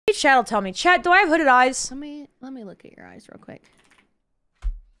Chat will tell me. Chat, do I have hooded eyes? Let me look at your eyes real quick.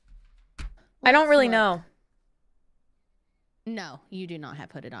 I don't really know. No, you do not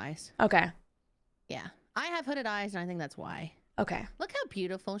have hooded eyes. Okay. Yeah. I have hooded eyes, and I think that's why. Okay. Look how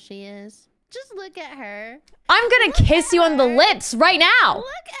beautiful she is. Just look at her. I'm gonna kiss you on the lips right now. Look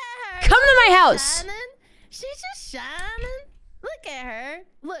at her. Come to my house. Shining. She's just shining. Look at her.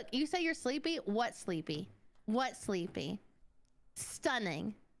 Look, you say you're sleepy? What sleepy? What sleepy?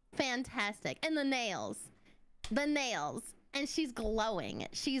 Stunning. Fantastic. And the nails. The nails. And she's glowing.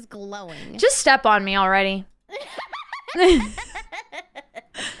 She's glowing. Just step on me already. I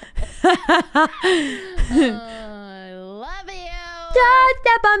love you. Don't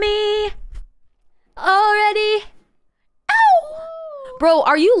step on me already. Ow! Bro,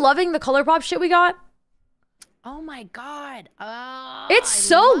 are you loving the ColourPop shit we got? Oh my god. Oh, it's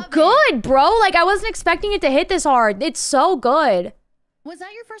so good, bro. Like, I wasn't expecting it to hit this hard. It's so good. Was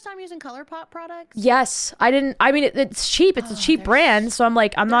that your first time using ColourPop products? Yes. I mean, it's cheap. It's a cheap brand. So I'm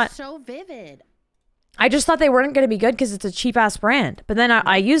like, I'm not. So vivid. I just thought they weren't going to be good because it's a cheap ass brand. But then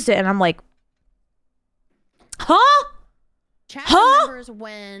I used it and I'm like, huh? Chat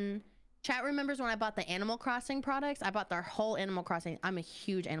remembers when I bought the Animal Crossing products. I bought their whole Animal Crossing. I'm a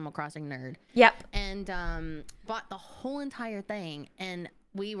huge Animal Crossing nerd. Yep. And bought the whole entire thing, and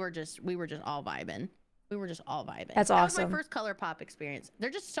we were just all vibing. We were just all vibing. That's awesome. That was my first ColourPop experience. They're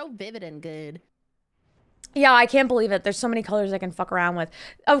just so vivid and good. Yeah, I can't believe it. There's so many colors I can fuck around with.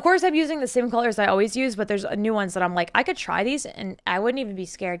 Of course, I'm using the same colors I always use, but there's new ones that I'm like, I could try these, and I wouldn't even be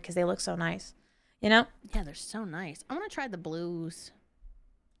scared because they look so nice. You know? Yeah, they're so nice. I want to try the blues.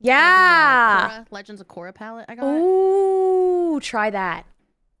 Yeah. The Legends of Korra palette I got. Ooh, try that.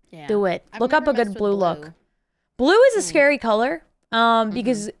 Yeah. Do it. Look up a good blue look. Blue is a scary color.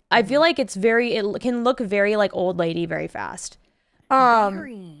 Because I feel like it can look very like old lady very fast.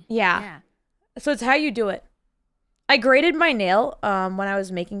 Yeah. So it's how you do it. I grated my nail when I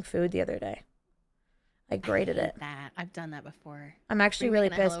was making food the other day. I grated it. I've done that before. I'm actually really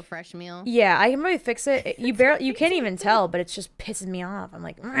pissed. A HelloFresh meal. Yeah, I can really fix it. You can't even tell, but it's just pissing me off. I'm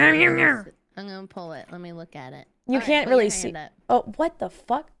like, I'm gonna pull it. Let me look at it. You can't really see. Oh, what the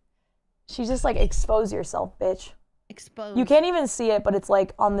fuck? She just like expose yourself, bitch. Expose. You can't even see it, but it's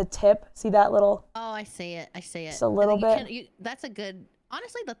like on the tip. See that little? Oh, I see it. I see it. Just a little bit. That's a good.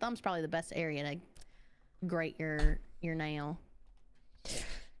 Honestly, the thumb's probably the best area to grate your nail.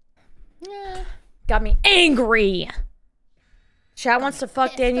 Yeah. Got me angry. Chat wants to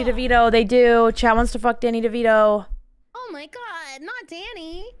fuck Danny DeVito. They do. Chat wants to fuck Danny DeVito. Oh my god, not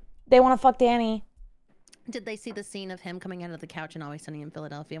Danny. They want to fuck Danny. Did they see the scene of him coming out of the couch in Always Sunny in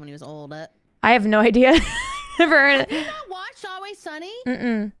Philadelphia when he was old? I have no idea. Never heard it. Have you not watched Always Sunny?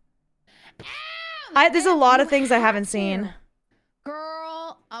 Mm-mm. There's a lot of things I haven't seen.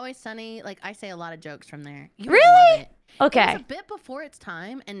 Girl, Always Sunny, like I say a lot of jokes from there. You really? Okay. It was a bit before its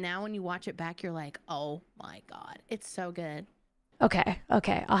time, and now when you watch it back, you're like, oh my god, it's so good. Okay.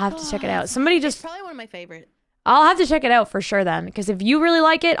 I'll have to check it out. It's probably one of my favorite. I'll have to check it out for sure then, because if you really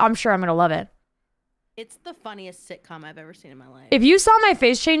like it, I'm sure I'm gonna love it. It's the funniest sitcom I've ever seen in my life. If you saw my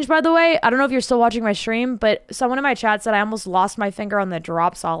face change, by the way, I don't know if you're still watching my stream, but someone in my chat said I almost lost my finger on the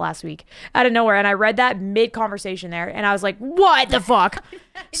drop saw last week out of nowhere, and I read that mid-conversation there, and I was like, what the fuck?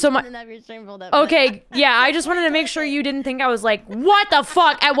 Okay, yeah, I just wanted to make sure you didn't think I was like, what the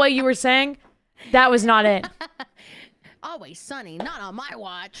fuck at what you were saying. That was not it. Always Sunny, not on my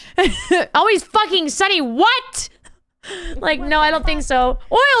watch. Always fucking Sunny, what? Like, no, I don't think so.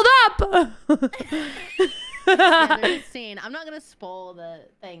 Oiled up! Yeah, there's a scene. I'm not going to spoil the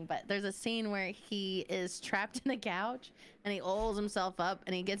thing, but there's a scene where he is trapped in a couch and he oils himself up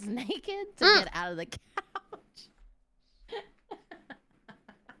and he gets naked to get out of the couch.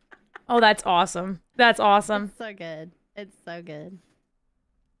 Oh, that's awesome. That's awesome. It's so good. It's so good.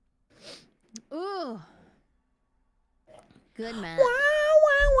 Ooh. Good man.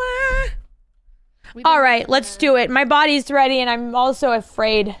 All right, let's do it. My body's ready, and I'm also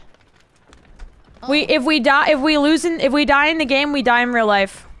afraid. Oh. If we die in the game, we die in real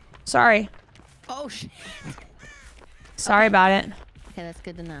life. Sorry. Oh shit. Sorry about it. Okay, that's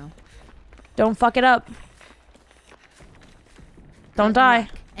good to know. Don't fuck it up. Don't die.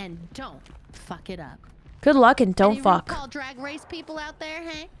 And don't fuck it up. Good luck and don't fuck. Call drag race people out there,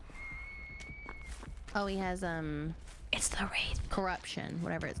 hey? Oh, he has it's the race. Corruption,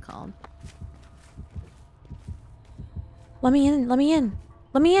 whatever it's called. Let me in. Let me in.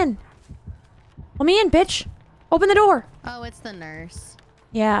 Let me in. Let me in, bitch. Open the door. Oh, it's the nurse.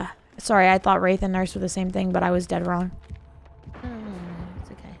 Yeah. Sorry, I thought Wraith and nurse were the same thing, but I was dead wrong. No, it's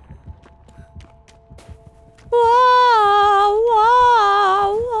okay. Whoa,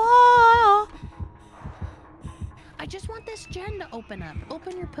 whoa, whoa. open up.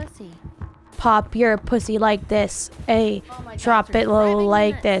 Open your pussy. Pop your pussy like this. A Oh my drop God, it you're low grabbing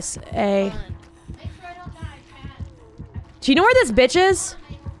like it. this. A. Make sure I don't die, Pat. Do you know where this bitch is?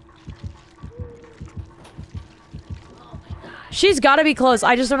 She's got to be close.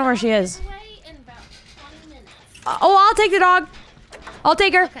 I just don't know where she is. Away in about 20 minutes. Oh, I'll take the dog. I'll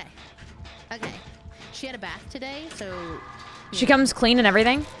take her. Okay. Okay. She had a bath today, so... She comes clean and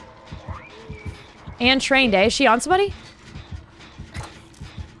everything. And trained, eh? Is she on somebody?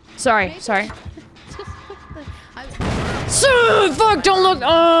 Sorry, sorry. Fuck, don't look.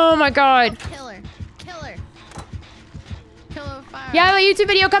 Oh my god. Kill her. Kill her. Kill her with fire. Yeah, I have a YouTube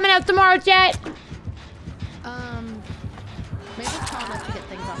video coming out tomorrow, chat. Maybe it's tall enough to get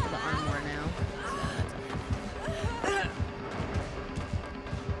things off of the armor now.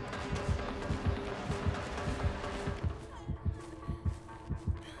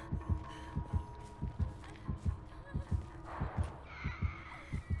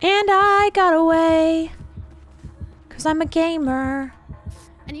 And I got away. Cause I'm a gamer.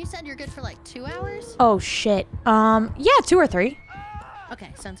 And you said you're good for like 2 hours? Oh shit. Yeah, 2 or 3.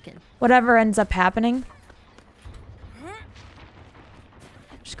 Okay, sounds good. Whatever ends up happening.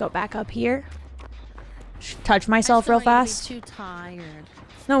 Just go back up here. Just touch myself real fast. Too tired.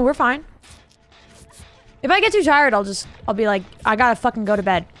 No, we're fine. If I get too tired, I'll be like, I gotta fucking go to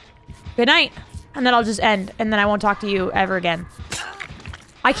bed. Good night. And then I'll just end. And then I won't talk to you ever again.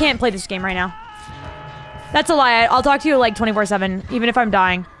 I can't play this game right now. That's a lie. I'll talk to you like 24/7, even if I'm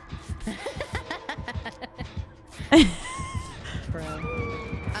dying. Bro.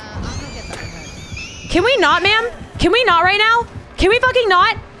 I'll go get the hood. Can we not, ma'am? Can we not right now? Can we fucking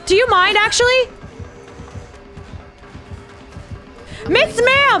not? Do you mind, actually? Miss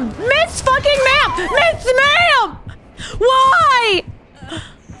ma'am! Miss fucking ma'am! Miss ma'am! Why?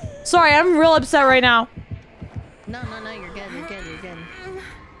 Sorry, I'm real upset right now. No, you're good, you're good, you're good.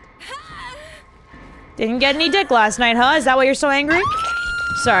 Didn't get any dick last night, huh? Is that why you're so angry?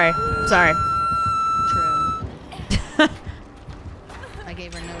 Sorry. Sorry. True. I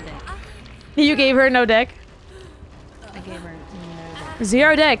gave her no dick. You gave her no dick? I gave her no dick.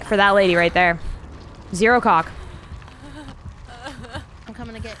 0 dick for that lady right there. 0 cock. I'm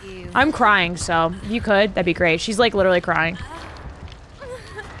coming to get you. I'm crying, so if you could, that'd be great. She's like literally crying.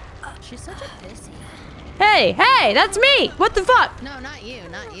 She's such a pissy. Hey, hey, that's me! What the fuck? No, not you,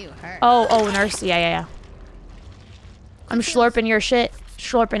 her. Oh, nurse. Yeah. I'm slurping your shit.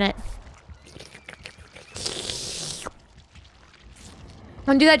 Slurping it.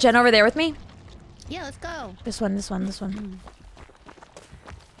 Wanna do that gen over there with me? Yeah, let's go. This one.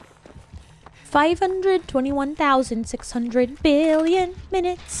 521,600 billion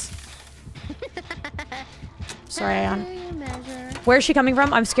minutes. Sorry, Ayan. Where's she coming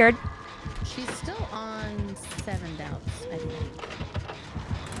from? I'm scared. She's still on 7 doubts, I think.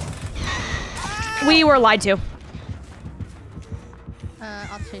 We were lied to.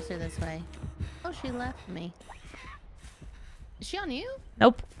 I'll chase her this way. Oh, she left me. Is she on you?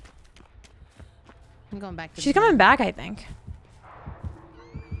 Nope. I'm going back to She's coming back, I think.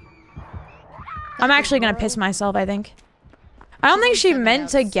 I'm actually gonna piss myself, I think. I don't think she meant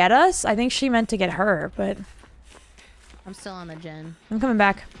to get us. I think she meant to get her, but... I'm still on the gen. I'm coming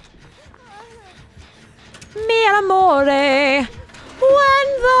back. Mi amore, when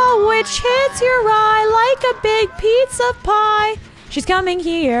the witch hits your eye like a big pizza pie. She's coming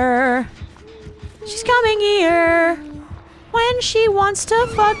here. She's coming here. When she wants to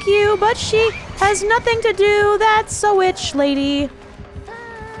fuck you, but she has nothing to do. That's a witch lady.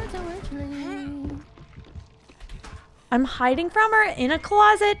 I'm hiding from her in a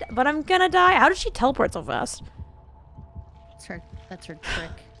closet, but I'm gonna die. How did she teleport so fast? That's her trick.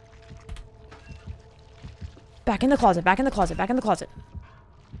 Back in the closet, back in the closet, back in the closet.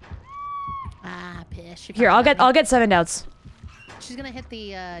 Ah, pish. Here, I'll get 7 doubts. She's gonna hit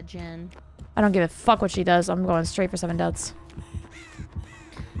the gen. I don't give a fuck what she does. I'm going straight for 7 doubts.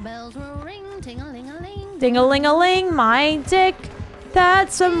 Bells will ring, ting-a-ling-a-ling. Ding-a-ling-a-ling, my dick.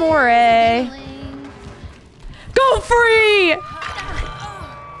 That's amore. Ting-a-ling. Go free!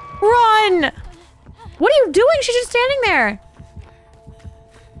 Run! What are you doing? She's just standing there.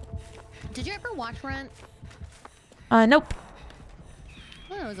 Did you ever watch Rent? Nope.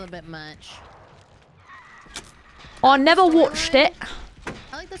 Well, it was a little bit much. I never watched it.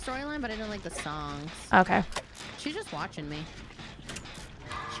 I like the storyline, but I didn't like the songs. Okay. She's just watching me.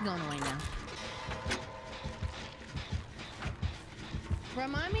 She's going away now.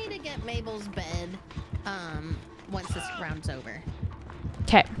 Remind me to get Mabel's bed, once this round's over.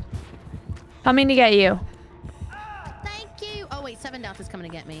 Okay. Coming to get you. Thank you. Oh wait, 7 doubts is coming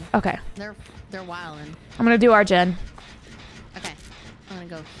to get me. Okay. They're wildin'. I'm gonna do our gen. Okay. I'm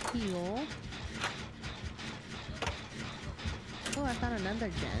gonna go heal. Oh, I found another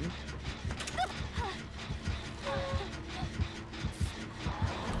gen.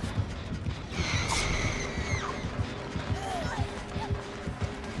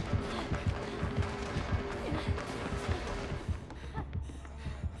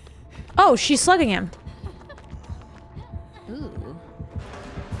 Oh, she's slugging him. Ooh.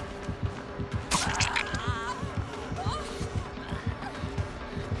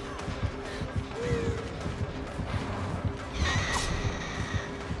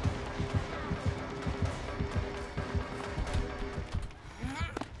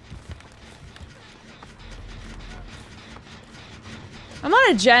 I'm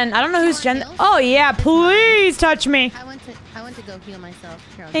on a gen. I don't know who's gen. Oh yeah, please touch me. I went to go heal myself.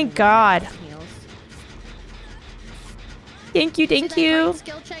 Here, Thank God. Heals. Thank you, thank you.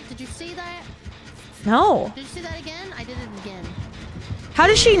 Skill check. Did you see that? No. Did you see that again? I did it again. How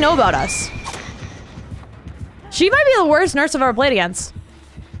does she know about us? She might be the worst nurse I've ever played against.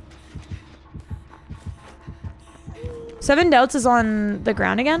 7 Doubts is on the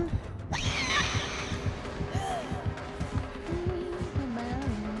ground again.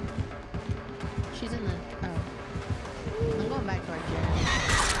 She's in the. Oh. I'm going back to our gen.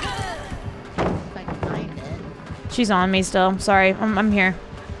 If I can find it. She's on me still. Sorry, I'm here.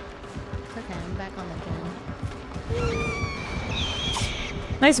 It's okay. I'm back on the gen.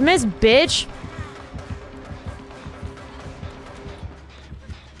 Nice miss, bitch.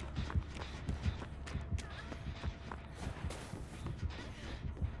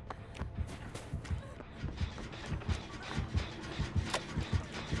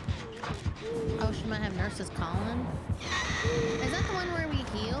 Oh, she might have nurses calling. Is that the one where we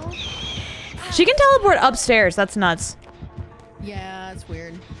heal? She can teleport upstairs. That's nuts. Yeah, it's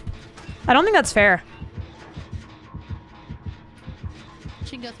weird. I don't think that's fair.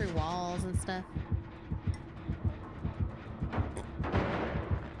 She can go through walls and stuff.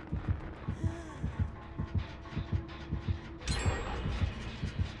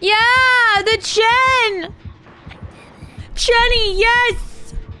 Yeah, the Jen! Jenny,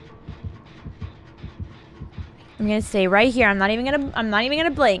 yes! I'm gonna stay right here. I'm not even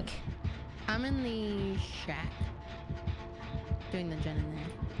gonna blink. I'm in the shack. Doing the gen in there.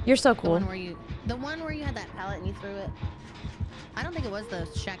 You're so cool. The one where you had that pallet and you threw it. I don't think it was the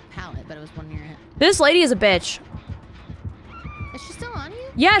shack pallet, but it was one near it. This lady is a bitch. Is she still on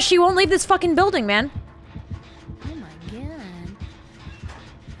you? Yeah, she won't leave this fucking building, man. Oh my god.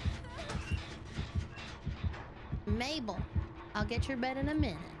 Mabel, I'll get your bed in a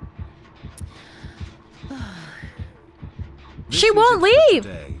minute. She won't leave.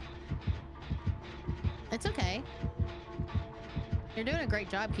 It's okay. You're doing a great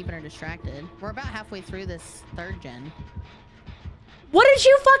job keeping her distracted. We're about halfway through this 3rd gen. What did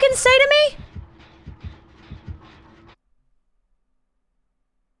you fucking say to me?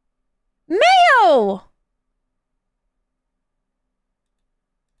 Mayo!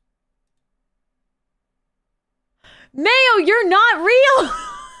 Mayo, you're not real!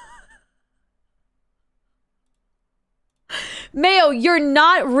 Mayo, you're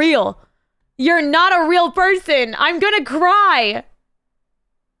not real. You're not a real person. I'm gonna cry.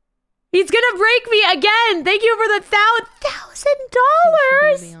 He's gonna break me again. Thank you for the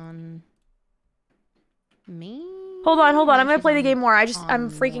 $1,000. On me? Hold on. I'm gonna play the game more. I'm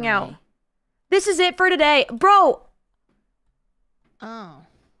freaking out. This is it for today. Bro. Oh.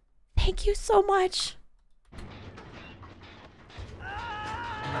 Thank you so much.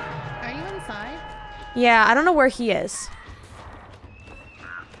 Are you inside? Yeah, I don't know where he is.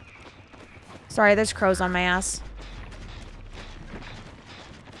 Sorry, there's crows on my ass.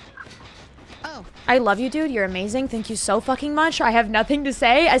 Oh. I love you, dude. You're amazing. Thank you so fucking much. I have nothing to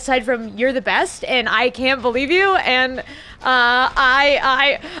say aside from you're the best, and I can't believe you. And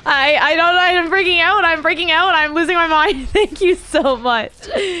I don't know. I'm freaking out. I'm losing my mind. Thank you so much.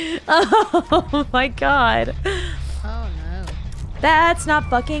 Oh my god. Oh no. That's not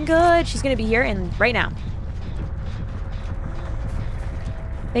fucking good. She's gonna be here and right now.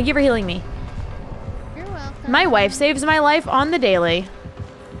 Thank you for healing me. You're welcome. My wife saves my life on the daily.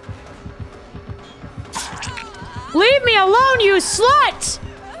 Leave me alone, you slut!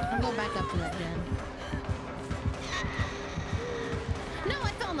 I'm going back up to that gen. No,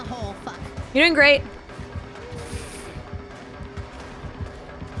 I fell in the hole. Fuck. You're doing great.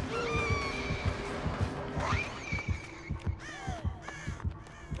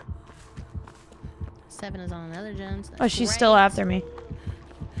 Seven is on another gen. So Oh, she's still after me.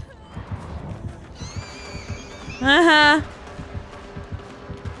 Uh-huh.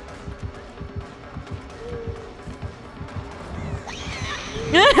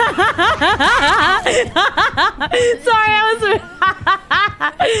 Sorry, I was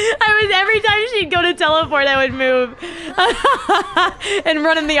every time she'd go to teleport, I would move and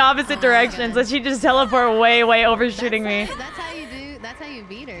run in the opposite direction. So she'd just teleport way overshooting me. That's how you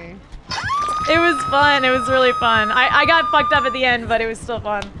beat her. It was fun. It was really fun. I got fucked up at the end, but it was still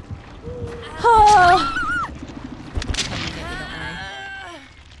fun. Oh.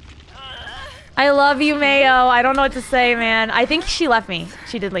 I love you, Mayo. I don't know what to say, man. I think she left me.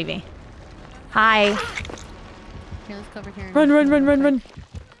 She did leave me. Hi. Here, let's go over here. Run.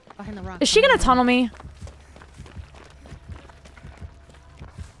 Behind the rock. Is she gonna tunnel me?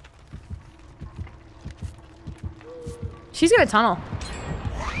 She's gonna tunnel.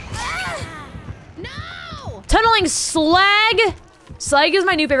 No! Tunneling slag! Slag is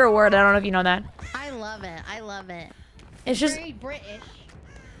my new favorite word. I don't know if you know that. I love it. I love it. It's just... very British.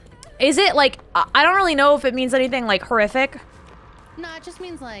 Is it like... I don't really know if it means anything like horrific. No, it just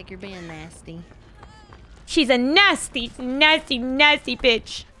means like you're being nasty. She's a nasty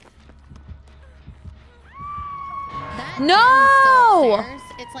bitch. That No! still upstairs,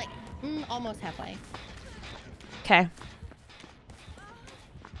 it's like almost halfway. Okay.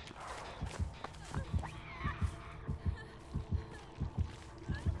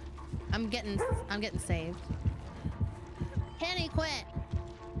 I'm getting saved. Kenny, quit.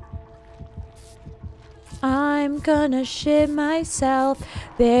 I'm gonna shit myself.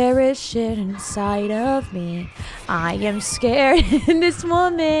 There is shit inside of me. I am scared and this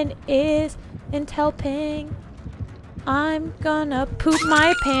woman isn't helping. I'm gonna poop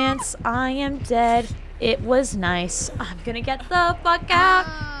my pants. I am dead. It was nice. I'm gonna get the fuck out.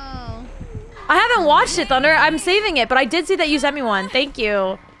 Oh. I haven't watched it, Thunder. I'm saving it, but I did see that you sent me one. Thank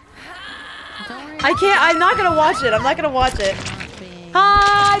you. Don't worry. I can't. I'm not gonna watch it. I'm not gonna watch it.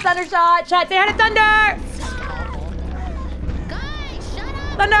 Hi, Thundershot. Chat, say hi to Thunder. Guys, shut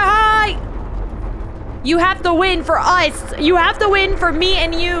up. Thunder, hi. You have to win for us. You have to win for me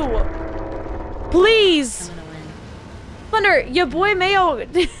and you. Please. I'm gonna win. Thunder, your boy Mayo.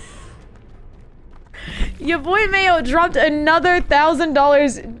 Your boy Mayo dropped another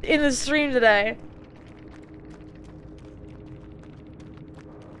 $1,000 in the stream today.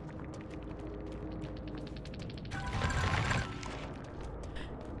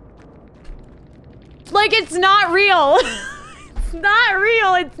 Like, it's not real. It's not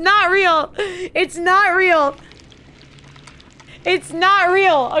real. It's not real. It's not real. It's not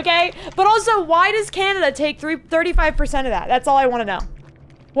real, okay? But also, why does Canada take 35% of that? That's all I want to know.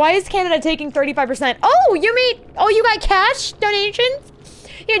 Why is Canada taking 35%? Oh, you got cash donations?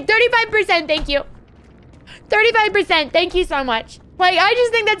 Here, 35%, thank you. 35%, thank you so much. Like, I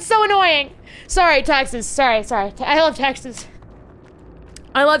just think that's so annoying. Sorry, taxes. Sorry. I love taxes.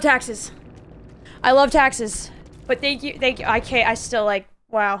 I love taxes. I love taxes. But thank you. I still like,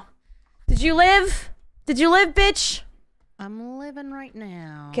 wow. Did you live? Did you live, bitch? I'm living right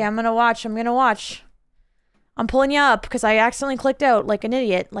now. Okay, I'm gonna watch. I'm pulling you up because I accidentally clicked out like an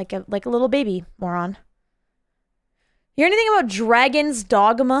idiot, like a little baby moron. You hear anything about Dragon's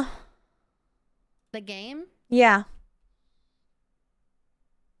Dogma? The game? Yeah.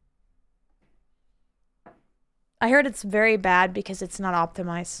 I heard it's very bad because it's not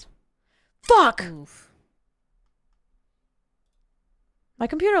optimized. Fuck! Oof. My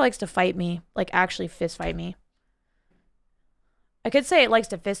computer likes to fight me. Like, actually fist fight me. I could say it likes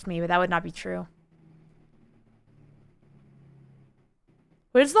to fist me, but that would not be true.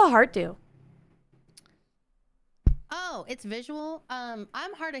 What does the heart do? Oh, it's visual. I'm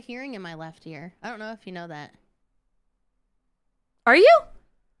hard of hearing in my left ear. I don't know if you know that. Are you?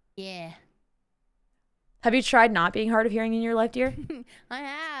 Yeah. Have you tried not being hard of hearing in your left ear? I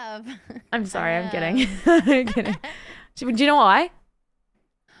have. I'm sorry, I'm kidding. I'm kidding. Do you know why?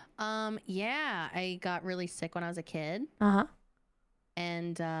 Yeah, I got really sick when I was a kid. Uh-huh.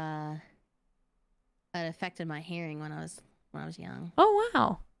 And it affected my hearing when I was young. Oh,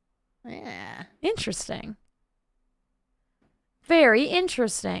 wow. Yeah. Interesting. Very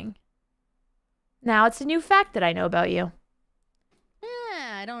interesting. Now it's a new fact that I know about you.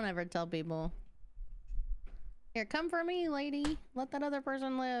 Yeah, I don't ever tell people. Here, come for me, lady. Let that other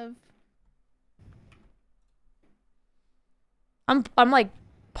person live. I'm like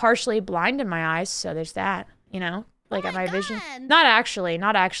partially blind in my eyes, so there's that, you know? Like, oh my God. vision. Not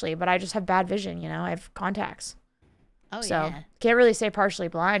actually, but I just have bad vision, you know? I have contacts. Oh, so, yeah. Can't really say partially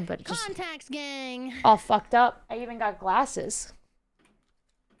blind, but just Contacts, gang. all fucked up. I even got glasses.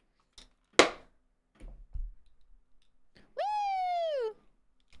 Woo!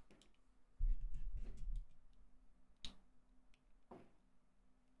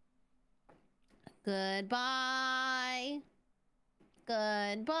 Goodbye.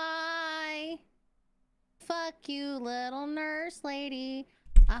 Goodbye. Fuck you, little nurse lady.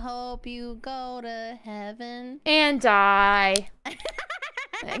 I hope you go to heaven. And die.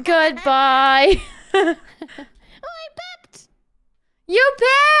 Goodbye. Oh, I pipped. You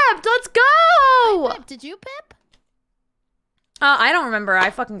pipped. Let's go. I pipped. Did you pip? I don't remember. I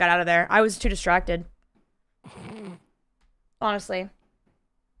fucking got out of there. I was too distracted. Honestly.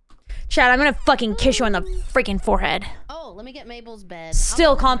 Chad, I'm gonna fucking kiss you on the freaking forehead. Oh, let me get Mabel's bed.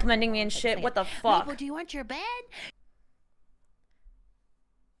 Still complimenting me and shit. What the fuck? Mabel, do you want your bed?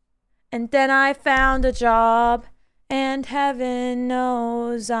 And then I found a job, and heaven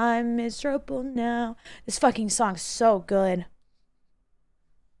knows I'm miserable now. This fucking song's so good.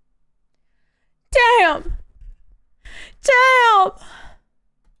 Damn! Damn!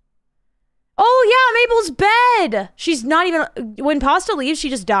 Oh yeah, Mabel's bed! She's not even... When Pasta leaves, she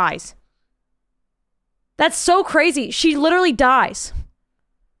just dies. That's so crazy. She literally dies.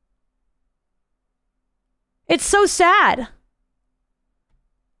 It's so sad.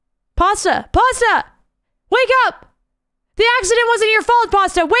 Pasta! Pasta! Wake up! The accident wasn't your fault,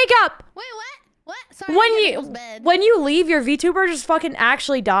 Pasta! Wake up! Wait, what? What? Sorry, when you leave, your VTuber just fucking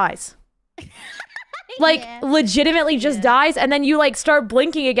actually dies. Like, yeah. legitimately just dies, and then you, like, start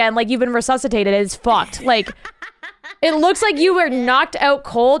blinking again like you've been resuscitated. It's fucked. Like, it looks like you were knocked out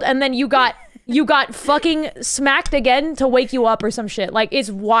cold, and then you got fucking smacked again to wake you up or some shit. Like, it's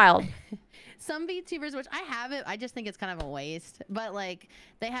wild. Some VTubers, which I have it, I just think it's kind of a waste. But, like,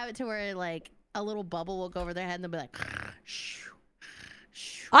 they have it to where, like, a little bubble will go over their head, and they'll be like...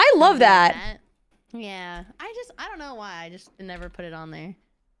 I love that. Like that. Yeah. I don't know why. I just never put it on there.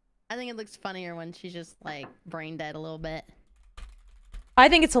 I think it looks funnier when she's just, like, brain dead a little bit. I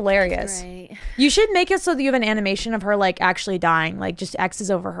think it's hilarious. Right. You should make it so that you have an animation of her, like, actually dying. Like, just X's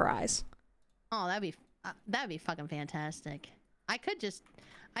over her eyes. Oh, that'd be fucking fantastic. I could just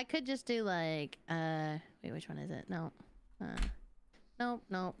do, like, wait, which one is it? No. Nope.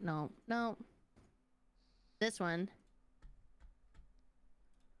 This one.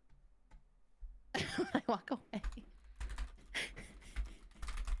 I walk away.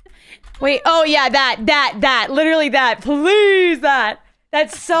 Wait, oh yeah, that, literally that, please, that.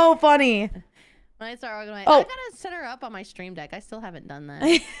 That's so funny. When I start walking away, oh. I gotta set her up on my stream deck. I still haven't done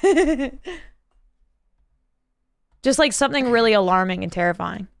that. Just like something really alarming and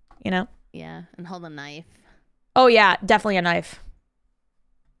terrifying, you know? Yeah, and hold a knife. Oh yeah, definitely a knife.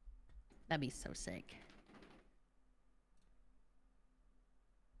 That'd be so sick.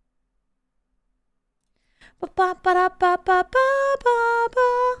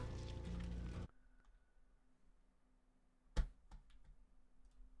 Ba-ba-ba-da-ba-ba-ba-ba-ba.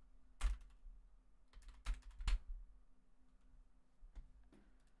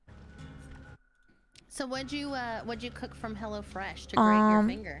 So what'd you cook from HelloFresh to grate your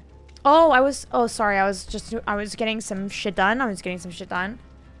finger? Oh, sorry. I was getting some shit done. I don't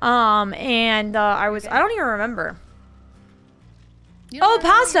even remember. Oh,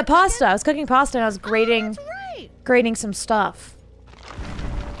 pasta. I was cooking pasta and I was grating, grating some stuff.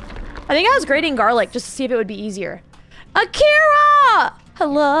 I think I was grating garlic just to see if it would be easier. Akira!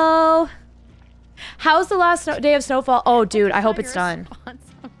 Hello. How's the last day of snowfall? Oh, dude, I hope it's done.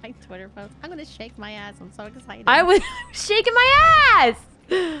 My Twitter post. I'm gonna shake my ass. I'm so excited. I was shaking my ass.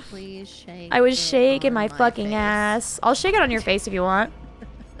 Please shake. I was shaking my fucking ass. I'll shake it on your face if you want.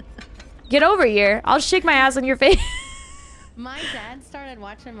 Get over here. I'll shake my ass on your face. My dad started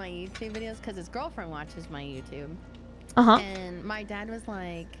watching my YouTube videos because his girlfriend watches my YouTube. And my dad was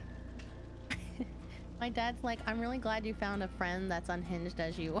like, I'm really glad you found a friend that's unhinged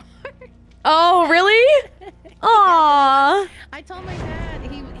as you are. Oh, really? Aww. I told my dad,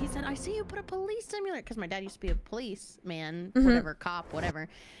 he said, I see you put a police simulator, because my dad used to be a policeman, whatever, cop, whatever.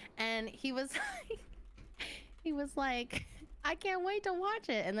 And he was like, I can't wait to watch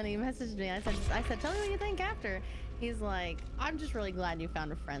it. And then he messaged me. I said, tell me what you think after. He's like, I'm just really glad you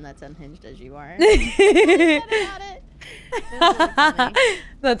found a friend that's unhinged as you are. About it. Really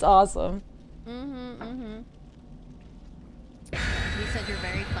that's awesome. He said you're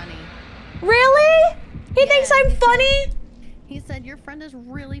very funny. Really? He thinks I'm funny? He said your friend is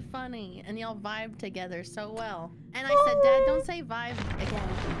really funny and y'all vibe together so well. And I said, Dad, don't say vibe again.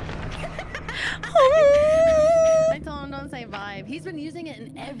 I told him don't say vibe. He's been using it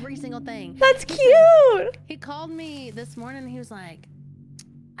in every single thing. That's cute. He called me this morning and he was like,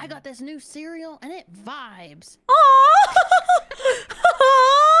 I got this new cereal and it vibes.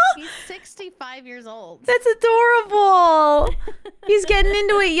 He's 65 years old. That's adorable. He's getting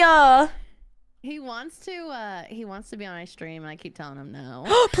into it, yeah. He wants to be on my stream, and I keep telling him no.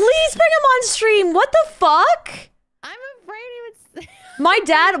 Please bring him on stream. What the fuck? I'm afraid he would. My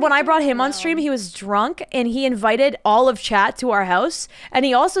dad, when I brought him on stream, he was drunk and he invited all of chat to our house. And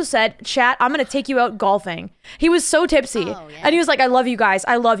he also said, chat, I'm going to take you out golfing. He was so tipsy. Oh, yeah. And he was like, I love you guys.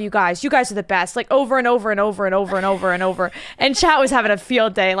 I love you guys. You guys are the best. Like over and over and over and over and over and over. And chat was having a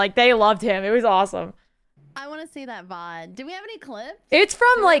field day. Like they loved him. It was awesome. I want to see that VOD. Do we have any clips? It's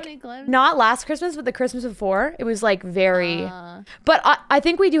from like, not last Christmas, but the Christmas before. It was like very, but I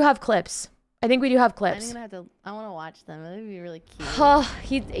think we do have clips. I think we do have clips. I'm gonna have to. I want to watch them. It would be really cute. Oh,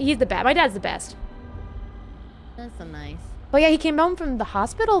 he's the best. My dad's the best. That's so nice. But yeah, he came home from the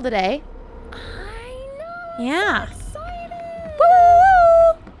hospital today. I know. Yeah. So excited.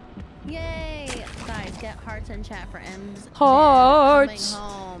 Woo! Yay, guys! Get hearts in chat for M's. Hearts. Coming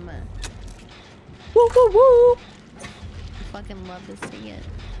home. Woo woo woo! I fucking love to see it.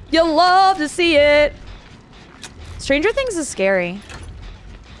 You'll love to see it. Stranger Things is scary.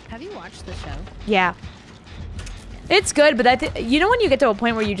 Have you watched the show? Yeah. It's good, but you know when you get to a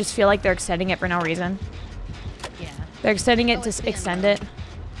point where you just feel like they're extending it for no reason? Yeah. They're extending it to extend it.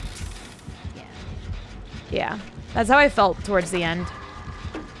 Yeah. Yeah. That's how I felt towards the end.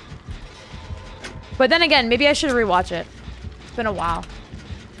 But then again, maybe I should rewatch it. It's been a while.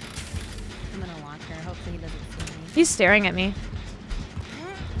 I'm gonna watch her. Hopefully he doesn't see me. He's staring at me.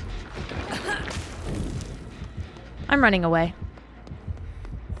 I'm running away.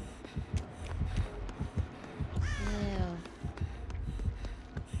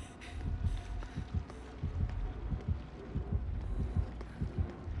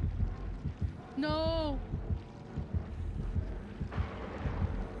 No.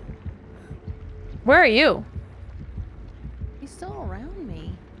 Where are you? He's still around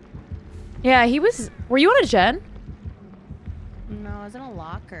me. Yeah, he was. Were you on a gen? No, I was in a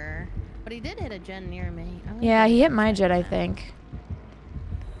locker. But he did hit a gen near me. Yeah, he hit my jet, I think.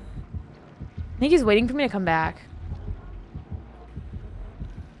 I think he's waiting for me to come back.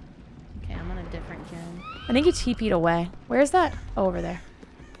 Okay, I'm on a different gen. I think he TP'd away. Where's that? Oh, over there.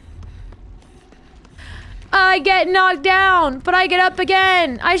 I get knocked down, but I get up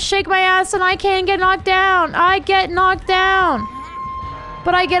again. I shake my ass and I can't get knocked down. I get knocked down,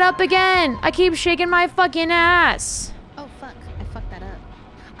 but I get up again. I keep shaking my fucking ass. Oh, fuck. I fucked that up.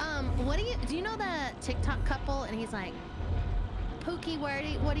 Do you know that TikTok couple? And he's like, Pookie,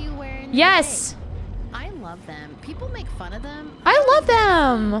 what are you wearing? Yes. Today? I love them. People make fun of them. I love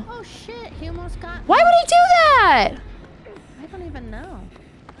them. Oh, shit. He almost got me. Why would he do that? I don't even know.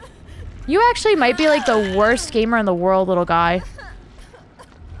 You actually might be like the worst gamer in the world, little guy.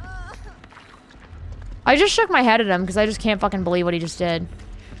 I just shook my head at him because I just can't fucking believe what he just did.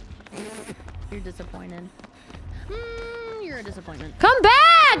 You're disappointed. You're a disappointment. Come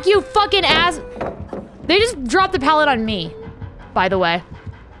back, you fucking ass. They just dropped the pallet on me, by the way.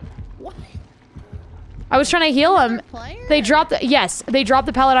 What? I was trying to heal him. They dropped yes, they dropped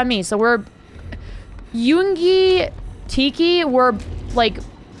the pallet on me. So we're Yoongi Tiki, we're like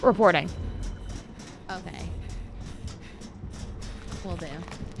reporting. Okay. Will do.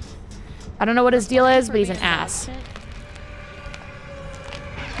 I don't know what his deal is, but he's an ass.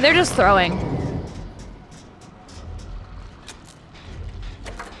 They're just throwing.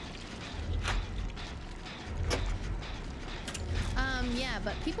 Yeah,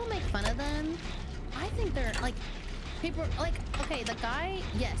 but people make fun of them. I think they're like, people like, okay, the guy,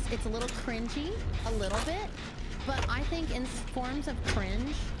 yes, it's a little cringy, a little bit, but I think in forms of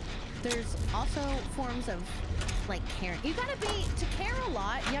cringe, there's also forms of like caring. You gotta be, to care a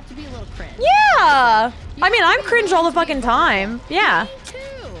lot, you have to be a little cringe. Yeah! I mean, I'm cringe all the fucking time. Yeah. Me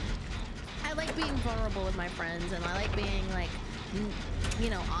too. I like being vulnerable with my friends, and I like being like, you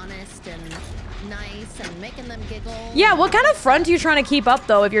know, honest and nice and making them giggle. Yeah, what kind of front are you trying to keep up,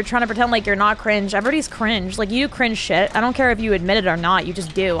 though, if you're trying to pretend like you're not cringe? Everybody's cringe. Like, you do cringe shit. I don't care if you admit it or not. You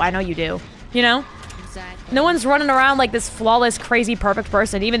just do. I know you do. You know? Exactly. No one's running around like this flawless, crazy, perfect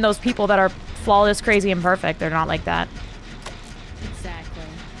person. Even those people that are flawless, crazy, and perfect, they're not like that. Exactly.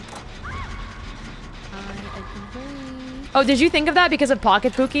 I agree. Oh, did you think of that because of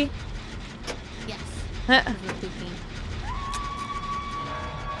Pocket Pookie? Yes. Because of Pookie.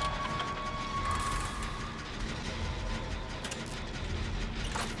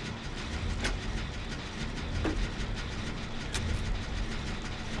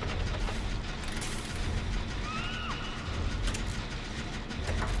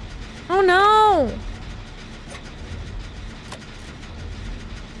 Oh no!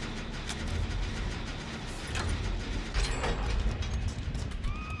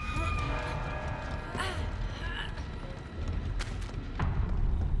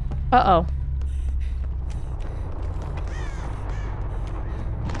 Uh-oh.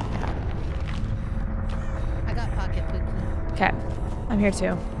 I got Pocket Pookie. Okay. I'm here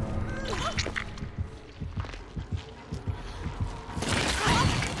too.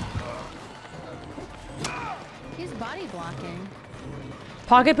 He's body blocking.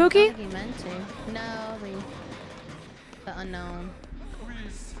 Pocket Pookie? I don't think he meant to. No, the unknown.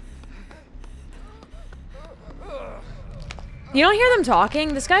 You don't hear them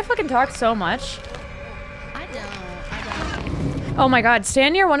talking? This guy fucking talks so much. I don't. Oh my god,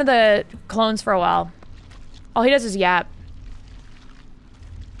 stand near one of the clones for a while. All he does is yap.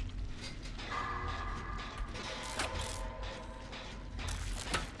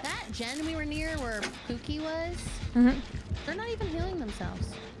 That gen we were near where Pookie was, they're not even healing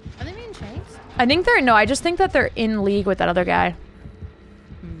themselves. Are they being chased? I think they're, no, I just think that they're in league with that other guy.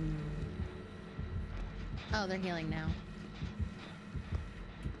 Oh, they're healing now.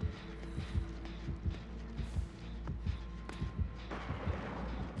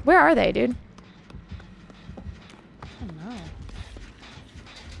 Where are they, dude? I don't know.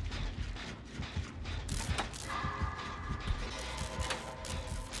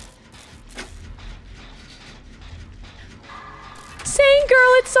 Saint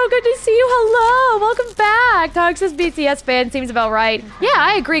girl, it's so good to see you. Hello, welcome back. Tox's BTS fan seems about right. Yeah,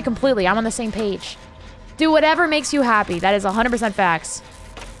 I agree completely. I'm on the same page. Do whatever makes you happy. That is 100% facts.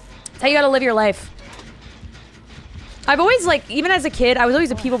 That's how you gotta live your life. I've always, like, even as a kid, I was always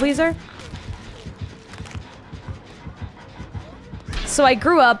a people pleaser. So I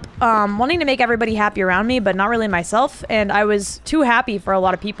grew up wanting to make everybody happy around me, but not really myself. And I was too happy for a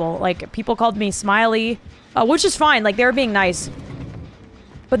lot of people. Like, people called me Smiley, which is fine. Like, they were being nice.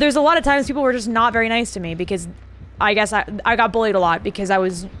 But there's a lot of times people were just not very nice to me because I guess I got bullied a lot because I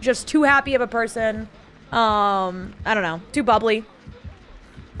was just too happy of a person. I don't know, too bubbly.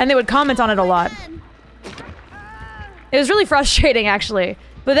 And they would comment on it a lot. It was really frustrating, actually.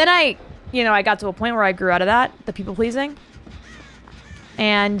 But then I got to a point where I grew out of that, the people pleasing.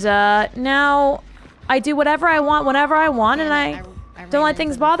 And now I do whatever I want, whenever I want, and I don't let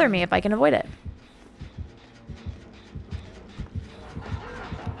things bother me if I can avoid it.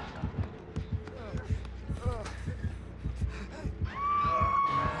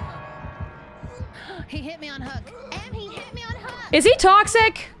 He hit me on hook. And he hit me on hook. Is he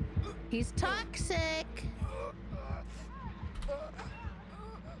toxic? He's toxic.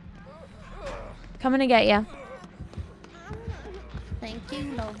 Coming to get ya. Thank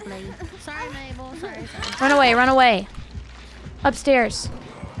you, lovely. Sorry, Mabel. Sorry. Run away, run away. Upstairs.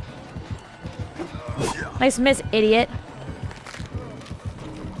 Nice miss, idiot.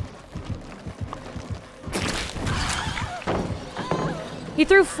 He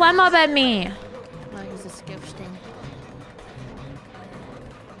threw phlegm up at me. Oh, he's a sting.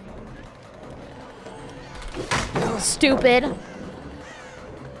 Stupid.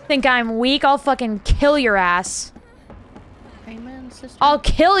 Think I'm weak? I'll fucking kill your ass. Amen, sister. I'll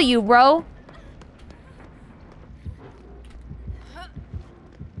kill you, bro.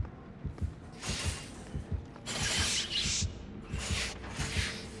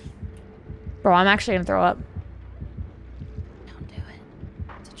 Bro, I'm actually gonna throw up. Don't do it.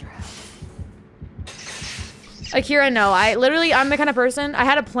 It's a trap. Akira, no. I'm the kind of person, I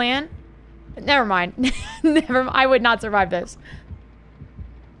had a plan. Never mind. Never mind. I would not survive this.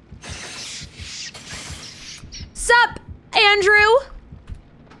 Sup, Andrew?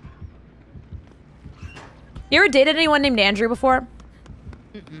 You ever dated anyone named Andrew before?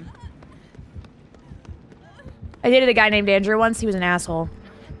 Mm-mm. I dated a guy named Andrew once. He was an asshole.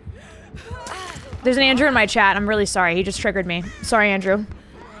 There's an Andrew in my chat. I'm really sorry. He just triggered me. Sorry, Andrew.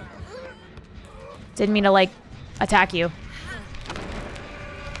 Didn't mean to, like, attack you.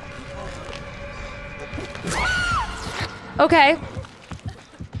 Okay.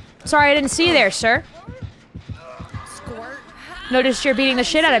 Sorry, I didn't see you there, sir. Squirt. Noticed you're beating the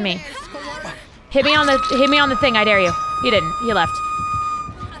shit out of me. Hit me on the thing, I dare you. You didn't. You left.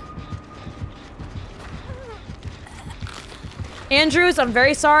 Andrews, I'm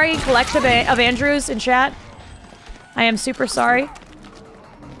very sorry. Collective of Andrews in chat. I am super sorry.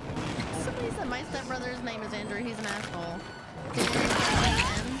 Somebody said my stepbrother's name is Andrew. He's an asshole.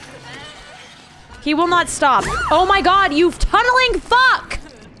 He will not stop. Oh my god, you tunneling fuck!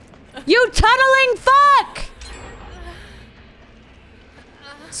 You tunneling fuck!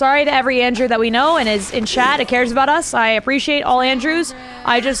 Sorry to every Andrew that we know and is in chat. It cares about us. I appreciate all Andrews.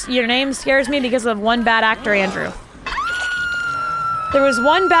 Your name scares me because of one bad actor, Andrew. There was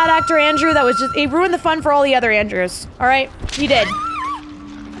one bad actor, Andrew, that was just, he ruined the fun for all the other Andrews. All right? He did.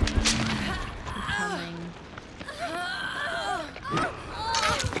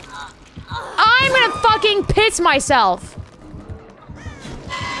 I'm gonna fucking piss myself.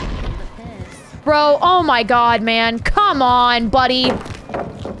 Bro, oh my god, man. Come Come on, buddy. Dude,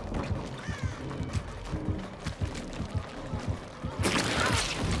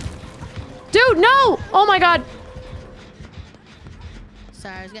 no! Oh my god.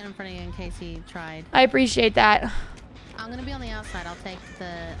 Sorry, I was getting in front of you in case he tried. I appreciate that. I'm gonna be on the outside. I'll take the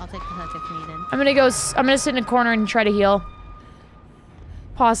hook if needed. I'm gonna sit in a corner and try to heal.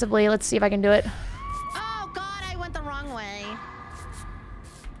 Possibly. Let's see if I can do it. Oh god, I went the wrong way.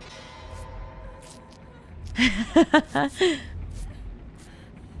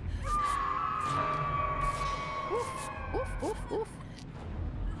 Oof, oof, oof.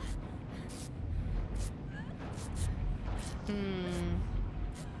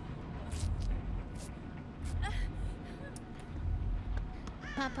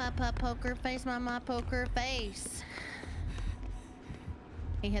 Pop, poker face, mama, poker face.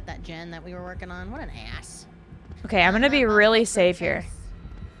 He hit that gen that we were working on. What an ass. Okay, I'm gonna be really safe here.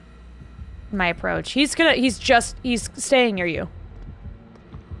 My approach. He's staying near you.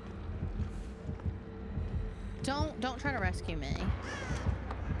 Don't try to rescue me.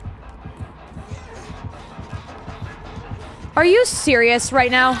 Are you serious right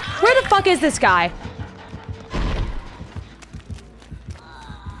now? Where the fuck is this guy?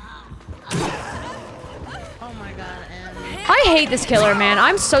 Oh my god, Em. I hate this killer, man.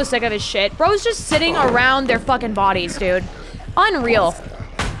 I'm so sick of his shit. Bro's just sitting around their fucking bodies, dude. Unreal.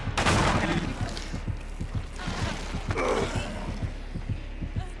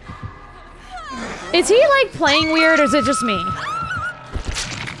 Is he, like, playing weird, or is it just me?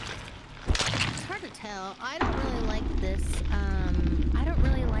 It's hard to tell. I don't really like this, I don't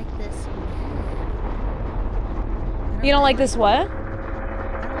really like this. You don't like this what? I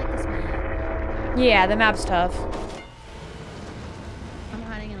don't like this map. Yeah, the map's tough. I'm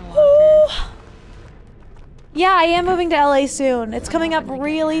hiding in a locker. Yeah, I am moving to LA soon. It's coming up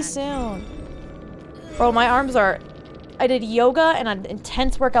really soon. Bro, my arms are... I did yoga and an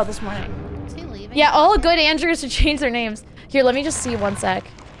intense workout this morning. Is he leaving? Yeah, all good Andrews should change their names. Here, let me just see 1 sec.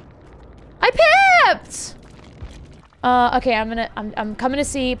 I pipped! Okay, I'm coming to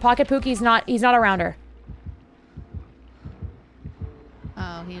see Pocket Pookie's he's not around her.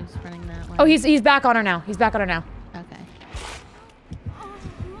 Oh, he was running that way. Oh, he's back on her now. He's back on her now. Okay.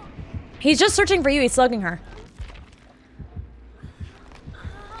 He's just searching for you. He's slugging her.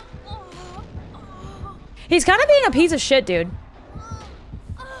 He's kind of being a piece of shit, dude.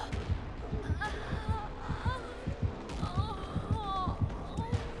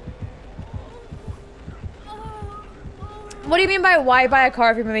 What do you mean by why buy a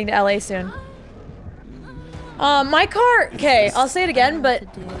car if you're moving to LA soon? My car, okay, I'll say it again, but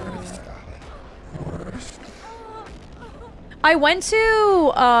I went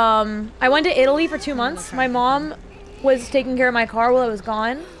to Italy for 2 months. My mom was taking care of my car while I was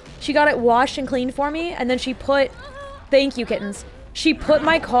gone. She got it washed and cleaned for me, and then she put, thank you kittens. She put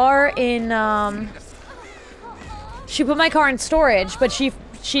my car in, storage, but she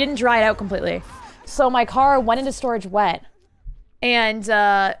didn't dry it out completely. So my car went into storage wet, and,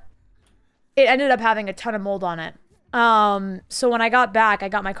 it ended up having a ton of mold on it. So when I got back, I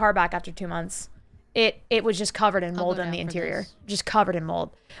got my car back after 2 months. It was just covered in mold in the interior. Just covered in mold.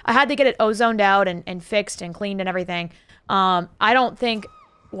 I had to get it ozoned out and fixed and cleaned and everything. I don't think...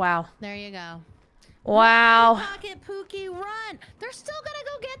 Wow. There you go. Wow. Run, Pocket Pookie, run! They're still gonna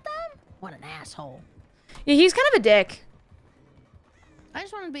go get them? What an asshole. Yeah, he's kind of a dick. I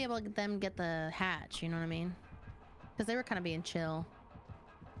just wanted to be able to get them get the hatch, you know what I mean? Because they were kind of being chill.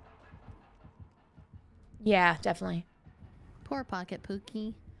 Yeah, definitely. Poor Pocket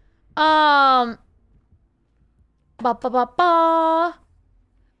Pookie. Ba ba ba ba.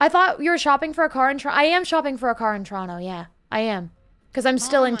 I thought you were shopping for a car in Toronto. I am shopping for a car in Toronto. Yeah, I am, because I'm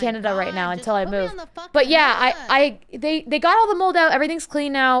still in Canada right now until I move. But yeah, they got all the mold out. Everything's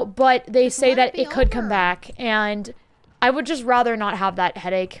clean now, but they say that it could come back, and I would just rather not have that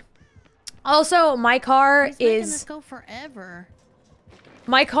headache. Also, my car He's making is this go forever.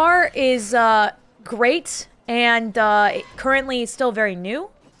 My car is great and currently still very new.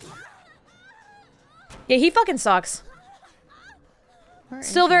 Yeah, he fucking sucks.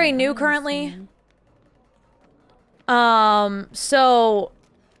 Still very new currently. So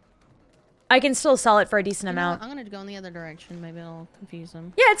I can still sell it for a decent amount. I'm gonna go in the other direction. Maybe it'll confuse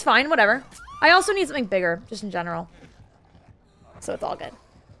them. Yeah, it's fine. Whatever. I also need something bigger, just in general. So it's all good.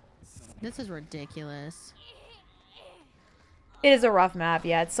 This is ridiculous. It is a rough map.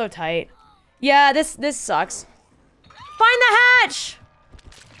 Yeah, it's so tight. Yeah, this sucks. Find the hatch!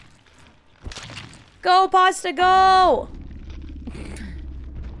 Go, Pasta, go!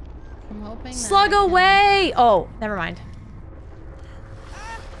 I'm hoping Slug away! Oh, never mind.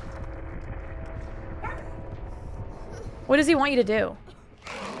 What does he want you to do?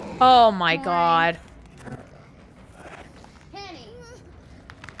 Oh my god. Penny.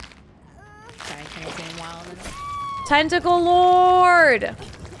 Sorry, Penny's getting wild. Tentacle Lord!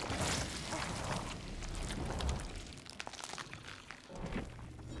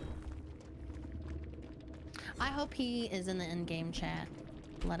 I hope he is in the in-game chat.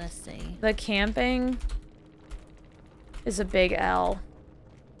 Let us see. The camping is a big L.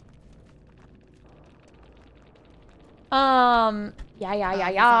 Yeah.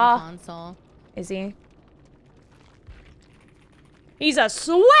 He's on console. Is he? He's a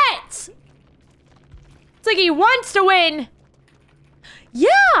sweat! It's like he wants to win. Yeah.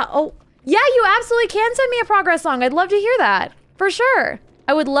 Oh, yeah, you absolutely can send me a progress song. I'd love to hear that. For sure.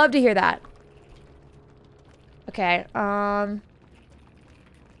 I would love to hear that. Okay,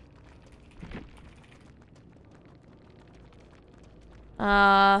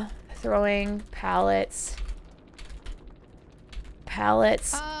 throwing pallets.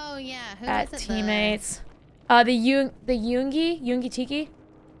 Oh yeah, who at is it? Teammates. The Yoongi Tiki.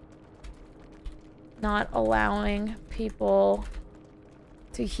 Not allowing people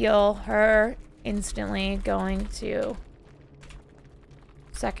to heal her instantly. Going to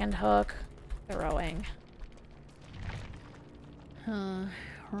second hook, throwing.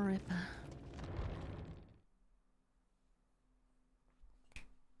 Rip.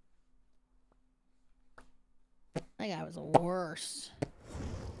 That guy was the worst.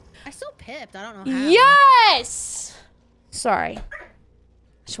 I still pipped. I don't know how. Yes! Sorry.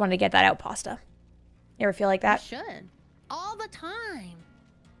 Just wanted to get that out, Pasta. You ever feel like that? You should. All the time.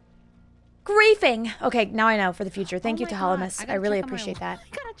 Griefing. Okay, now I know for the future. Thank you to God. Holomus. I really appreciate that.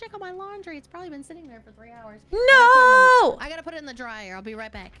 I gotta check on my laundry. It's probably been sitting there for 3 hours. No! I gotta put it in the dryer. I'll be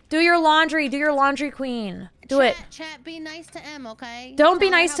right back. Do your laundry. Do your laundry, queen. Do it. Chat, be nice to M, okay? Don't be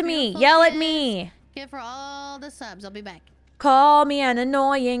nice to me. Yell at me. Give her all the subs. I'll be back. Call me an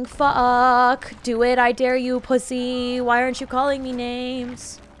annoying fuck. Do it, I dare you, pussy. Why aren't you calling me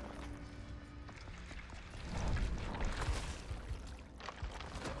names?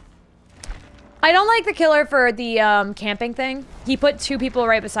 I don't like the killer for the camping thing. He put 2 people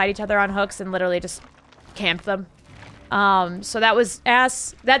right beside each other on hooks and literally just camped them. So that was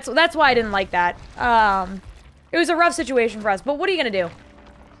ass. That's why I didn't like that. It was a rough situation for us, but what are you gonna do?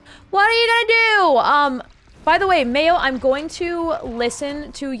 What are you gonna do? By the way, Mayo, I'm going to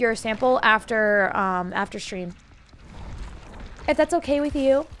listen to your sample after after stream. If that's okay with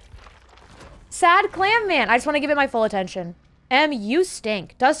you. Sad Clam Man. I just want to give it my full attention. You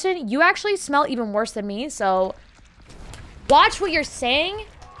stink. Dustin, you actually smell even worse than me, so watch what you're saying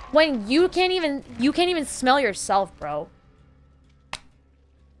when you can't even smell yourself, bro.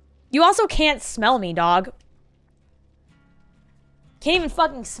 You also can't smell me, dog. Can't even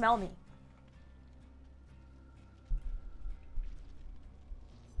fucking smell me.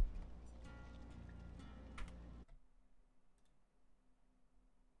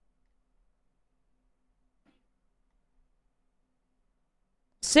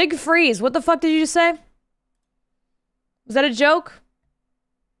 Sig Freeze, what the fuck did you just say? Was that a joke?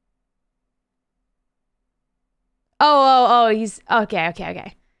 Oh, he's okay.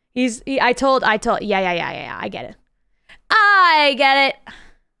 I told, yeah, I get it. I get it.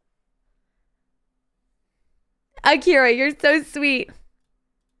 Akira, you're so sweet.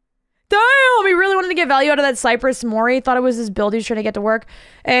 Damn, he really wanted to get value out of that Cypress Mori. Thought it was his build he was trying to get to work.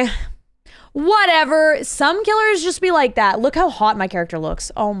 Whatever. Some killers just be like that. Look how hot my character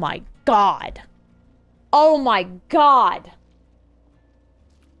looks. Oh my god. Oh my god.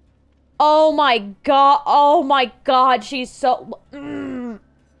 Oh my god. Oh my god. She's so...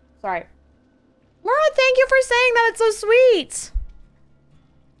 Sorry. Mara, thank you for saying that. It's so sweet.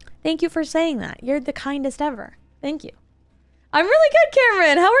 Thank you for saying that. You're the kindest ever. Thank you. I'm really good,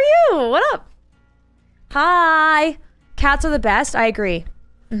 Cameron. How are you? What up? Hi. Cats are the best. I agree.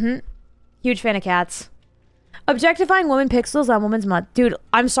 Huge fan of cats. Objectifying woman pixels on woman's mud. Dude,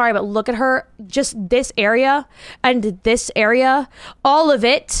 I'm sorry, but look at her. Just this area and this area. All of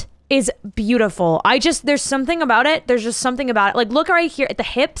it is beautiful. There's something about it. There's just something about it. Like, look right here at the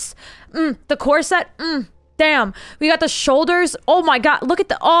hips. The corset. Damn. We got the shoulders. Oh my god. Look at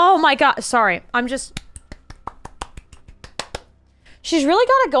the... Oh my god. Sorry. She's really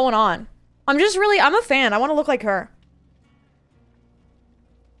got it going on. I'm a fan. I want to look like her.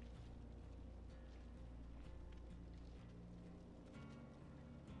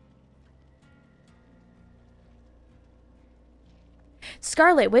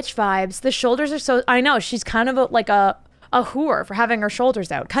 Scarlet Witch vibes. The shoulders are so... I know, she's kind of like a whore for having her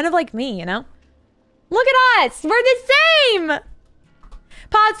shoulders out. Kind of like me, you know? Look at us! We're the same!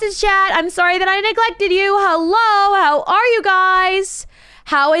 Podstage chat, I'm sorry that I neglected you. Hello, how are you guys?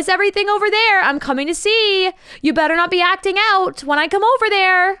 How is everything over there? I'm coming to see. You better not be acting out when I come over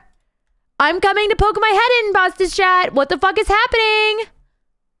there. I'm coming to poke my head in, Podstage chat. What the fuck is happening?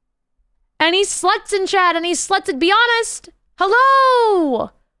 Any sluts in chat? Any sluts? Be honest.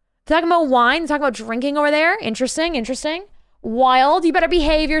 Hello. Talking about wine. Talking about drinking over there. Interesting. Interesting. Wild. You better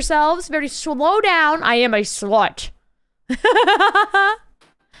behave yourselves. You better slow down. I am a slut.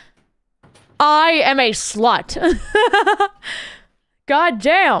 I am a slut. God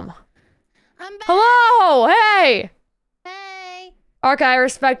damn. I'm back. Hello. Hey. Hey. Arca, I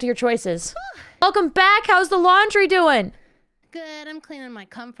respect your choices. Welcome back. How's the laundry doing? Good. I'm cleaning my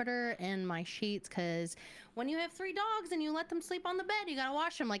comforter and my sheets because when you have 3 dogs and you let them sleep on the bed, you gotta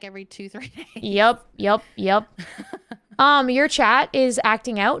wash them like every 2-3 days. Yep. Your chat is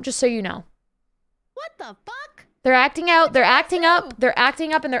acting out, just so you know. What the fuck? They're acting out, they're acting up, they're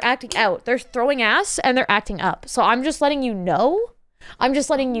acting up, and they're acting out. They're throwing ass and they're acting up. So I'm just letting you know.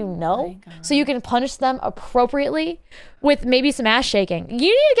 So you can punish them appropriately with maybe some ass shaking. You need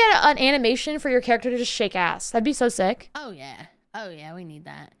to get an animation for your character to just shake ass. That'd be so sick. Oh yeah, we need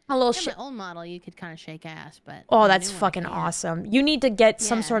that. A little my old model, you could kind of shake ass, but oh, that's fucking awesome. You need to get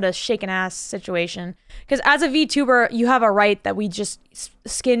some sort of shaking ass situation because as a VTuber, you have a right that we just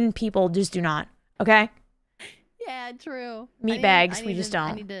skin people just do not. Okay. Yeah, true. Meat bags, we just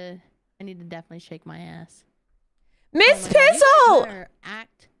don't. I need to definitely shake my ass. Miss God, you Pixel! better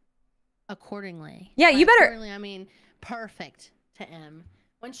act accordingly. Yeah, you better. Accordingly, I mean, perfect to M.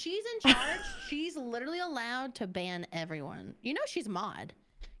 When she's in charge, she's literally allowed to ban everyone. You know she's mod.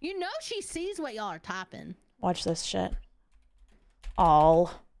 You know she sees what y'all are topping. Watch this shit.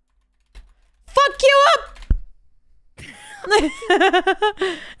 All. Fuck you up!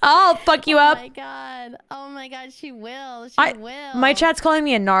 I'll fuck you up. Oh my god, she will. She will. My chat's calling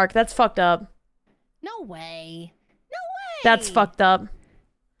me a narc. That's fucked up. No way. No way. That's fucked up.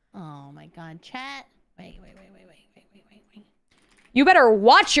 Oh my god, chat. Wait. You better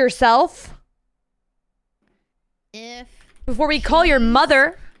watch yourself. Before we call your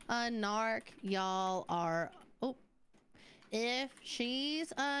mother. A narc, y'all are. Oh. If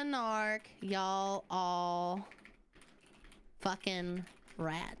she's a narc, y'all all fucking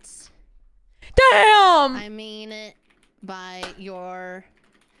rats. Damn! I mean it by your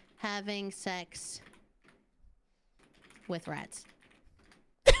having sex with rats.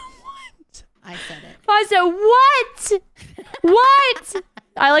 What? I said it. I said what? What?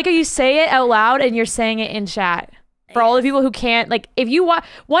 I like how you say it out loud and you're saying it in chat. For all the people who can't, like, if you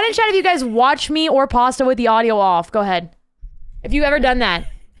one in chat, if you guys watch me or Pasta with the audio off, go ahead. If you ever done that.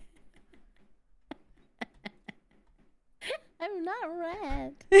 I'm not a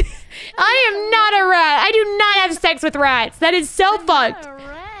rat. I am not a rat. I do not have sex with rats. That is so fucked. I'm not a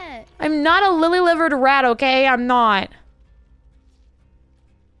rat. I'm not a lily-livered rat, okay? I'm not.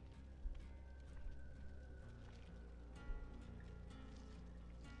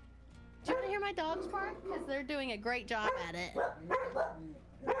 Do you want to hear my dogs bark? Because they're doing a great job at it.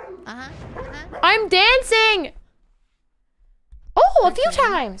 I'm dancing! Oh, a few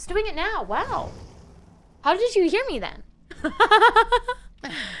times. Doing it now. Wow. How did you hear me then? How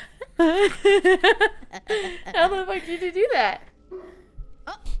the fuck did you do that?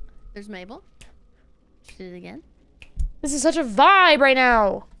 Oh, there's Mabel. She did it again. This is such a vibe right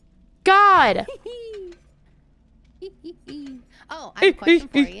now. God. Oh, I have a question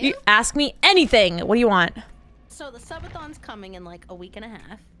for you. Ask me anything. What do you want? So the subathon's coming in like a week and a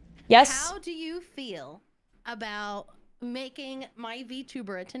half. Yes. How do you feel about making my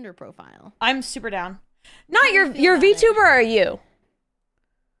VTuber a Tinder profile? I'm super down. Not your VTuber or you?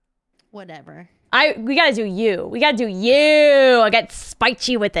 Whatever. We gotta do you. We gotta do you. I got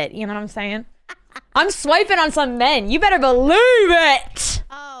spicy with it. You know what I'm saying? I'm swiping on some men. You better believe it.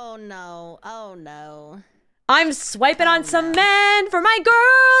 Oh no. Oh no. I'm swiping on some men for my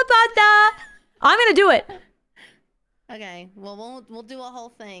girl, Pata. I'm gonna do it. Okay. Well, we'll do a whole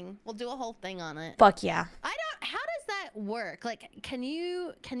thing. We'll do a whole thing on it. Fuck yeah. How does that work? Like, can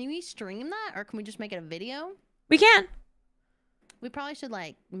you stream that, or can we just make it a video? We can. We probably should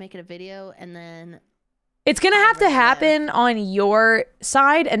like make it a video and then. It's gonna have to happen on your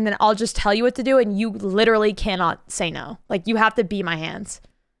side, and then I'll just tell you what to do, and you literally cannot say no. Like, you have to be my hands.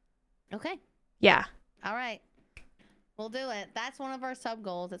 Okay. Yeah. All right. We'll do it. That's one of our sub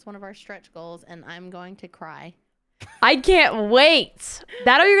goals. It's one of our stretch goals, and I'm going to cry. I can't wait.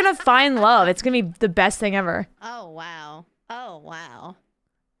 That or you're gonna find love. It's gonna be the best thing ever. Oh wow. Oh wow.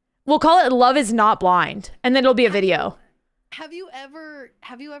 We'll call it Love Is Not Blind, and then it'll be a video. Have you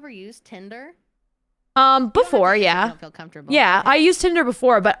ever used Tinder? Before, yeah. Don't feel comfortable. Yeah, I used Tinder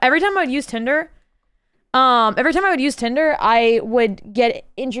before, but every time I would use Tinder, I would get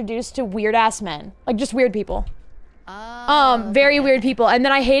introduced to weird ass men. Like, just weird people. Oh, Very weird people. And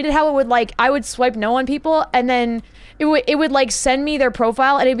then I hated how it would, like, I would swipe no on people, and then it would like send me their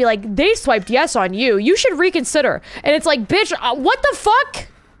profile, and it'd be like, they swiped yes on you. You should reconsider. And it's like, bitch, what the fuck?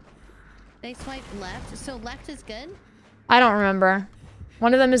 They swipe left, so left is good? I don't remember.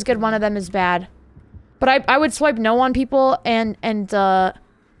 One of them is good, one of them is bad. But I would swipe no on people, and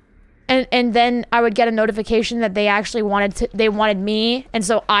then I would get a notification that they actually wanted me, and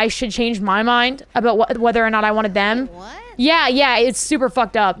so I should change my mind about whether or not I wanted them. Wait, what? Yeah, it's super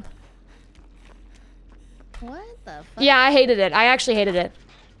fucked up. What the fuck? Yeah, I hated it. I actually hated it.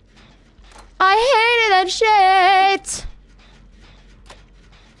 I hated that shit.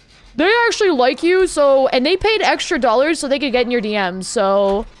 They actually like you, and they paid extra dollars so they could get in your DMs,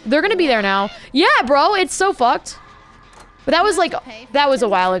 so they're gonna be there now. Yeah, bro, it's so fucked. But that was like, that was a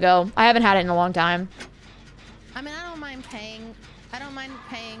while ago. I haven't had it in a long time. I mean, I don't mind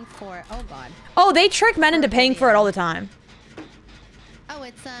paying for, oh god. Oh, they trick men into paying for it all the time. Oh,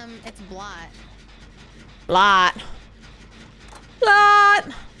 it's Blot. Lot.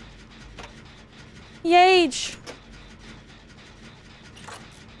 Yage.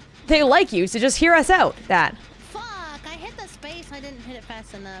 They like you, so just hear us out, that. Fuck, I hit the space, I didn't hit it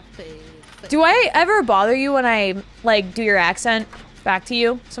fast enough. Do I ever bother you when I, like, do your accent back to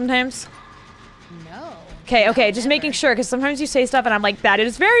you sometimes? No. Okay, just making sure, because sometimes you say stuff and I'm like, that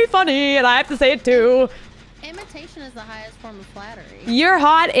is very funny, and I have to say it too. Imitation is the highest form of flattery. You're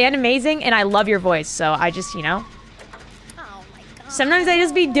hot and amazing, and I love your voice, so I just, you know. Oh my god. Sometimes I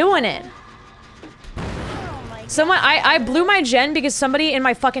just be doing it. Oh my god. Someone, I blew my gen because somebody in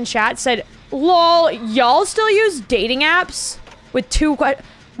my fucking chat said, lol, y'all still use dating apps? With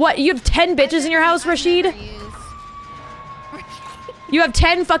what, you have 10 bitches in your house, Rashid? You have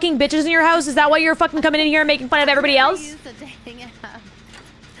 10 fucking bitches in your house? Is that why you're fucking coming in here and making fun of everybody else? I've never used a dating app.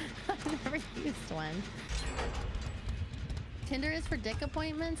 I've never used one. Tinder is for dick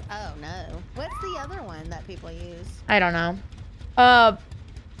appointments? Oh no. What's the other one that people use? I don't know.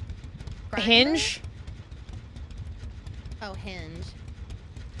 Grindr? Hinge? Oh, Hinge.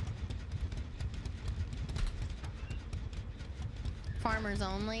 Farmers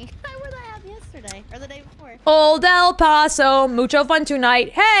only. I wore that app yesterday or the day before. Old El Paso, mucho fun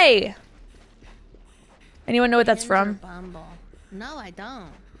tonight. Hey! Anyone know what that's from? Bumble. No, I don't.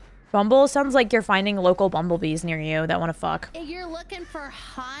 Bumble sounds like you're finding local bumblebees near you that want to fuck. You're looking for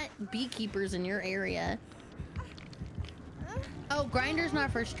hot beekeepers in your area. Oh, Grindr's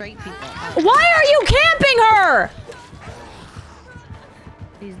not for straight people. Oh. Why are you camping her?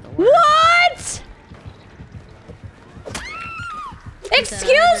 He's the worst. What?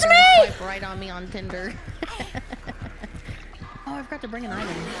 Excuse me? Swipe right on me on Tinder. Oh, I forgot to bring an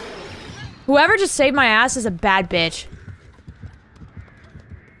item. Whoever just saved my ass is a bad bitch.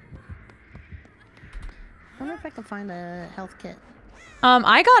 I wonder if I can find a health kit.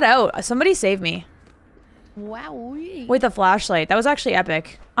 I got out. Somebody saved me. Wow. With a flashlight. That was actually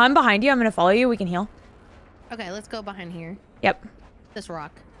epic. I'm behind you. I'm gonna follow you. We can heal. Okay, let's go behind here. Yep. This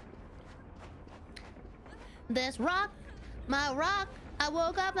rock. This rock. My rock. I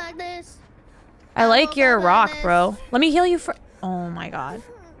woke up like this. I like your rock, bro. Let me heal you for. Oh my god.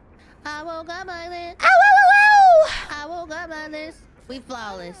 I woke up like this. Ow, ow, ow, ow. I woke up like this. We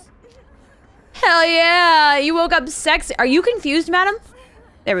flawless. Hell yeah. You woke up sexy. Are you confused, madam?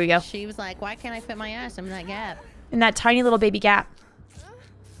 There we go. She was like, why can't I fit my ass in that gap? In that tiny little baby gap.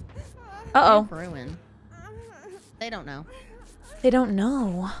 Uh-oh. Ruin. They don't know. They don't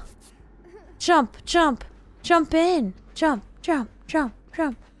know. Jump, jump, jump in. Jump, jump, jump,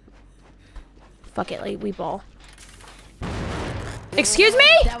 jump. Fuck it, like we ball. Excuse me?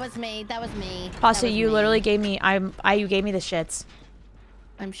 That was me. That was me. Pasta, you literally gave me. You gave me the shits.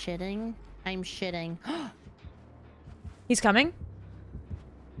 I'm shitting. I'm shitting. He's coming.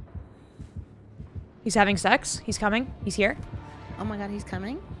 He's having sex. He's coming. He's here. Oh my god, he's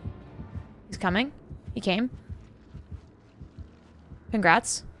coming? He's coming. He came.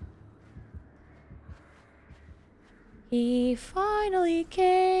 Congrats. He finally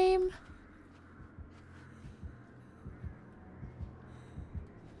came.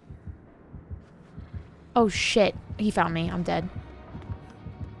 Oh shit. He found me. I'm dead.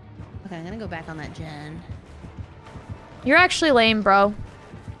 Okay, I'm gonna go back on that gen. You're actually lame, bro.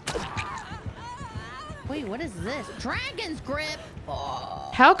 Wait, what is this? Dragon's grip!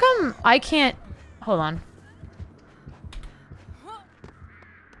 Oh. How come I can't... Hold on.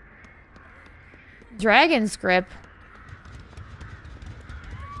 Dragon's grip.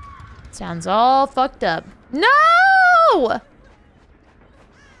 Sounds all fucked up. No!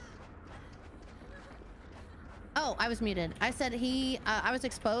 Oh, I was muted. I said I was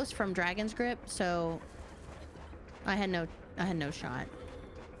exposed from Dragon's Grip, so I had no shot.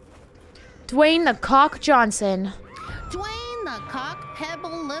 Dwayne the Cock Johnson. Dwayne the Cock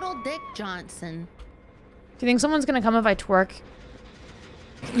Pebble Little Dick Johnson. Do you think someone's gonna come if I twerk?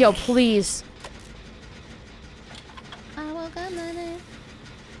 Yo, please. I woke up money.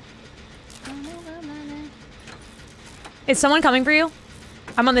 Is someone coming for you?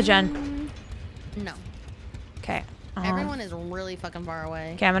 I'm on the gen. No. Okay. Everyone is really fucking far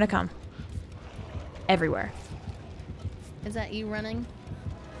away. Okay, I'm gonna come. Everywhere. Is that you running?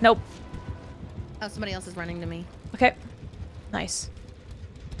 Nope. Oh, somebody else is running to me. Okay. Nice.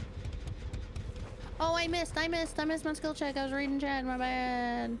 Oh, I missed my skill check. I was reading chat. My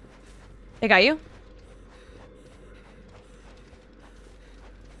bad. They got you?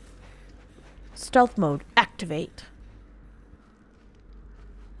 Stealth mode. Activate.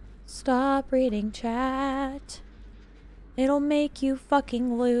 Stop reading chat. It'll make you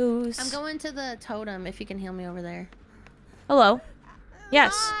fucking lose. I'm going to the totem if you can heal me over there. Hello.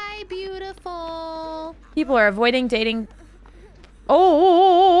 Yes. Hi, beautiful. People are avoiding dating.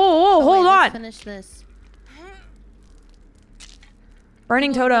 Oh, hold on. Let's finish this.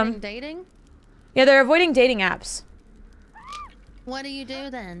 Burning People totem. avoiding dating? Yeah, they're avoiding dating apps. What do you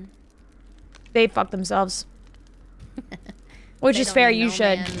do then? They fuck themselves. Which They is don't fair, need you no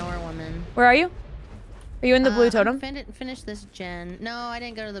should. man nor woman. Where are you? Are you in the blue totem? Finish this gen. No, I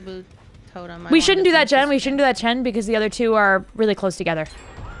didn't go to the blue totem. We shouldn't do that gen. We shouldn't do that gen because the other two are really close together.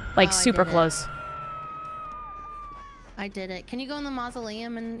 Like, super close. I did it. Can you go in the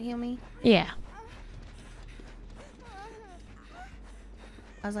mausoleum and heal me? Yeah.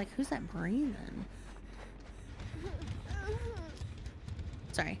 I was like, who's that breathing?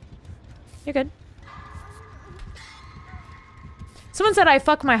 Sorry. You're good. Someone said I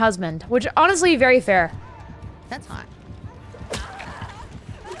fuck my husband, which honestly, very fair. That's hot.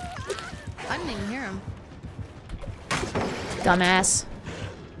 I didn't even hear him. Dumbass.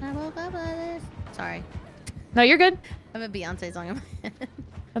 I woke up like this. Sorry. No, you're good. I have a Beyonce song in my head.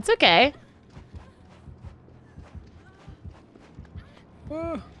 That's okay.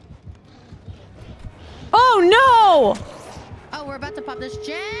 Oh no! Oh, we're about to pop this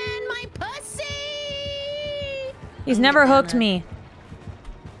gen, my pussy! He's never hooked me.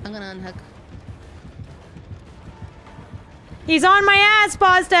 I'm gonna unhook. He's on my ass,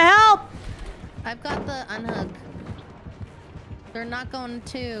 pause to help! I've got the unhook. They're not going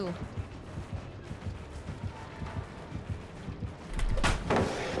to.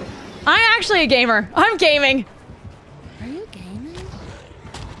 I'm actually a gamer. I'm gaming. Are you gaming?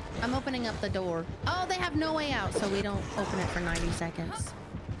 I'm opening up the door. Oh, they have no way out, so we don't open it for 90 seconds.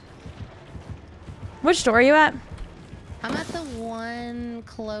 Which door are you at? I'm at the one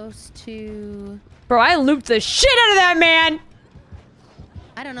close to... Bro, I looped the shit out of that man!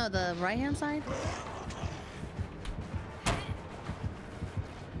 I don't know, the right-hand side?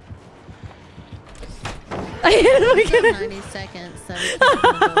 I hit him 90 seconds, so we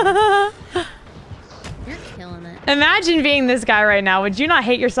can't go. You're killing it. Imagine being this guy right now. Would you not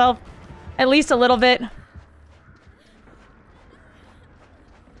hate yourself? At least a little bit?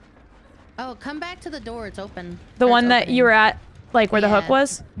 Oh, come back to the door. It's open. The one that you were at, like where the hook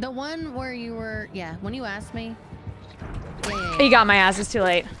was? The one where you were, yeah, when you asked me. Yeah. He got my ass. It's too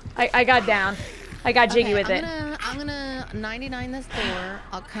late. I got down. I got jiggy with it. I'm gonna 99 this door.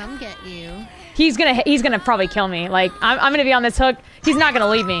 I'll come get you. He's gonna probably kill me. Like, I'm gonna be on this hook. He's not gonna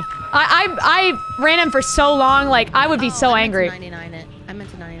leave me. I ran him for so long, like, I would be so angry. I meant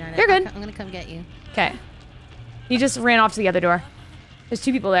to 99 it. You're good. I'm gonna come get you. Okay. He just ran off to the other door. There's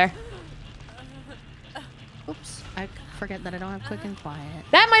two people there. Oops. I forget that I don't have quick and quiet.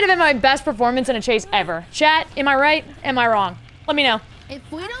 That might have been my best performance in a chase ever. Chat, am I right? Am I wrong? Let me know. If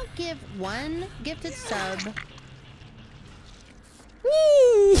we don't give one gifted sub...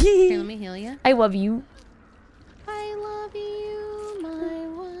 Here, let me heal you. I love you. I love you, my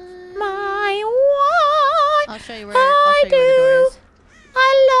one. My one. I'll show you where, I'll show you where the door is.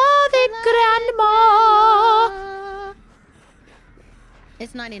 I love it, Grandma.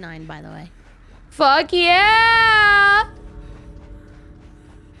 It's 99, by the way. Fuck yeah!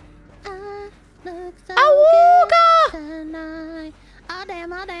 Awooga! Oh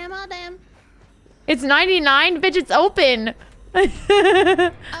damn, oh damn, oh damn. It's 99, bitch, it's open. Oh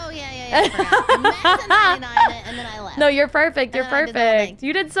yeah. I forgot. I meant to 99 it and then I left. No, you're perfect. You're perfect.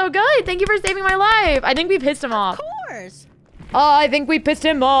 You did so good. Thank you for saving my life. I think we pissed him off. Of course. Oh, I think we pissed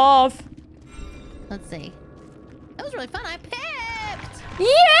him off. Let's see. That was really fun. I picked.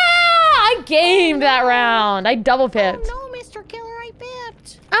 Yeah! I gamed that round. I double pipped. Oh no, Mr. Killer, I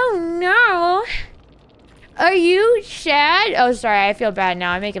pipped. Oh no. Are you sad? Oh, sorry. I feel bad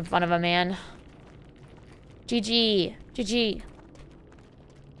now. I'm making fun of a man. GG. GG.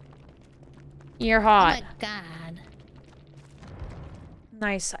 You're hot. Oh my god.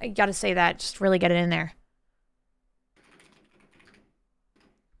 Nice. I gotta say that. Just really get it in there.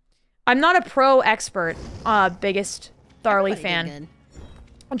 I'm not a pro expert. Biggest Tharly fan.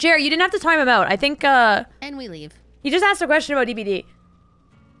 Jerry, you didn't have to time him out. I think, And we leave. he just asked a question about DBD.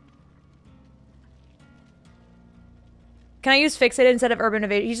 Can I use Fixated instead of Urban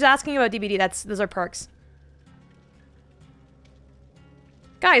Evasion? He's just asking about DBD. Those are perks.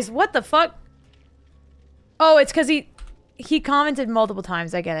 Guys, what the fuck? Oh, it's because he commented multiple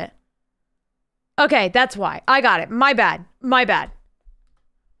times. I get it. Okay, that's why. I got it. My bad. My bad.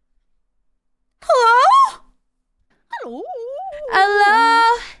 Hello? Hello.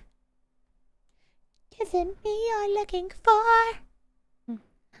 Hello? Is it me you're looking for? I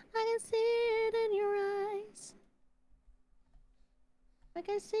can see it in your eyes. I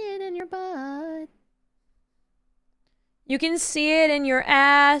can see it in your butt. You can see it in your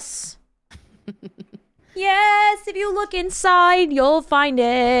ass. Yes, if you look inside, you'll find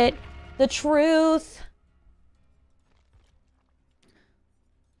it. The truth.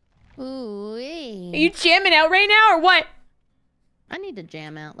 Ooh-wee. Are you jamming out right now or what? I need to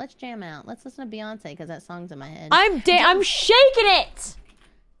jam out. Let's jam out. Let's listen to Beyonce because that song's in my head. I'm shaking it.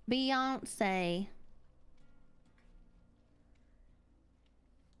 Beyonce.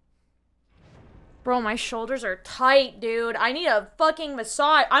 Bro, my shoulders are tight, dude. I need a fucking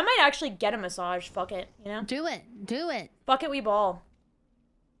massage. I might actually get a massage. Fuck it, you know? Do it. Do it. Fuck it, we ball.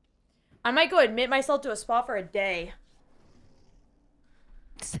 I might go admit myself to a spa for a day.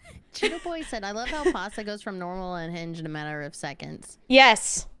 Cheetah Boy said, I love how pasta goes from normal and hinge in a matter of seconds.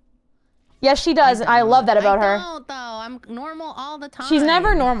 Yes. Yes, she does. I love that about her. I don't, though. I'm normal all the time. She's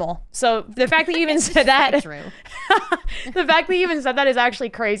never normal. So the fact that you even said that, True. the fact that you even said that is actually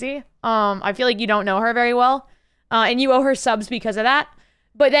crazy. I feel like you don't know her very well, and you owe her subs because of that.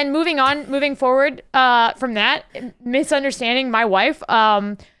 But then moving forward from that, misunderstanding my wife.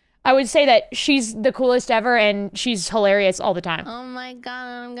 I would say that she's the coolest ever, and she's hilarious all the time. Oh my god,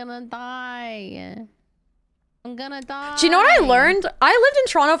 I'm gonna die. I'm gonna die. Do you know what I learned? I lived in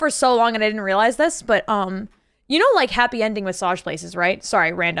Toronto for so long and I didn't realize this, but you know, like happy ending massage places, right?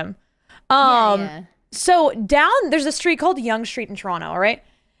 Sorry, random. Yeah. So there's a street called Yonge Street in Toronto, all right?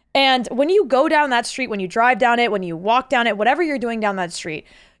 And when you go down that street, when you drive down it, when you walk down it, whatever you're doing down that street,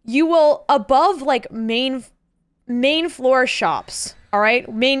 you will, above like main floor shops, all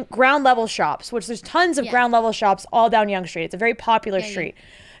right? Main ground level shops, which there's tons of ground level shops all down Yonge Street. It's a very popular street.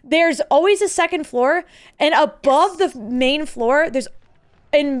 There's always a second floor, and above the main floor,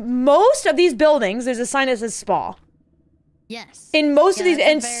 in most of these buildings, there's a sign that says spa. Yes. In most of these,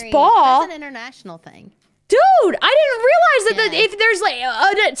 and spa. That's an international thing. Dude, I didn't realize that if there's like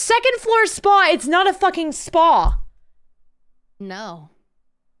a second floor spa, it's not a fucking spa. No.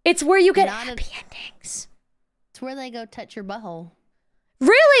 It's where you get happy endings. It's where they go touch your butthole.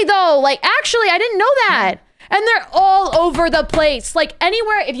 Really though, like actually, I didn't know that. And they're all over the place. Like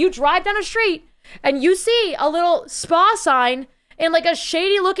anywhere, if you drive down a street and you see a little spa sign in like a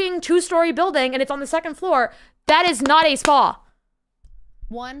shady looking 2-story building and it's on the second floor, that is not a spa.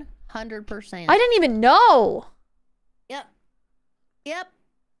 100%. I didn't even know. Yep. Yep.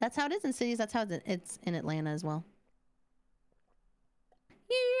 That's how it is in cities. That's how it's in Atlanta as well.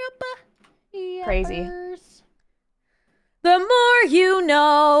 Yep. Crazy. The more you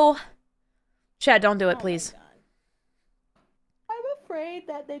know. Chad, don't do it, please. I'm afraid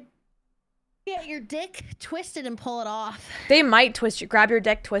that they get your dick twisted and pull it off. They might twist you. Grab your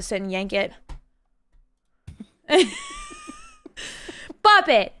dick, twist it, and yank it. Bop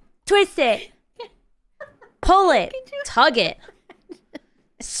it. Twist it. Pull it. Tug it.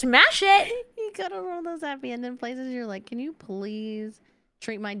 Smash it. You go to one of those happy ending places, you're like, can you please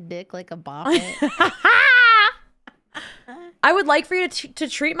treat my dick like a bop it? I would like for you to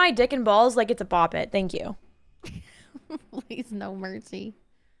treat my dick and balls like it's a bop it. Thank you. Please, no mercy.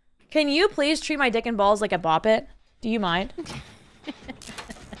 Can you please treat my dick and balls like a bop it? Do you mind?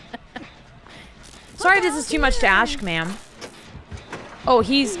 Sorry if this is too much to ask, ma'am. Oh,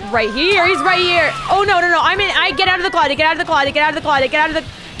 he's right here. He's right here. Oh, no. I get out of the closet. Get out of the closet. Get out of the closet. Get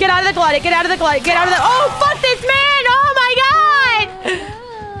out of the closet. Get out of the closet. Get out of the... Oh, fuck this man. Oh, my God.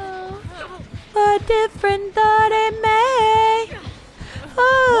 A different thought it may. Oh. Why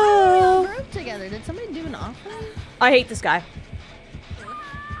are we all grouped together? Did somebody do an offering? I hate this guy.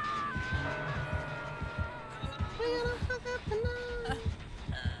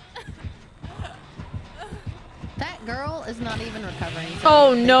 is not even recovering. So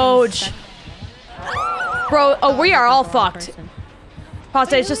oh no. Bro, oh, we are all fucked.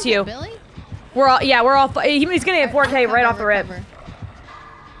 Pasta, it's just you. Billy? We're all, yeah, we're all, he's gonna get 4K right off the rip.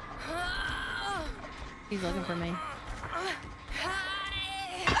 He's looking for me.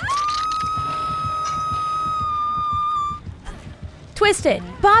 Twist it,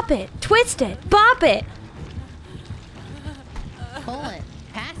 bop it, twist it, bop it. Pull it,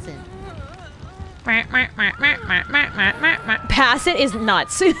 pass it. Pass it is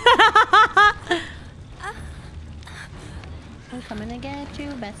nuts. I'm coming to get you,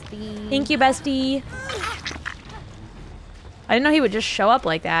 bestie. Thank you, bestie. I didn't know he would just show up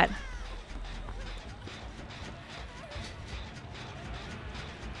like that.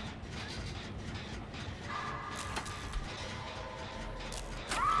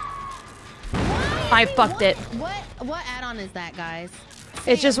 I fucked it. What add-on is that, guys?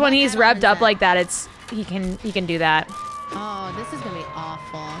 It's just when he's revved up like that, he can do that. Oh, this is gonna be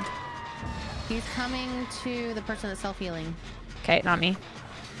awful. He's coming to the person that's self-healing. Okay, not me.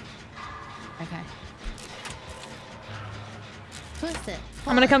 Okay. Twist it.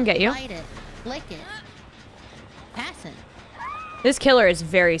 I'm gonna come get you. Light it. Lick it. Pass it. This killer is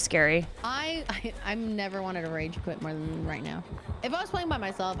very scary. I've never wanted to rage quit more than right now. If I was playing by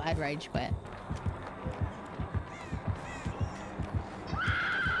myself, I'd rage quit.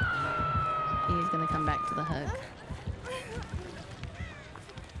 He's gonna come back to the hook.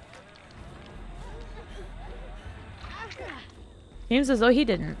 Seems as though he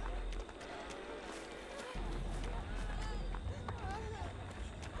didn't.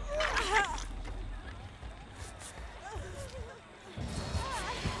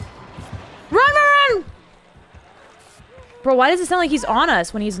 Run! Bro, why does it sound like he's on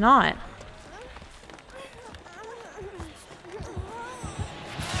us when he's not?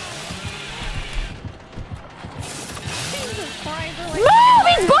 Move!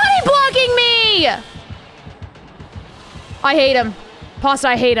 He's body blocking me! I hate him. Pasta,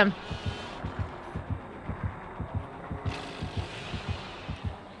 I hate him.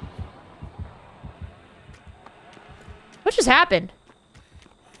 What just happened?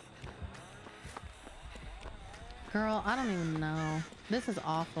 Girl, I don't even know. This is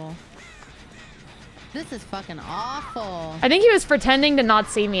awful. This is fucking awful. I think he was pretending to not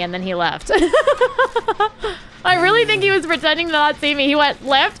see me and then he left. I really think he was pretending to not see me. He went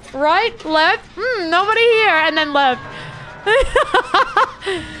left, right, left, nobody here, and then left.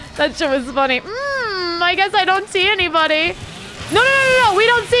 That shit was funny. I guess I don't see anybody. No, we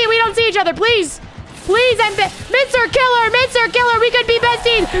don't see each other, please. Please, Mr. Killer, we could be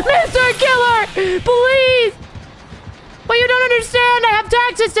besties. Mr. Killer, please. But you don't understand, I have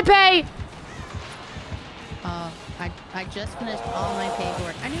taxes to pay. I just finished all my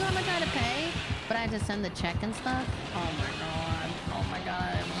paperwork. I knew how much I had to pay, but I had to send the check and stuff. Oh my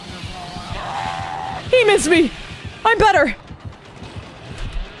god. He missed me. I'm better.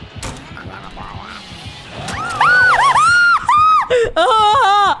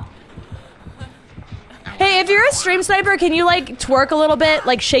 Hey, if you're a stream sniper, can you like twerk a little bit?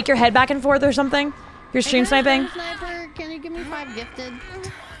 Like shake your head back and forth or something? You're stream sniping? Sniper, can you give me 5 gifted?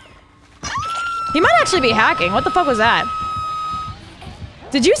 He might actually be hacking. What the fuck was that?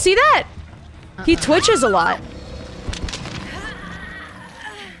 Did you see that? He twitches a lot.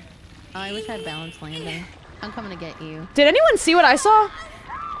 Oh, I wish I had balanced landing. I'm coming to get you. Did anyone see what I saw?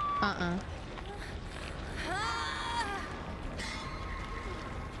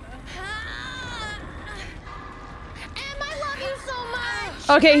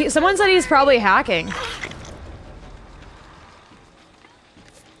 Okay, someone said he's probably hacking.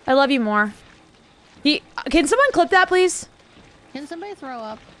 I love you more. Can someone clip that, please? Can somebody throw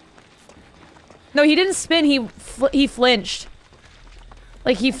up? No, he didn't spin. He flinched.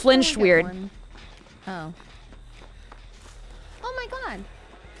 Like he flinched weird. Oh. Oh my god.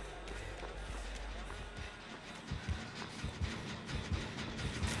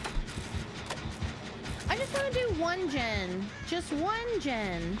 I just want to do 1 gen. Just 1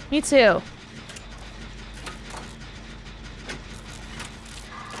 gen. Me too.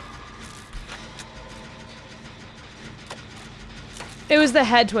 It was the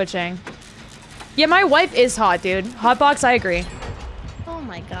head twitching. Yeah, my wife is hot, dude. Hotbox, I agree. Oh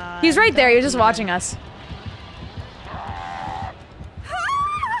my god. He's right there. He was just watching us.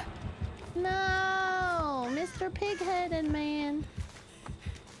 No, Mr. Pigheaded Man.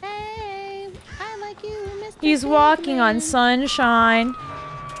 Hey, I like you, Mr. He's walking on sunshine.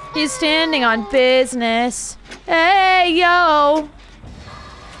 He's standing on business. Hey, yo.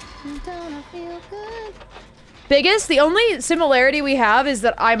 Don't I feel good? Biggest, the only similarity we have is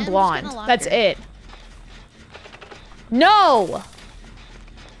that I'm blonde. That's it. No!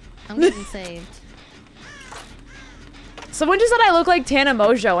 I'm getting saved. Someone just said I look like Tana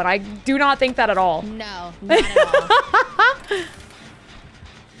Mojo, and I do not think that at all. No, not at all.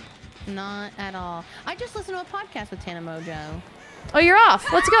 Not at all. I just listened to a podcast with Tana Mojo. Oh, you're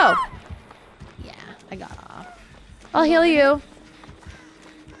off. Let's go. Yeah, I got off. I'll heal you.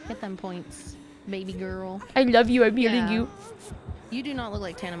 Get them points, baby girl. I love you. I'm healing you. You do not look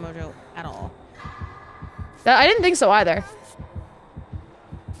like Tana Mojo at all. I didn't think so either.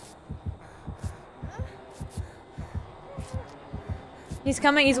 He's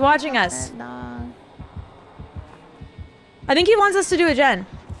coming. He's watching us. I think he wants us to do a gen.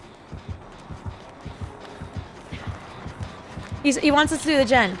 He wants us to do the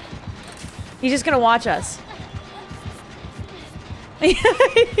gen. He's just gonna watch us.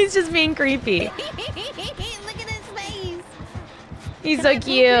 He's just being creepy. Look at his face. He's so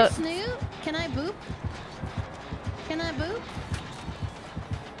cute. Snoot? Can I boop? Can I boop?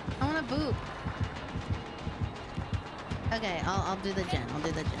 I wanna boop. Okay, I'll do the gen. I'll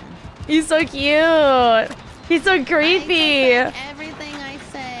do the gen. He's so cute. He's so creepy. Everything I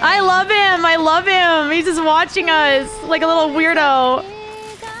say. I love him. I love him. He's just watching us like a little weirdo.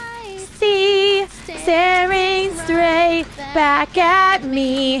 See, staring straight back at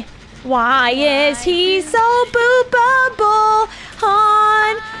me. Why is he so boopable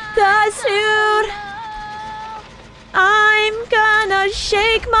on the snoot? I'm gonna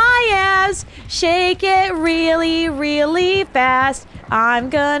shake my ass, shake it really, really fast. I'm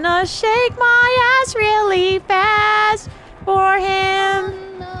gonna shake my ass really fast for him.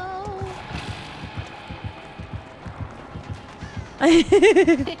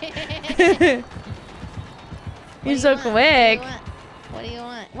 You're so quick. What do you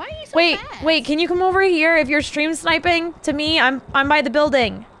want? Why are you so fast? Wait, can you come over here if you're stream sniping to me? I'm by the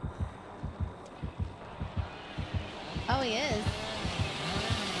building. Oh, he is.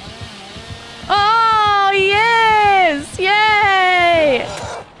 Oh, yes! Yay!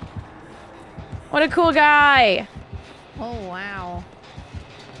 What a cool guy. Oh, wow.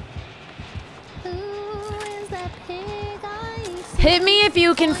 Who is that pig I see? Hit me if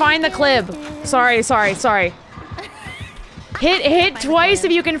you can find the clip. Sorry. Hit twice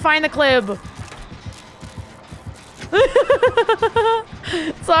if you can find the clip.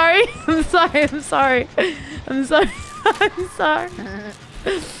 Sorry. I'm sorry.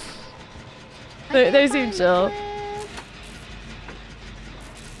 They seem chill.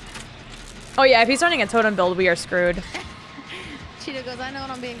 Oh yeah, if he's running a totem build, we are screwed. Cheetah goes, I know what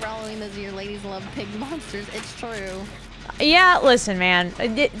I'm being for Halloween this year. Ladies love pig monsters. It's true. Yeah, listen, man.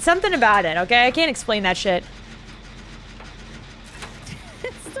 Something about it, okay? I can't explain that shit.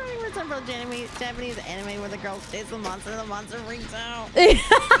 It's starting with some real Japanese anime where the girl chase the monster freaks out.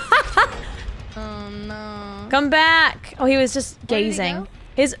 Oh no. Come back. Oh, he was just gazing.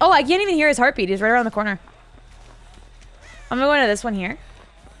 I can't even hear his heartbeat. He's right around the corner. I'm gonna go into this one here.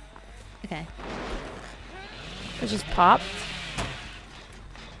 Okay. It just popped.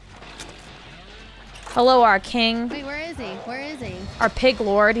 Hello, our king. Wait, where is he? Where is he? Our pig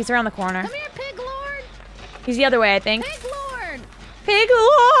lord. He's around the corner. Come here, pig lord. He's the other way, I think. Pig lord. Pig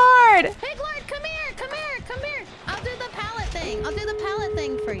lord. Pig lord, come here. Come here. Come here. I'll do the pallet thing. I'll do the pallet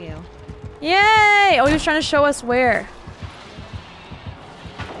thing for you. Yay! Oh, he was trying to show us where.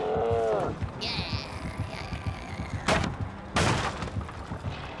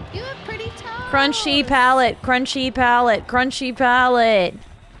 You have pretty toes. Crunchy pallet, crunchy pallet, crunchy pallet.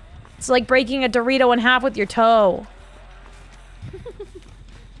 It's like breaking a Dorito in half with your toe.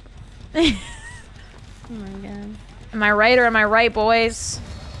 Oh my god. Am I right or am I right, boys?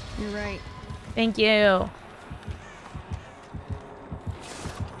 You're right. Thank you.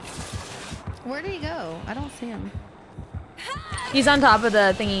 Where did he go? I don't see him. He's on top of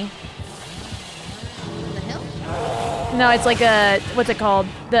the thingy. The hill? No, it's like a, what's it called?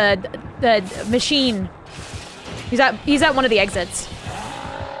 The machine. He's at one of the exits.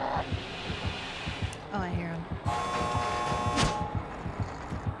 Oh, I hear him.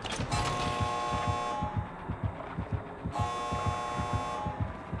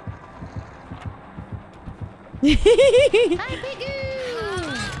 Hi, Pigoo!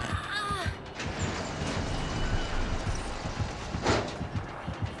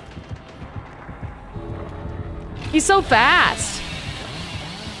 He's so fast.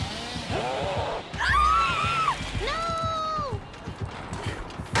 No!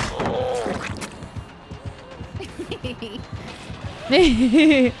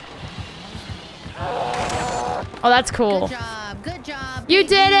 Oh, that's cool. Good job. Good job. You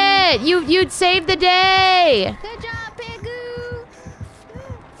did it! You'd saved the day! Good job, Pigoo!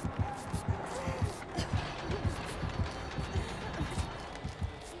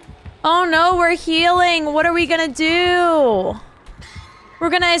 Oh no, we're healing. What are we gonna do? We're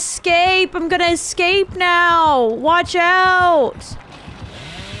gonna escape. I'm gonna escape now. Watch out.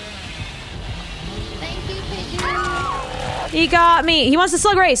 Thank you, Piggy. He got me. He wants a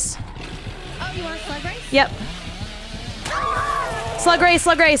slug race. Oh, you want a slug race? Yep. Slug race,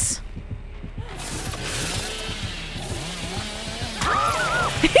 slug race.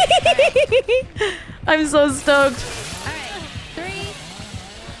 I'm so stoked. All right, 3,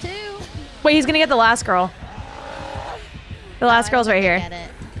 2. Wait, he's gonna get the last girl. The last girl's right here. Get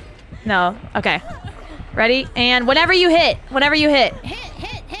it. No. Okay. Ready? And whenever you hit. Whenever you hit.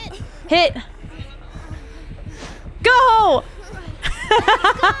 Hit. Go!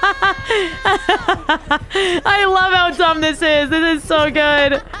 I love how dumb this is. This is so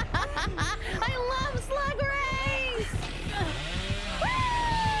good. I love slug race.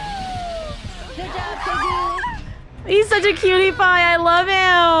 Good job, Piggy. He's such a cutie pie. I love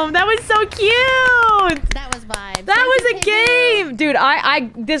him. That was so cute. That was vibes. That was a game. Dude,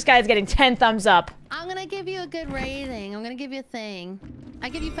 this guy's getting 10 thumbs up. I'm gonna give you a good rating. I'm gonna give you a thing. I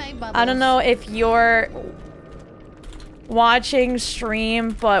give you 5 bubbles. I don't know if you're watching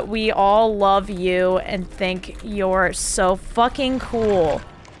stream, but we all love you and think you're so fucking cool.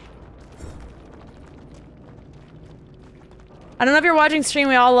 I don't know if you're watching stream,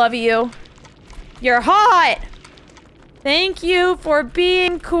 we all love you. You're hot! Thank you for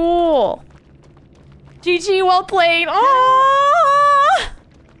being cool. GG, well played. Oh!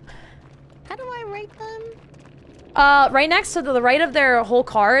 How do I rate them? Right next to the right of their whole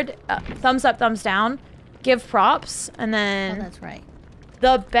card, thumbs up, thumbs down. Give props, and then... Oh, that's right.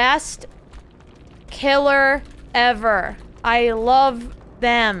 The best killer ever. I love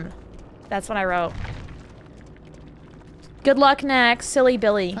them. That's what I wrote. Good luck next, Silly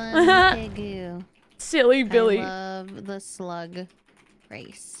Billy. Fun Silly Billy. I love the slug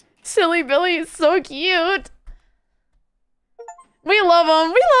race. Silly Billy is so cute. We love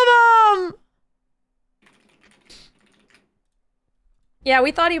him. We love him. Yeah,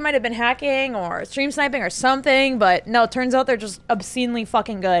 we thought he might have been hacking or stream sniping or something, but no, turns out they're just obscenely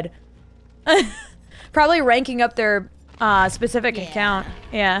fucking good. Probably ranking up their specific account.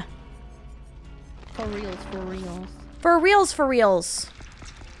 Yeah. For reals, for reals. For reals, for reals.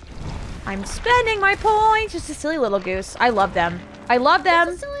 I'm spending my points. Just a silly little goose. I love them. I love them.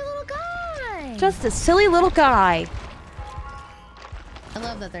 Just a silly little guy. Just a silly little guy. I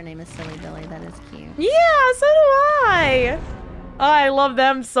love that their name is Silly Billy. That is cute. Yeah, so do I. I love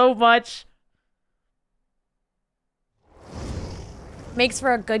them so much. Makes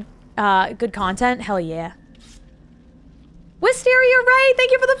for a good good content. Hell yeah. Wisteria, you're right.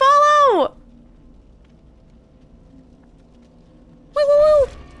 Thank you for the follow. Woo woo woo.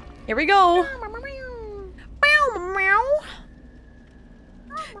 Here we go.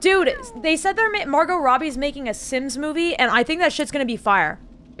 Dude, they said Margot Robbie's making a Sims movie, and I think that shit's gonna be fire.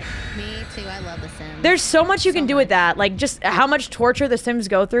 Me too. I love The Sims. There's so much you can do with that. Like, just how much torture the Sims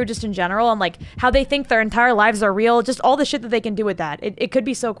go through just in general, and like how they think their entire lives are real. Just all the shit that they can do with that. It could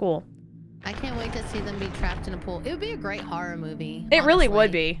be so cool. I can't wait to see them be trapped in a pool. It would be a great horror movie. It really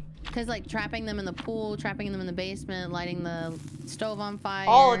would be. Because like trapping them in the pool, trapping them in the basement, lighting the stove on fire.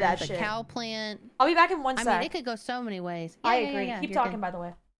 All of that the shit. Cow plant. I'll be back in one sec. I mean, it could go so many ways. I agree. Keep talking, by the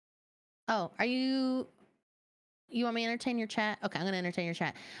way. Oh, are you... You want me to entertain your chat? Okay, I'm going to entertain your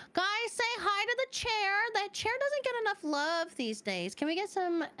chat. Guys, say hi to the chair. That chair doesn't get enough love these days. Can we get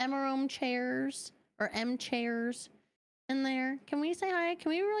some Emerome chairs or M chairs in there? Can we say hi? Can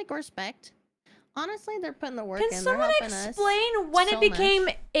we like respect? Honestly, they're putting the work in. Can someone explain when it became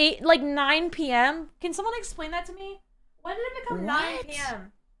 9 p.m.? Can someone explain that to me? When did it become 9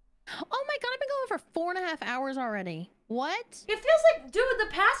 p.m.? Oh my god, I've been going for 4.5 hours already. What? It feels like, dude, the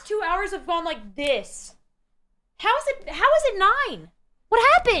past 2 hours have gone like this. How is it 9? What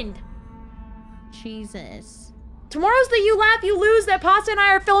happened? Jesus. Tomorrow's the You Laugh, You Lose that Pasta and I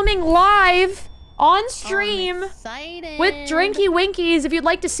are filming live on stream with Drinky Winkies. If you'd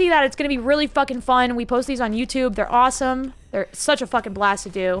like to see that, it's going to be really fucking fun. We post these on YouTube. They're awesome. They're such a fucking blast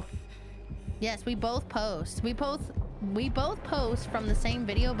to do. Yes, we both post. We both post from the same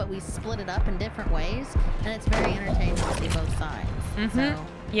video, but we split it up in different ways, and it's very entertaining to see both sides. So,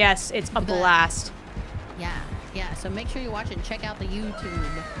 yes, it's a blast. Yeah, so make sure you watch it and check out the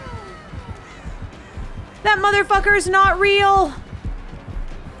YouTube. That motherfucker's not real.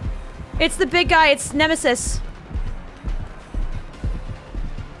 It's the big guy. It's Nemesis.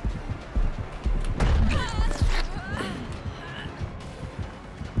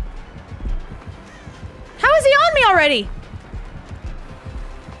 How is he on me already?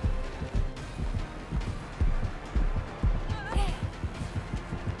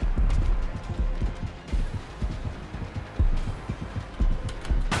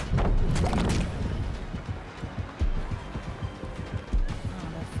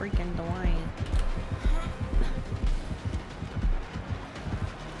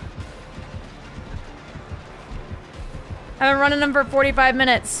 I've been running them for 45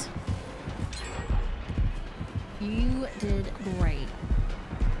 minutes. You did great.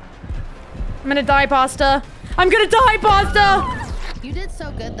 I'm gonna die, Pasta. I'm gonna die, Pasta! You did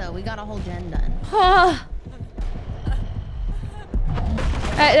so good, though. We got a whole gen done.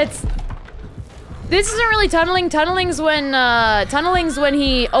 This isn't really tunneling. Tunneling's when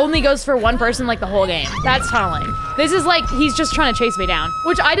he only goes for one person like the whole game. That's tunneling. This is like he's just trying to chase me down,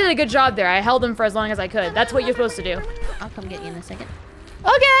 which I did a good job there. I held him for as long as I could. That's what you're supposed to do. I'll come get you in a second.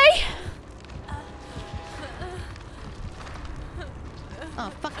 Okay.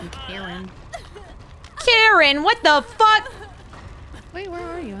 Oh, fucking Karen. Karen, what the fuck? Wait, where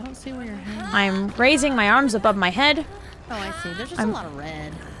are you? I don't see where you're heading. I'm raising my arms above my head. Oh, I see. There's just a lot of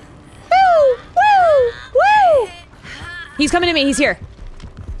red. Woo! Woo! Woo! He's coming to me. He's here.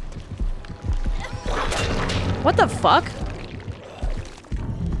 What the fuck?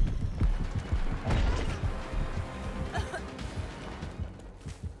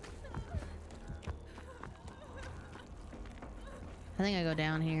 I think I go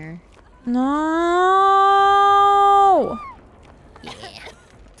down here. No! Yeah.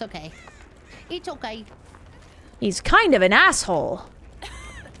 It's okay. It's okay. He's kind of an asshole.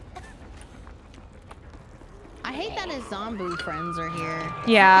 I hate that his zombie friends are here.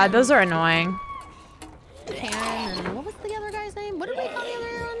 Yeah, those are annoying. Karen and what was the other guy's name? What did we call the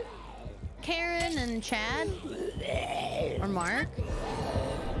other one? Karen and Chad? Or Mark?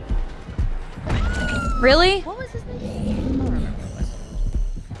 Really? What was his name? I don't remember what it was.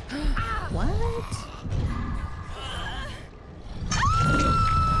 What?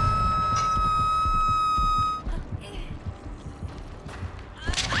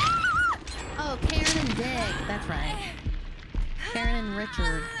 Oh, Karen and Dick. That's right. Karen and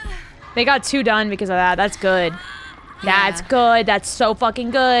Richard. They got 2 done because of that. That's good. Yeah. That's good. That's so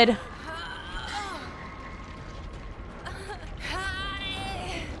fucking good.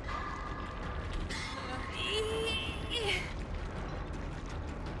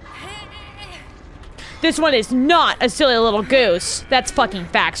 This one is not a silly little goose. That's fucking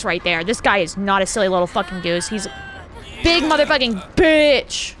facts right there. This guy is not a silly little fucking goose. He's a big motherfucking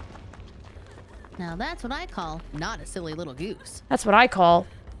bitch. Now that's what I call not a silly little goose. That's what I call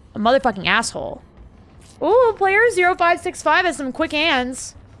a motherfucking asshole. Ooh, player 0565 has some quick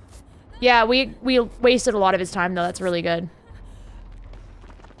hands. Yeah, we wasted a lot of his time though. That's really good.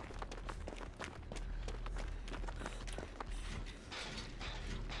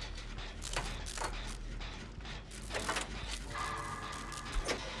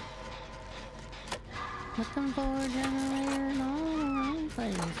 Looking for a generator in all the wrong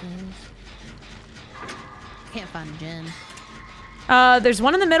places. Can't find a gen. There's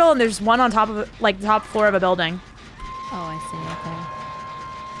one in the middle and there's one on top of like the top floor of a building. Oh, I see. Okay.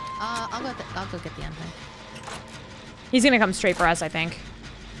 I'll go get the unhook. He's gonna come straight for us, I think.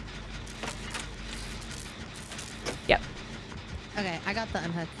 Yep. Okay, I got the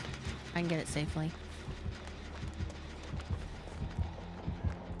unhook. I can get it safely.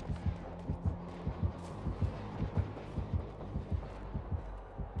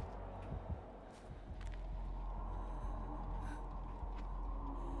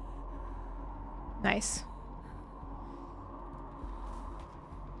 Nice.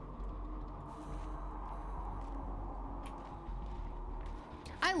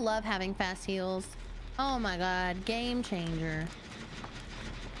 I love having fast heals. Oh my god, game changer.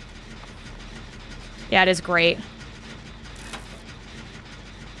 Yeah, it is great.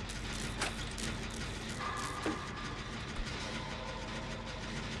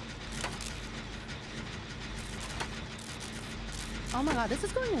 Oh my god, this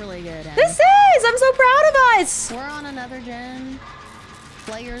is going really good. Abby. This is! I'm so proud of us! We're on another gen.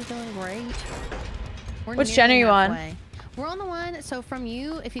 Player's doing great. We're Which gen are you on? We're on the one, so from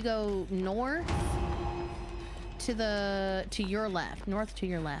you, if you go north to your left. North to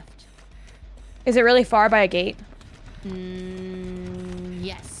your left. Is it really far by a gate?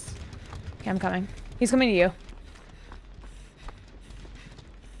 Yes. Okay, I'm coming. He's coming to you.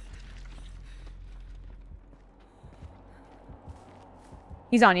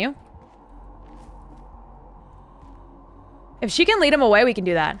 He's on you. If she can lead him away, we can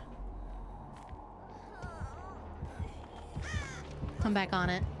do that. Come back on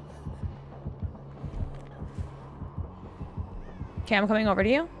it. Okay, I'm coming over to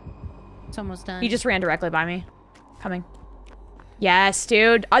you. It's almost done. He just ran directly by me. Coming. Yes,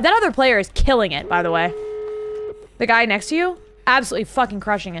 dude. That other player is killing it, by the way. The guy next to you, absolutely fucking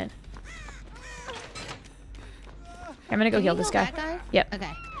crushing it. I'm gonna go heal this guy. That guy. Yep.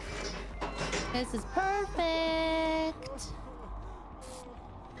 Okay. This is perfect.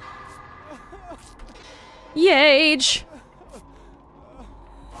 Yage.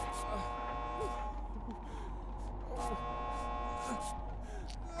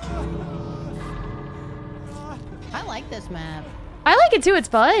 like it too. It's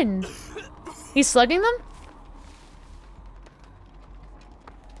fun. He's slugging them?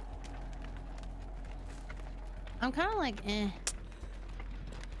 I'm kind of like, eh.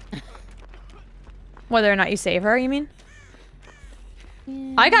 Whether or not you save her, you mean?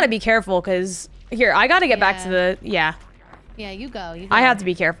 Yeah. I gotta be careful, because... Here, I gotta get back to the... Yeah. Yeah, you go. You go. I have to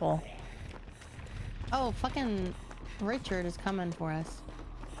be careful. Oh, fucking Richard is coming for us.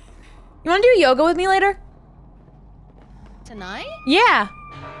 You wanna do yoga with me later? Tonight? Yeah.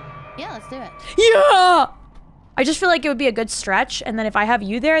 Yeah, let's do it. Yeah! I just feel like it would be a good stretch, and then if I have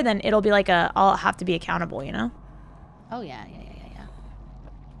you there, then it'll be like a... I'll have to be accountable, you know? Oh, yeah.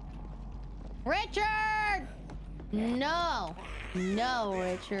 Richard! No. No,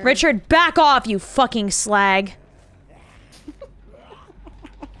 Richard. Richard, back off, you fucking slag.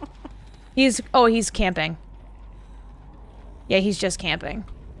 He's camping. Yeah, he's just camping.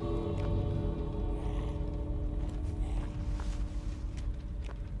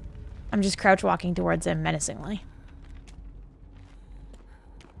 I'm just crouch walking towards him menacingly.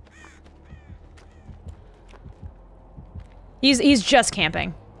 He's just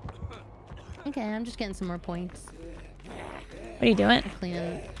camping. Okay, I'm just getting some more points. What are you doing?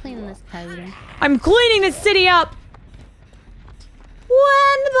 Cleaning this code. I'm cleaning the city up!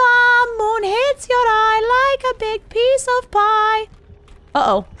 When the moon hits your eye like a big piece of pie.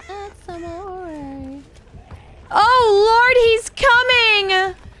 Uh-oh. That's amore. Oh, Lord, he's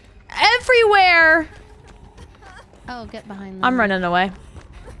coming! Everywhere! Oh, get behind them. I'm running away.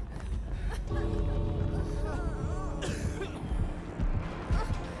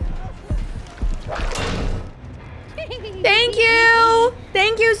 Thank you!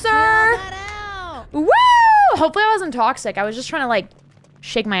 Thank you, sir! Woo! Hopefully I wasn't toxic. I was just trying to, like,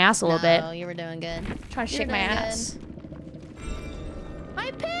 shake my ass a little bit. Oh, you were doing good. Trying to shake my ass.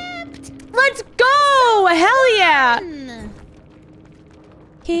 I pipped! Let's go! Hell yeah! Fun.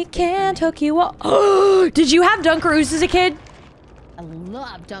 He can't hook you up. Oh, did you have Dunkaroos as a kid? I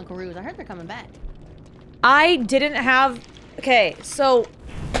love Dunkaroos. I heard they're coming back. I didn't have... Okay, so...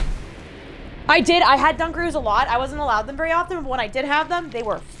 I had Dunkaroos a lot. I wasn't allowed them very often, but when I did have them, they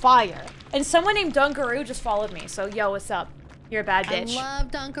were fire. And someone named Dunkaroo just followed me, so yo, what's up? You're a bad bitch. I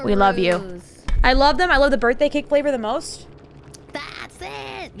love Dunkaroos. We love you. I love them. I love the birthday cake flavor the most. That's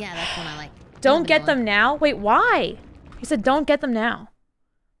it! Yeah, that's one I like. Don't get them now? Wait, why? He said don't get them now.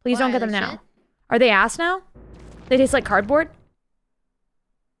 Please don't get them now. Shit? Are they ass now? They taste like cardboard?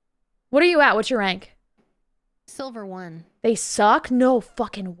 What are you at? What's your rank? Silver 1. They suck? No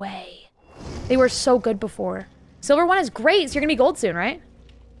fucking way. They were so good before. Silver 1 is great, so you're gonna be gold soon, right?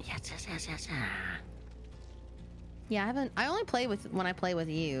 Yes. Yeah, I only play when I play with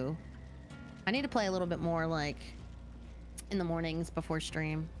you. I need to play a little bit more, like, in the mornings before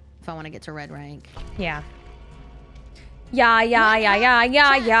stream, if I want to get to red rank. Yeah.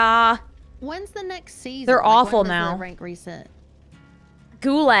 Yeah. When's the next season? They're like, awful when does now. the rank reset?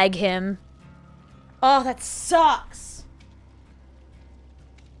 Gulag him. Oh, that sucks.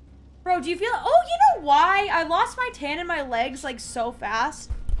 Bro, do you feel... Oh, you know why? I lost my tan in my legs, like, so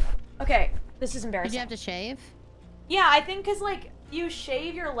fast. Okay, this is embarrassing. Did you have to shave? Yeah, I think because, like, you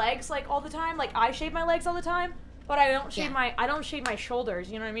shave your legs, like, all the time. Like, I shave my legs all the time, but I don't shave my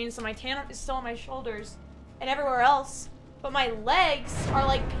shoulders, you know what I mean? So my tan is still on my shoulders and everywhere else, but my legs are,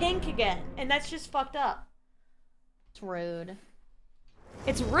 like, pink again, and that's just fucked up. It's rude.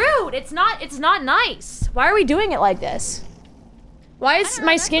 It's rude. It's not nice. Why are we doing it like this? Why is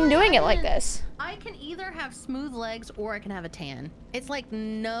my skin doing it like this? I can either have smooth legs or I can have a tan. It's like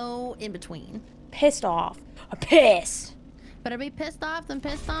no in between. Pissed off. I'm pissed. Better be pissed off than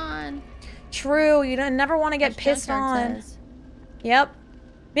pissed on. True. You don't never want to get pissed on. Says. Yep.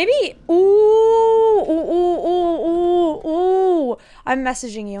 Maybe. Ooh. I'm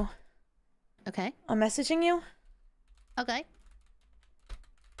messaging you. Okay. I'm messaging you. Okay.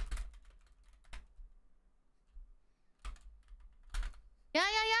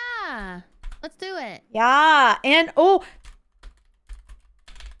 Yeah. Let's do it. Yeah. And, oh.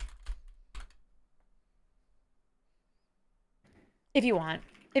 If you want.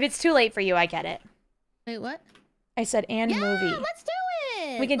 If it's too late for you, I get it. Wait, what? I said, and movie. Let's do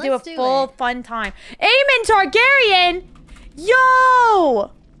it. We can do a full fun time. Aemon Targaryen!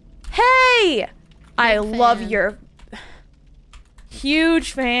 Yo! Hey! I love your...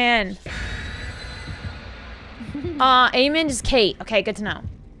 Huge fan. Aemon is Kate. Okay, good to know.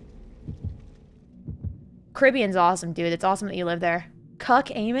 Caribbean's awesome, dude. It's awesome that you live there. Cuck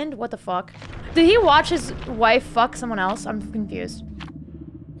Aemon? What the fuck? Did he watch his wife fuck someone else? I'm confused.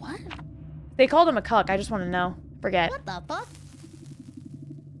 What? They called him a cuck. I just want to know. Forget. What the fuck?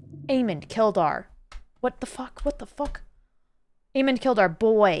 Aemon Kildar. What the fuck? What the fuck? Eamon killed our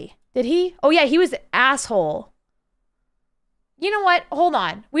boy. Did he? Oh yeah, he was the asshole. You know what? Hold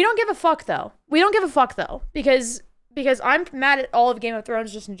on. We don't give a fuck though. We don't give a fuck though. Because I'm mad at all of Game of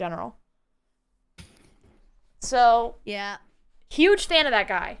Thrones just in general. So yeah. Huge fan of that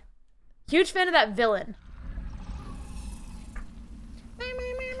guy. Huge fan of that villain.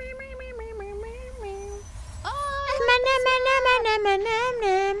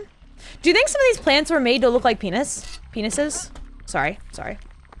 Do you think some of these plants were made to look like penises? Sorry.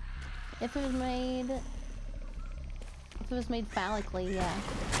 If it was made phallically, yeah.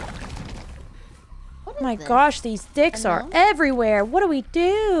 What is My this? gosh, these dicks are everywhere. What do we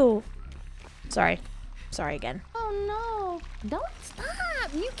do? Sorry again. Oh no! Don't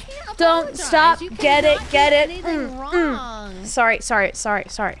stop! You can't apologize. Don't stop. You Get it. wrong. Sorry.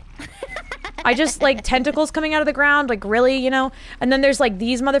 I just like tentacles coming out of the ground, like really, you know? And then there's like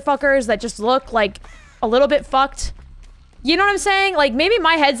these motherfuckers that just look like a little bit fucked. You know what I'm saying? Like maybe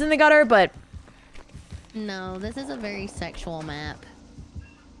my head's in the gutter, but no, this is a very sexual map.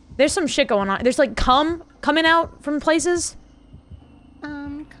 there's some shit going on. There's like coming out from places.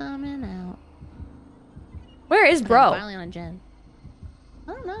 Coming out. Where is bro? Finally on a gen.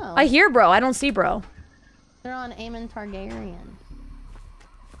 I don't know. I hear bro. I don't see bro. They're on Aemon Targaryen.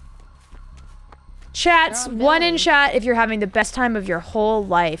 Chats, one in chat if you're having the best time of your whole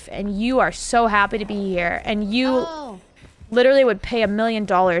life and you are so happy to be here and you literally would pay $1 million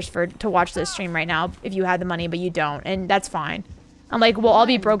to watch this stream right now if you had the money, but you don't, and that's fine. I'm like, we'll all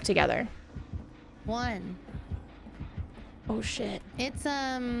be broke together. One. Oh shit. It's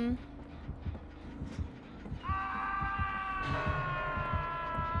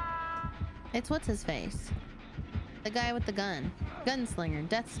It's what's his face? The guy with the gun. Gunslinger,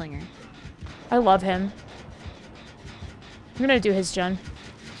 Deathslinger. I love him. I'm gonna do his gen.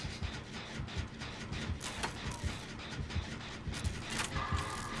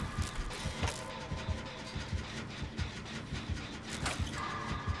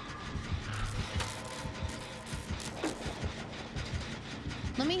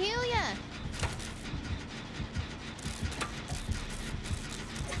 Let me heal ya.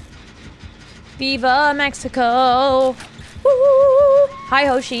 Viva Mexico! Woo! Hi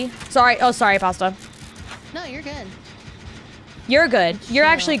Hoshi. Sorry. Oh, sorry, Pasta. No, you're good. You're good. You're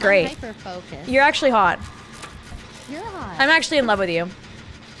actually great. I'm hyper-focused. You're actually hot. You're hot. I'm actually in love with you.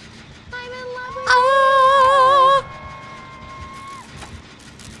 I'm in love with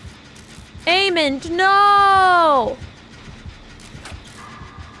Aemond, no!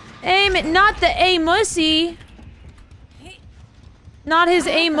 Aemond, not the A-Mussy. Not his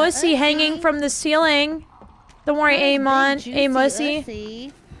A-Mussy hanging from the ceiling. Don't worry, Aemon.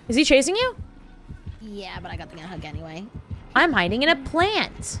 A-Mussy. Is he chasing you? Yeah, but I got the gun hug anyway. I'm hiding in a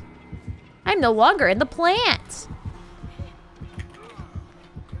plant. I'm no longer in the plant.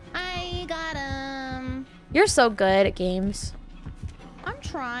 I got him. You're so good at games. I'm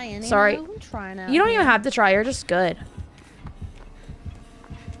trying. Sorry. I'm trying out You don't here. even have to try. You're just good.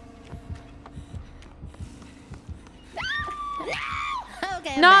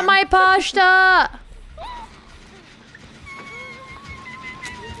 Okay, Not my pasta.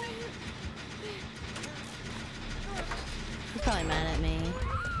 He's probably mad at me.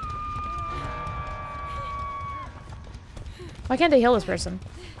 Why can't they heal this person?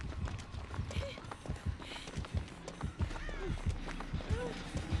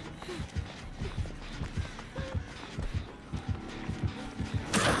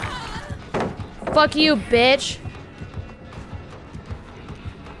 Fuck you, bitch.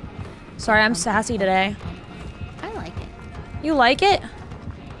 Sorry, I'm sassy today. I like it. You like it?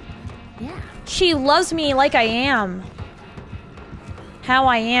 Yeah. She loves me like I am. How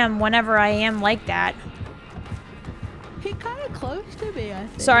I am whenever I am like that. He kind of close to me, I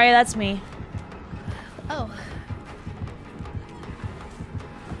think. Sorry, that's me. Oh.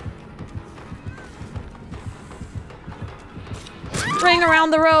 Ring around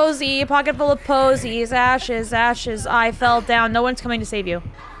the rosy, pocket full of posies, ashes, ashes, I fell down. No one's coming to save you.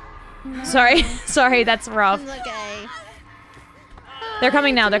 No. Sorry, sorry, that's rough. It's okay. They're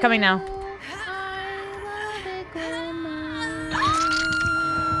coming now, they're coming now.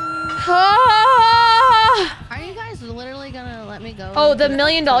 Are you guys literally gonna let me go? Oh, the $1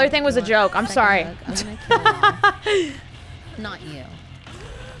 million thing was a joke. I'm sorry. I'm gonna kill you. Not you.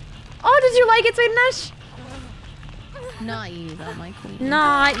 Oh, did you like it, Sweetness? Not you, though, my queen.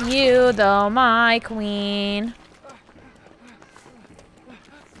 Not you, though, my queen.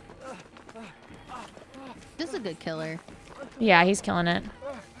 This is a good killer. Yeah, he's killing it.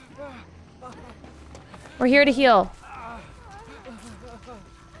 We're here to heal.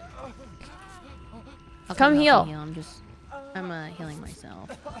 Okay, Come heal. I'm just... I'm healing myself.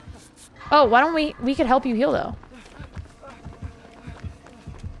 Oh, why don't we could help you heal though.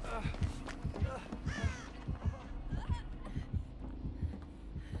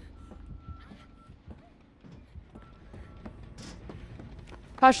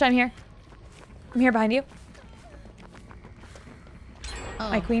 Posh, I'm here. I'm here behind you. Oh.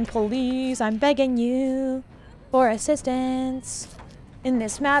 My queen, please, I'm begging you for assistance in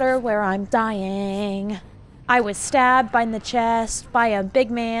this matter where I'm dying. I was stabbed in the chest by a big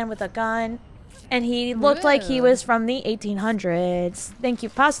man with a gun, and he looked like he was from the 1800s. Thank you,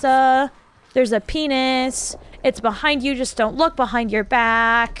 Pasta. There's a penis. It's behind you. Just don't look behind your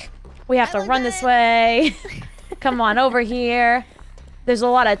back. We have to run this way. Come on over here. There's a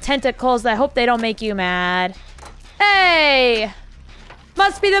lot of tentacles. I hope they don't make you mad. Hey!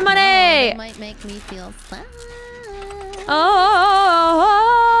 Must be the money! No, they might make me feel sad.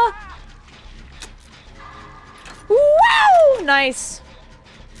 Oh! Wow! Nice.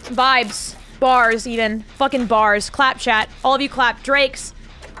 Vibes. Bars, even. Fucking bars. Clap, chat. All of you clap. Drakes.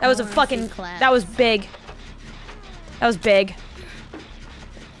 That was a fucking... That was big. That was big.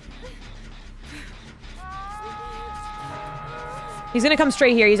 He's gonna come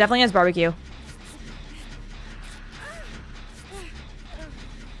straight here. He definitely has barbecue.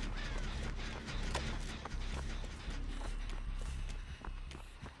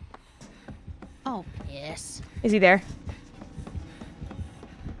 Oh, yes. Is he there?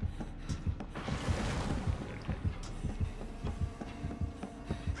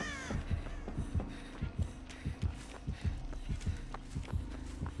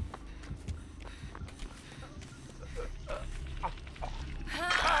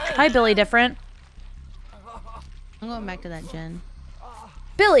 Hi, Billy Different. I'm going back to that gen.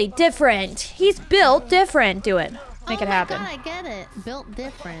 Billy Different. He's built different. Do it. Make it happen. Oh my god, I get it. Built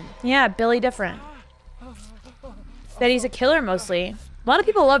different. Yeah, Billy Different. That he's a killer mostly. A lot of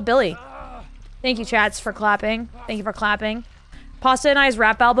people love Billy. Thank you, chats, for clapping. Thank you for clapping. Pasta and I's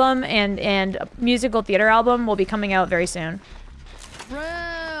rap album and musical theater album will be coming out very soon. Bro.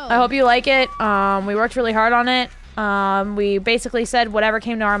 I hope you like it. We worked really hard on it. We basically said whatever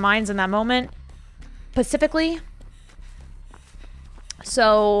came to our minds in that moment, pacifically.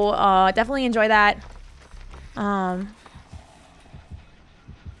 So, definitely enjoy that.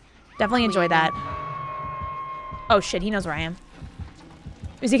 Definitely enjoy that. Oh shit, he knows where I am.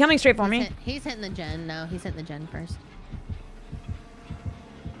 Is he coming straight for me? He's hitting the gen. No, he's hitting the gen first.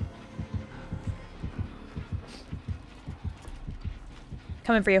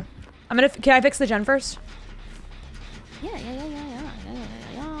 Coming for you. Can I fix the gen first? Yeah.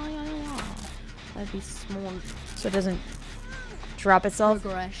 That'd be small. So it doesn't drop itself.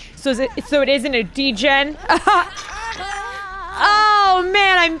 Regresh. So it isn't a degen. Oh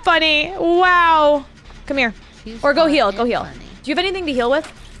man, I'm funny. Wow. Come here. Or go heal. Go heal. Funny. Do you have anything to heal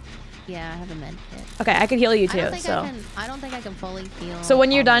with? Yeah, I have a med kit. Okay, I could heal you too. I don't think I can fully heal. So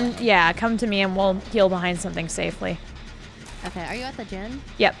when you're done, yeah, come to me and we'll heal behind something safely. Okay, are you at the gen?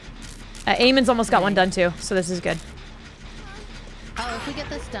 Yep. Eamon's almost got one done too, so this is good. Oh, if we get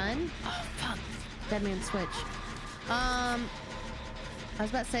this done. Oh fuck. Dead man switch. I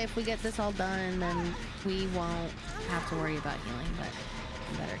was about to say if we get this all done, then we won't have to worry about healing, but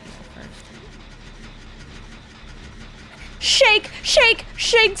we better heal first. Shake, shake,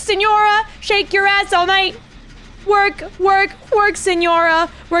 shake, senora. Shake your ass all night. Work, work, work, senora.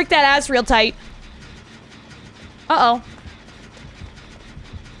 Work that ass real tight. Uh-oh.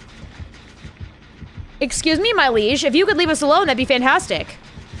 Excuse me, my liege. If you could leave us alone, that'd be fantastic.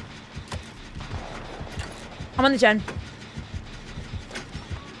 I'm on the gen.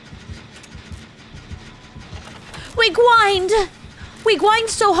 We grind. We grind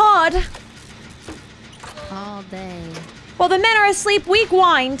so hard. All day. While the men are asleep, we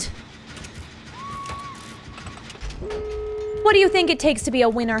grind. What do you think it takes to be a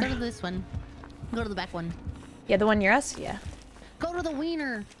winner? Go to this one. Go to the back one. Yeah, the one near us? Yeah. Go to the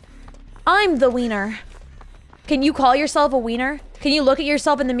wiener. I'm the wiener. Can you call yourself a wiener? Can you look at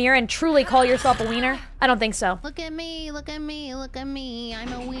yourself in the mirror and truly call yourself a wiener? I don't think so. Look at me, look at me, look at me.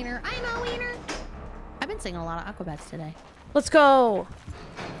 I'm a wiener. I'm a wiener. I've been singing a lot of Aquabats today. Let's go.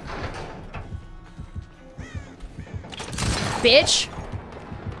 Bitch.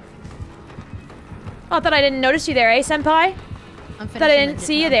 Oh, I thought I didn't notice you there, eh, senpai? Thought I didn't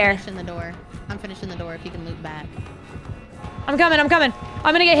see you there. I'm finishing the door. I'm finishing the door if you can loop back. I'm coming, I'm coming.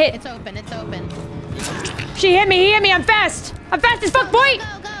 I'm gonna get hit. It's open, it's open. She hit me, he hit me, I'm fast. I'm fast as fuck, boy.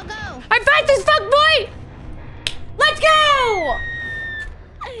 Go, go, go. I'm fast as fuck, boy. Let's go.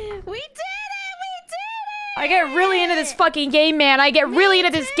 We did it, I get really into this fucking game, man. I get really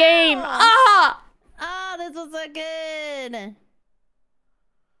into this game. Ah! Oh, this was so good.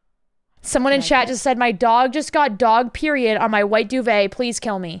 Someone in chat just said, my dog just got dog period on my white duvet. Please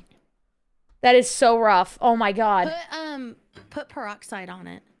kill me. That is so rough. Oh my God. Put peroxide on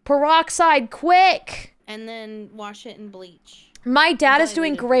it. Peroxide, quick. And then wash it in bleach. My dad is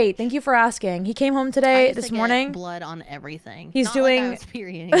doing great. Thank you for asking. He came home today, this morning. Blood on everything. He's Not doing. Like I was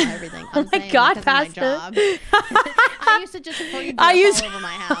perioding on everything. Oh my God, Pastor. I used to just freak all over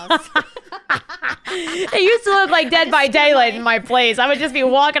my house. It used to look like Dead by Daylight in my place. I would just be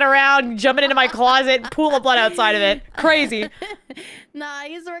walking around, jumping into my closet, pool of blood outside of it. Crazy. Nah, I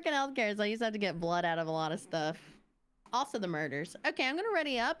used to work in healthcare, so I used to have to get blood out of a lot of stuff. Also the murders. Okay, I'm gonna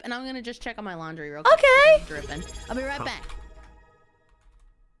ready up, and I'm gonna just check on my laundry real quick. Okay. Dripping. I'll be right back.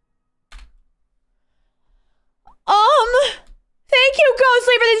 Thank you,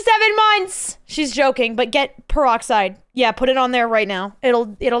 Ghostly, for the 7 months. She's joking, but get peroxide. Yeah, put it on there right now.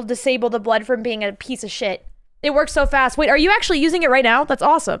 It'll disable the blood from being a piece of shit. It works so fast. Wait, are you actually using it right now? That's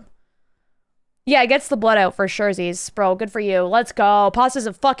awesome. Yeah, it gets the blood out for surezies. Bro, good for you. Let's go. Pasta's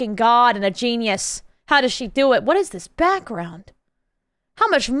a fucking god and a genius. How does she do it? What is this background? How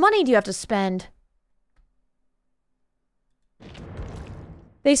much money do you have to spend?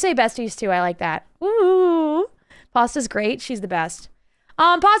 They say besties too. I like that. Ooh. Pasta's great. She's the best.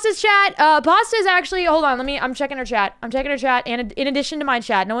 Pasta's chat. Pasta is actually, hold on, I'm checking her chat. I'm checking her chat, and in addition to my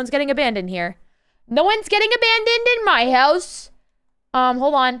chat, no one's getting abandoned here. No one's getting abandoned in my house.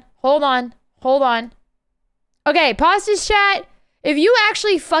 Hold on. Okay, Pasta's chat. If you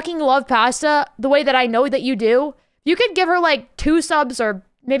actually fucking love Pasta the way that I know that you do, you could give her like 2 subs, or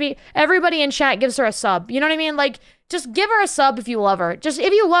maybe everybody in chat gives her a sub. You know what I mean? Like, just give her a sub if you love her. Just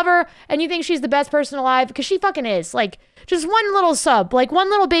if you love her and you think she's the best person alive, because she fucking is. Like, just one little sub, like one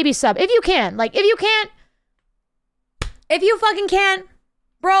little baby sub, if you can. Like, if you can't, if you fucking can,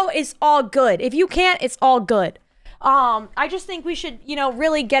 bro, it's all good. If you can't, it's all good. I just think we should, you know,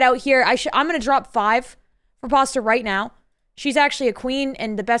 really get out here. I'm gonna drop 5 for Pasta right now. She's actually a queen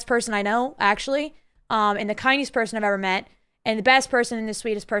and the best person I know, actually, and the kindest person I've ever met. And the best person and the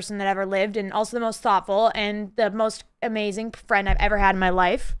sweetest person that ever lived, and also the most thoughtful and the most amazing friend I've ever had in my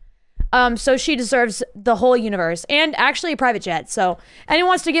life. So she deserves the whole universe, and actually a private jet. So anyone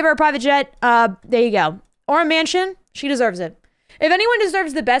wants to give her a private jet, there you go. Or a mansion, she deserves it. If anyone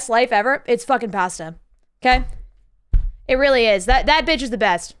deserves the best life ever, it's fucking Pasta. Okay? It really is. That bitch is the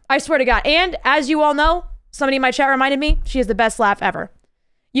best. I swear to God. And as you all know, somebody in my chat reminded me, she has the best laugh ever.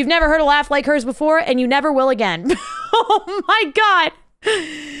 You've never heard a laugh like hers before, and you never will again. Oh my God.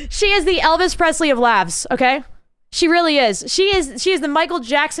 She is the Elvis Presley of laughs, okay? She really is. She is the Michael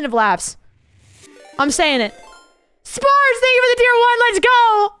Jackson of laughs. I'm saying it. Spars, thank you for the tier 1. Let's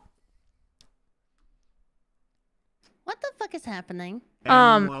go. What the fuck is happening?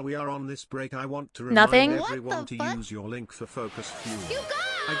 While we are on this break, I want to remind everyone to fuck? use your link for Focus Fuel. You guys!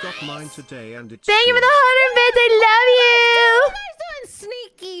 I got mine today and it's Thank you for good. the 100 bits. I love you. You guys doing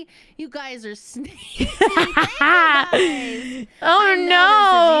sneaky. You guys are sneaky. Thank you guys. Oh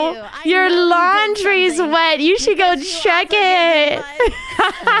no. Your laundry's wet. You should go check it.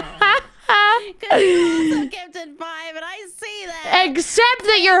 Because you also kept it 5, and I see that. Accept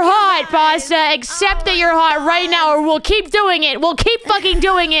that you're hot, Pasta. Accept that you're hot right now, or we'll keep doing it. We'll keep fucking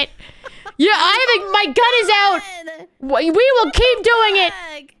doing it. Yeah, my gun is out. We will keep doing it.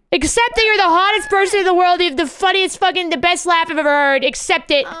 Accept that you're the hottest person in the world. You have the funniest fucking, the best laugh I've ever heard.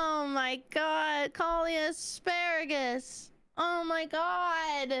 Accept it. Oh my God. Call me asparagus. Oh my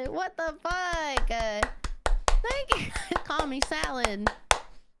God. What the fuck? Thank you. Call me salad.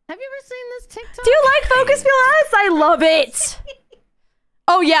 Have you ever seen this TikTok? Do you like Focus Fuel Ass? I love it.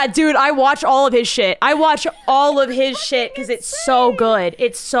 Oh yeah, dude, I watch all of his shit. I watch all of his shit because it's so good.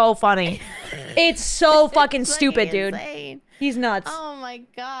 It's so funny. It's so fucking stupid, dude. Insane. He's nuts. Oh my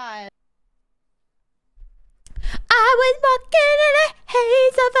God. I was walking in a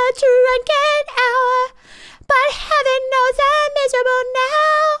haze of a drunken hour, but heaven knows I'm miserable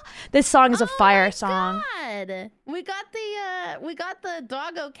now. This song is a fire song. God. We got the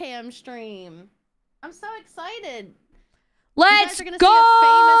doggo cam stream. I'm so excited. Let's you guys are gonna go. See a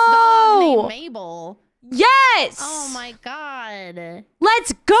famous dog named Mabel. Yes. Oh my God.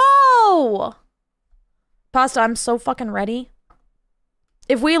 Let's go. Pasta, I'm so fucking ready.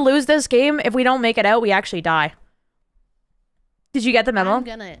 If we lose this game, if we don't make it out, we actually die. Did you get the memo? I'm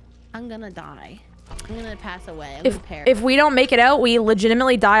gonna die. I'm gonna pass away. I'm gonna perish. If we don't make it out, we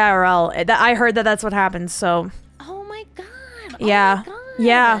legitimately die IRL. I heard that that's what happens, so. Oh my God. Yeah. Oh my God.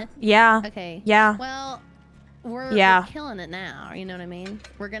 Yeah. Yeah. Okay. Yeah. Well, we're killing it now. You know what I mean?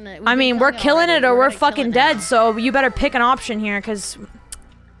 We're killing it or we're fucking dead, so you better pick an option here, because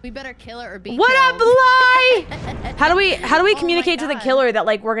We better kill her or be What killed. up, Bly? How do we communicate to the God. killer that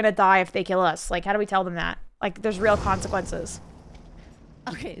like we're gonna die if they kill us? Like how do we tell them that? Like there's real consequences.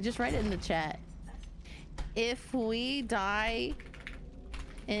 Okay, just write it in the chat. If we die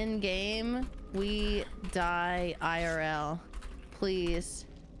in game, we die IRL. Please,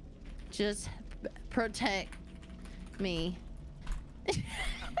 just protect me.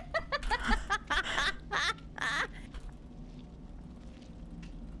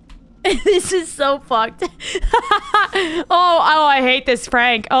 This is so fucked. oh, I hate this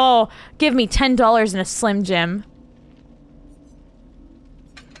prank. Oh, give me $10 in a Slim Jim.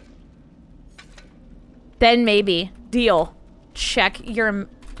 Then maybe. Deal. Check your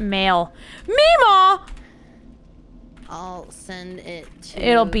mail. Mima! I'll send it to...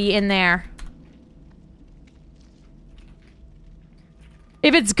 It'll be in there.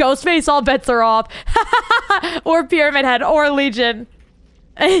 If it's Ghostface, all bets are off. Or Pyramid Head, or Legion.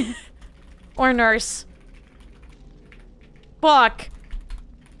 Or Nurse. Fuck.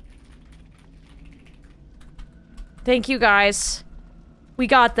 Thank you, guys. We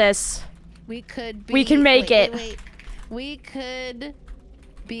got this. We could be... We can make it. Wait. We could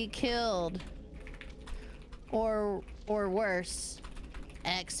be killed. Or worse.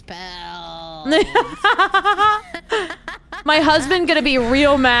 Expelled. My husband gonna be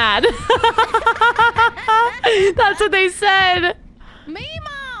real mad. That's what they said.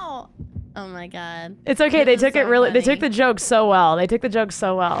 Mimo! Oh my god. It's okay. They This took is it so really. They funny. took the joke so well. They took the joke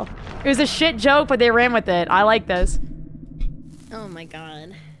so well. It was a shit joke, but they ran with it. I like this. Oh my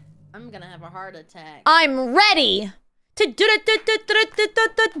god. I'm gonna have a heart attack. I'm ready to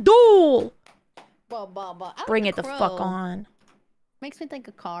duel. Bring it the fuck on. Makes me think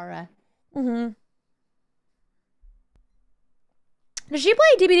of Kara. Mm-hmm. Does she play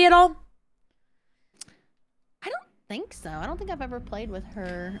DBD at all? I don't think so. I don't think I've ever played with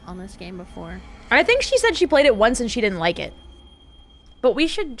her on this game before. I think she said she played it once and she didn't like it. But we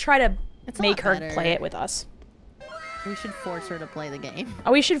should try to It's a make lot her better. play it with us. We should force her to play the game.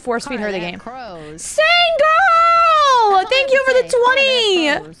 Oh, we should force feed her the Kara, they game. have crows. Sing girl! That's all Thank I you for have the to say. Kara, they 20!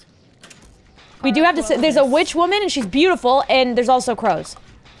 have crows. We do Kara have to say, there's a crows. witch woman and she's beautiful and there's also crows.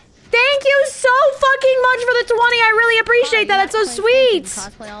 Thank you so fucking much for the 20. I really appreciate Kara, that. you That's so have to play sweet.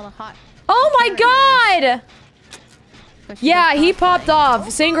 Station, cosplay all the hot Oh my god! but she Yeah, does he cosplay. popped off.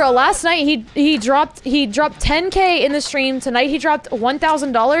 Sing girl, last night he dropped 10K in the stream. Tonight he dropped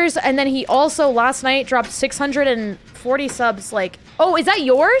 $1,000 and then he also last night dropped 640 subs. Like, oh, is that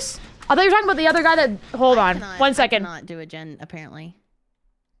yours? I thought you were talking about the other guy that. Hold on, 1 second. I cannot do a gen apparently.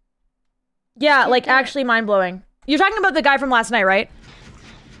 Yeah, like actually mind blowing. You're talking about the guy from last night, right?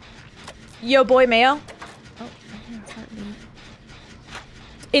 Yo, boy, Mayo. Oh, that's not me.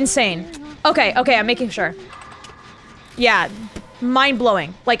 Insane. Okay, I'm making sure. Yeah, mind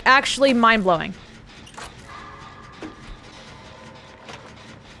blowing. Like actually mind blowing.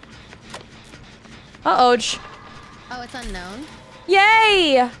 Oh, Oh, it's unknown.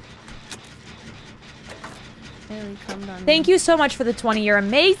 yay! Really come on. Thank you so much for the 20. You're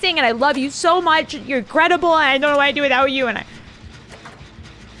amazing, and I love you so much. You're incredible, and I don't know what I'd do without you. And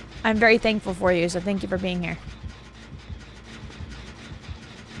I'm very thankful for you. So thank you for being here.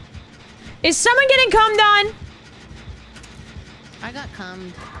 Is someone getting cum done? I got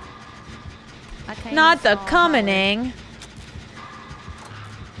cummed. I came Not the saw cummening.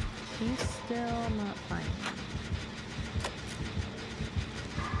 He's still not fine.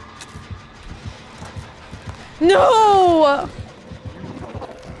 No!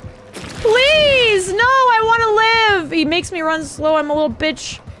 Please! No, I want to live! He makes me run slow. I'm a little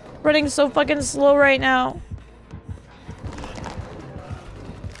bitch running so fucking slow right now.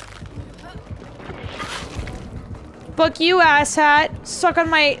 Fuck you, asshat. Suck on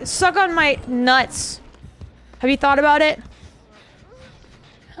my nuts. Have you thought about it?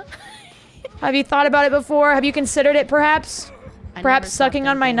 Have you thought about it before? Have you considered it, perhaps? I Perhaps never stopped sucking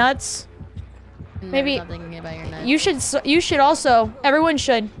on my thinking. nuts? Never Maybe- stopped thinking about your nuts. You should also. Everyone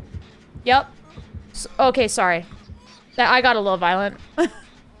should. Yep. Okay, sorry. I got a little violent. You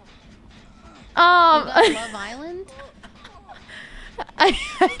got Love Island?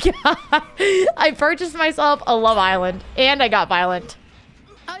 I purchased myself a Love Island, and I got violent.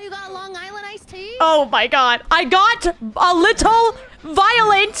 Oh, you got Long Island iced tea? Oh my god. I got a little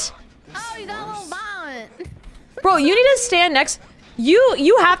violent. Oh, you got a little violent. Bro, you need to stand next.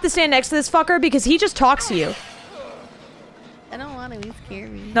 You have to stand next to this fucker because he just talks to you. I don't want to. He's scary.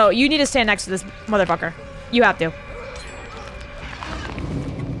 No, you need to stand next to this motherfucker. You have to.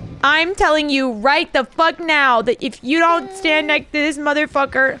 I'm telling you right the fuck now that if you don't stand next to this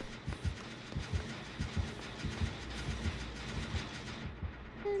motherfucker...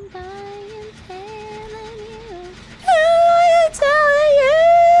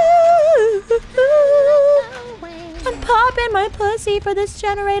 pussy for this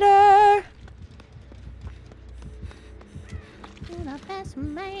generator. You're the best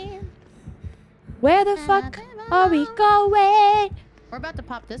man. Where the fuck are we going? We're about to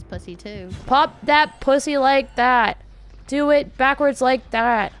pop this pussy too. Pop that pussy like that. Do it backwards like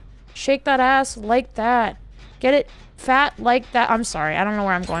that. Shake that ass like that. Get it fat like that. I'm sorry. I don't know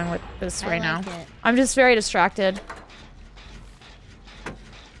where I'm going with this right now. I'm just very distracted.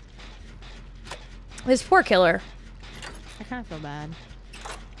 This poor killer. I kind of feel bad.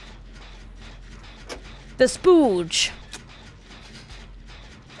 The spooge.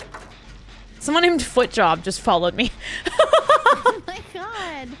 Someone named Footjob just followed me. Oh my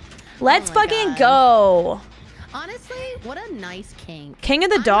god. Let's fucking go. Honestly, what a nice kink. King of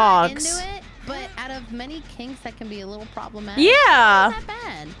the dogs. I'm not into it, but out of many kinks that can be a little problematic. Yeah. Ain't that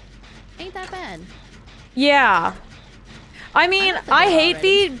bad. Ain't that bad. Yeah. I mean, I hate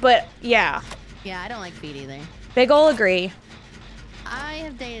feet, but yeah. Yeah, I don't like feet either. Big ol' agree. I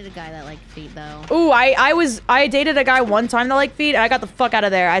have dated a guy that liked feet though. Ooh, I dated a guy one time that liked feet, and I got the fuck out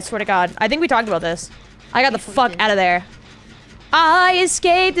of there. I swear to God. I think we talked about this. I got the fuck out of there. I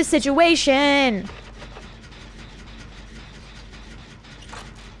escaped the situation.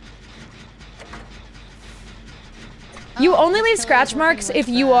 You only leave scratch marks if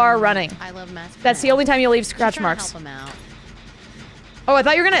you are running. I love masks. That's the only time you'll leave scratch marks. Help him out. Oh, I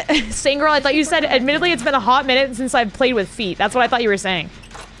thought you were gonna sing, girl. I thought you said, admittedly, it's been a hot minute since I've played with feet. That's what I thought you were saying.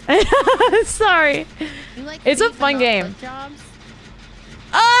 Sorry. You like it's a fun game. Jobs?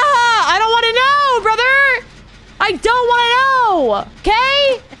 Ah, I don't want to know, brother. I don't want to know.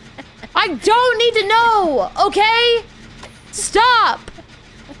 Okay? I don't need to know. Okay? Stop.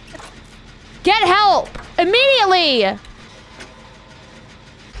 Get help immediately. All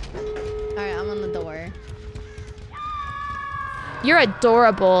right, I'm on the door. You're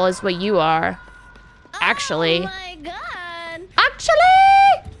adorable is what you are. Actually. Oh my god.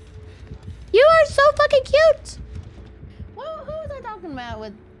 Actually! You are so fucking cute. Well, who was I talking about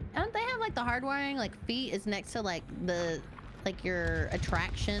with... Don't they have like the hardwiring? Like feet is next to like the... Like your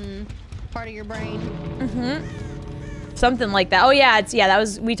attraction part of your brain? Mm-hmm. Something like that. Oh yeah, it's... Yeah, that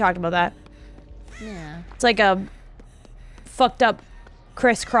was... We talked about that. Yeah. It's like a... fucked up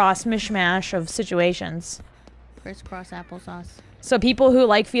crisscross mishmash of situations. Crisscross applesauce. So people who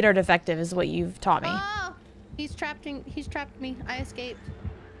like feet are defective is what you've taught me. Oh! He's trapped me. I escaped.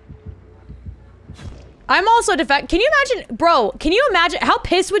 I'm also defect. Can you imagine, bro, can you imagine, how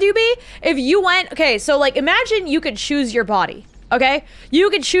pissed would you be if you went, okay, so like imagine you could choose your body, okay? You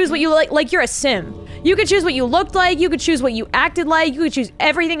could choose what you like you're a sim. You could choose what you looked like, you could choose what you acted like, you could choose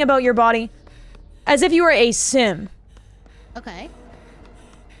everything about your body as if you were a sim. Okay.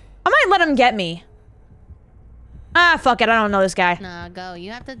 I might let him get me. Ah, fuck it, I don't know this guy. Nah, go.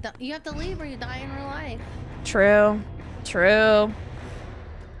 You have to leave or you die in real life. True. True.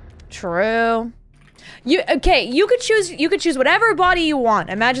 True. You could choose whatever body you want.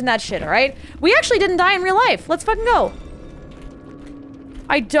 Imagine that shit, alright? We actually didn't die in real life. Let's fucking go.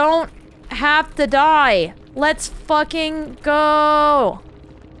 I don't have to die. Let's fucking go.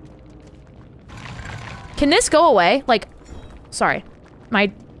 Can this go away? Like, sorry.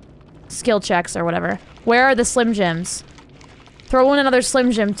 My skill checks or whatever. Where are the Slim Jims? Throw in another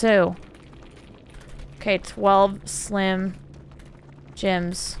Slim Jim too. Okay, 12 Slim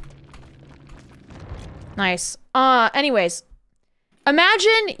Jims. Nice. Anyways.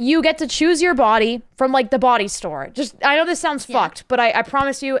 Imagine you get to choose your body from, like, the body store. Just, I know this sounds fucked, but I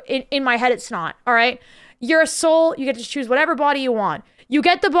promise you, in my head, it's not, alright? You're a soul, you get to choose whatever body you want. You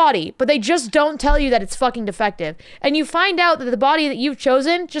get the body, but they just don't tell you that it's fucking defective. And you find out that the body that you've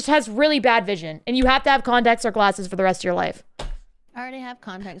chosen just has really bad vision. And you have to have contacts or glasses for the rest of your life. I already have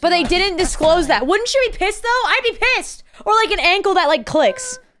contacts. But they didn't disclose that. Wouldn't you be pissed, though? I'd be pissed. Or, like, an ankle that, like,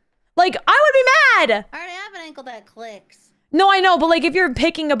 clicks. Like, I would be mad. I already have an ankle that clicks. No, I know, but, like, if you're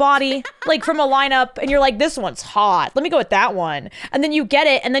picking a body, like, from a lineup, and you're like, this one's hot. Let me go with that one. And then you get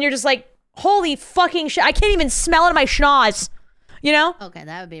it, and then you're just like, holy fucking shit. I can't even smell it in my schnoz. You know? Okay,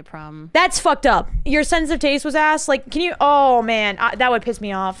 that would be a problem. That's fucked up. Your sensitive taste was ass. Like, can you... Oh, man. That would piss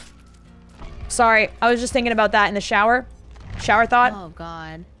me off. Sorry. I was just thinking about that in the shower. Shower thought. Oh,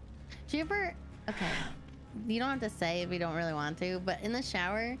 God. Do you ever... Okay. You don't have to say if you don't really want to, but in the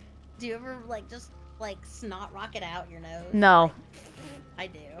shower, do you ever, like, just, like, snot rocket out your nose? No. I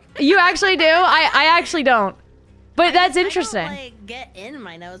do. You actually do? I actually don't. But that's interesting. I don't, like, get in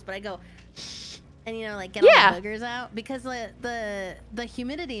my nose, but I go... And, you know, like, get all the boogers out. Because the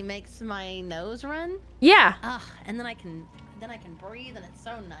humidity makes my nose run. Yeah. Ugh, and then I can breathe, and it's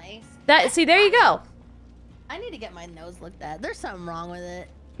so nice. See, there you go. I need to get my nose looked at. There's something wrong with it.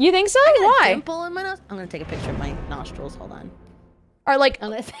 You think so? I got Why? a dimple in my nose. I'm gonna take a picture of my nostrils. Hold on. Are like,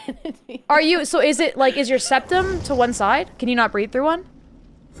 I'm gonna send it to you. are you? So is it like, is your septum to one side? Can you not breathe through one?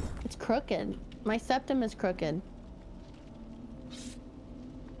 It's crooked. My septum is crooked.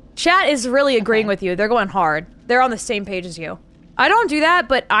 Chat is really agreeing with you. They're going hard. They're on the same page as you. I don't do that,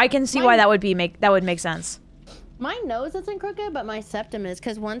 but I can see why that would make sense. My nose isn't crooked, but my septum is.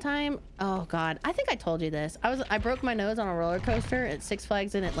 Cause one time, oh god, I think I told you this. I broke my nose on a roller coaster at Six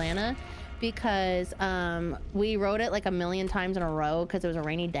Flags in Atlanta, because we rode it like a million times in a row because it was a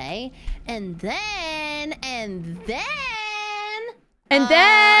rainy day, and then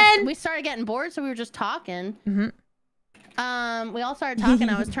we started getting bored, so we were just talking. Mm-hmm. We all started talking.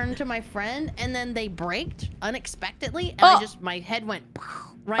 I was turning to my friend, and then they braked unexpectedly, and my head went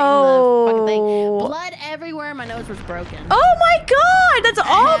right in the fucking thing. Blood everywhere. My nose was broken. Oh my god, that's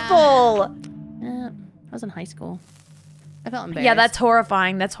awful. Yeah, I was in high school. I felt embarrassed. Yeah, that's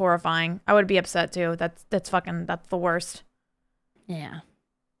horrifying. That's horrifying. I would be upset too. That's the worst. Yeah.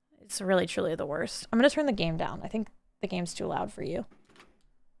 It's really, truly the worst. I'm gonna turn the game down. I think the game's too loud for you.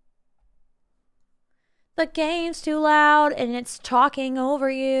 The game's too loud and it's talking over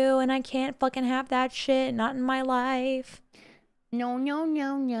you, and I can't fucking have that shit. Not in my life. No, no,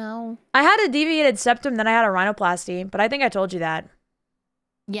 no, no. I had a deviated septum, then I had a rhinoplasty, but I think I told you that.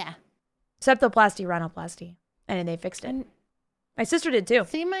 Yeah. Septoplasty, rhinoplasty. And they fixed it. My sister did too.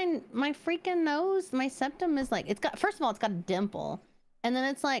 See, my freaking nose, my septum is like, first of all, it's got a dimple, and then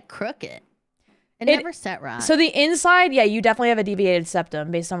it's like crooked. It never set right. So the inside, yeah, you definitely have a deviated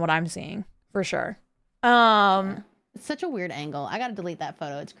septum based on what I'm seeing, for sure. Yeah. It's such a weird angle. I gotta delete that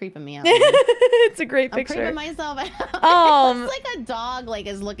photo. It's creeping me out. It's a great picture. I'm creeping myself out. It's like a dog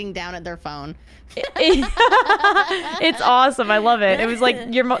is looking down at their phone. It's awesome. I love it. It was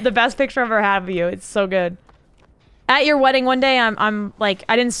like the best picture I've ever had of you. It's so good. At your wedding one day, I'm like,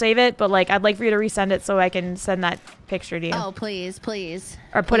 I didn't save it, but like, I'd like for you to resend it so I can send that picture to you. Oh, please, please.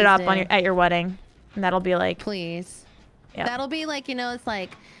 Or put it up on at your wedding, and that'll be like, please. Yeah. That'll be like, it's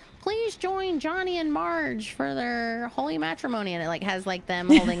like, please join Johnny and Marge for their holy matrimony, and it like has like them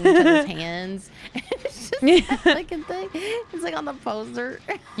holding each other's hands. It's just like a thing. It's like on the poster.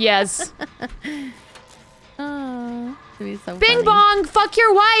 Yes. Oh, it'd be so Bing funny. bong, fuck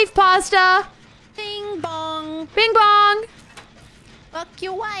your wife, pasta. Bing bong. Bing bong. Fuck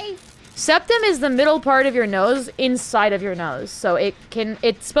your wife. Septum is the middle part of your nose inside of your nose. So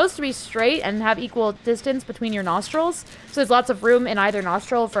it's supposed to be straight and have equal distance between your nostrils. So there's lots of room in either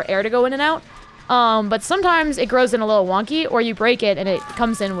nostril for air to go in and out. But sometimes it grows in a little wonky, or you break it and it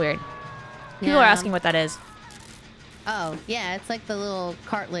comes in weird. People are asking what that is. Oh, yeah, it's like the little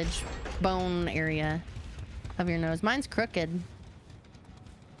cartilage bone area of your nose. Mine's crooked.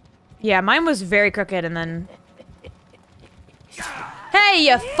 Yeah, mine was very crooked, and then... Hey,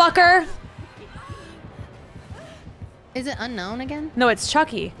 you fucker! Is it unknown again? No, it's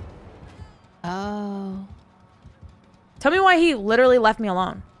Chucky. Oh. Tell me why he literally left me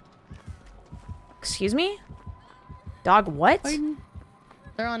alone. Excuse me? Dog, what?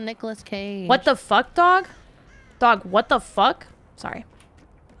 They're on Nicolas Cage. What the fuck, dog? Dog, what the fuck? Sorry.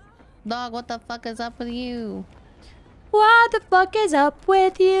 Dog, what the fuck is up with you? What the fuck is up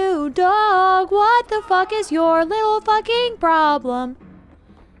with you, dog? What the fuck is your little fucking problem?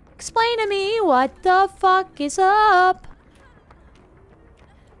 Explain to me what the fuck is up.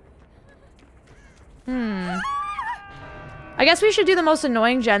 I guess we should do the most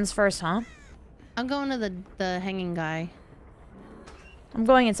annoying gens first, huh? I'm going to the hanging guy. I'm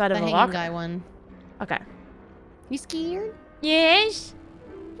going inside of the locker. The hanging guy one. Okay. You scared? Yes.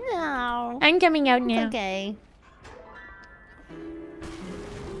 No. I'm coming out now. Okay.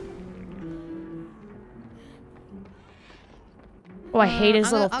 Oh, I hate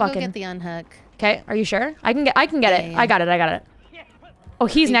his little I'll fucking... go get the unhook. Okay, are you sure? I can get it. Yeah. I got it. Oh,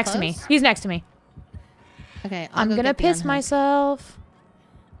 he's next to me. close? He's next to me. Okay, I'm gonna piss myself.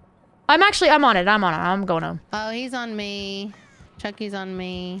 I'm on it. I'm going home. Oh, he's on me. Chucky's on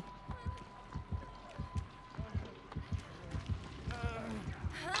me.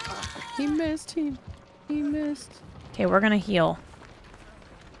 He missed. He missed. Okay, we're gonna heal.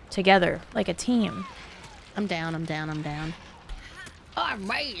 Together, like a team. I'm down.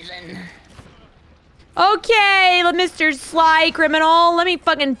 Amazing. Okay, Mr. Sly Criminal, let me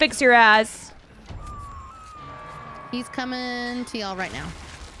fucking fix your ass. He's coming to y'all right now.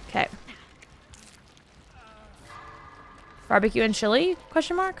 Okay. Barbecue and chili?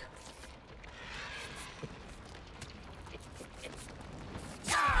 Question mark.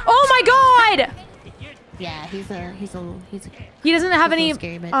 Oh my god! Yeah, he's a. He doesn't have any.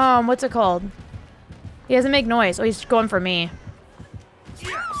 Scary bitch. What's it called? He doesn't make noise. Oh, he's going for me.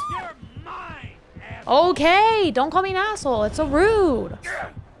 Okay, don't call me an asshole. It's so rude.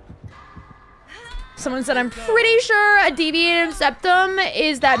 Someone said, I'm pretty sure a deviant septum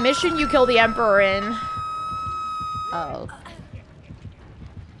is that mission you kill the emperor in. Oh.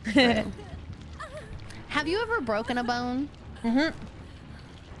 Have you ever broken a bone? Mm-hmm.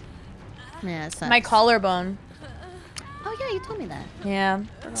 Yeah, it sucks. My collarbone. Oh yeah, you told me that. Yeah,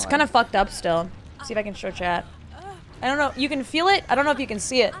 it's kind of fucked up still. See if I can show chat. I don't know. You can feel it. I don't know if you can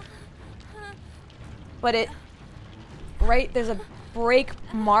see it. But it... Right, there's a break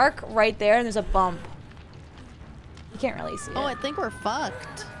mark right there, and there's a bump. You can't really see it. Oh, I think we're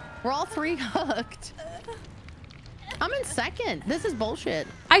fucked. We're all 3 hooked. I'm in second. This is bullshit.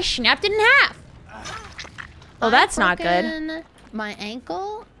 I snapped it in half. Oh, that's not good. My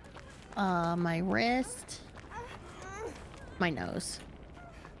ankle, my wrist, my nose.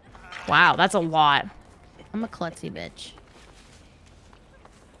 Wow, that's a lot. I'm a klutzy bitch.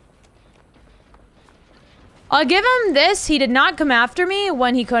 I'll give him this. He did not come after me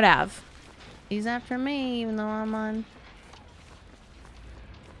when he could have. He's after me, even though I'm on.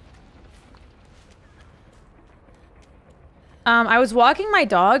 I was walking my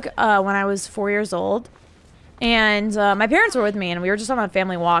dog when I was 4 years old, and my parents were with me, and we were just on a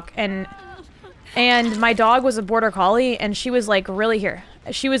family walk, and my dog was a border collie, and she was like really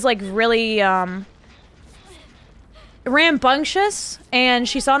rambunctious, and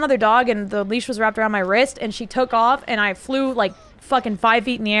she saw another dog, and the leash was wrapped around my wrist, and she took off, and I flew like fucking 5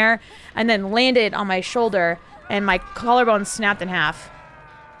 feet in the air, and then landed on my shoulder, and my collarbone snapped in half.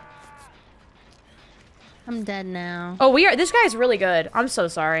 I'm dead now. Oh, this guy's really good. I'm so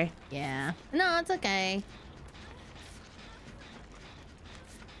sorry. Yeah. No, it's okay.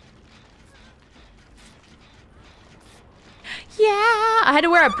 Yeah, I had to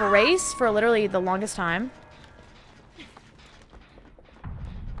wear a brace for literally the longest time.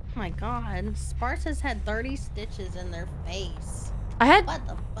 Oh my god. Sparta's had 30 stitches in their face. I had What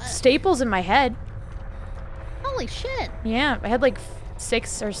the fuck? staples in my head. Holy shit. Yeah, I had like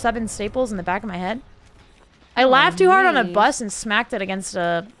 6 or 7 staples in the back of my head. I laughed too hard on a bus and smacked it against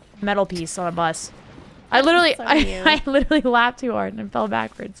a metal piece on a bus. I literally, I literally laughed too hard and fell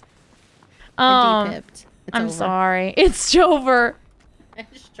backwards. I'm sorry. It's over.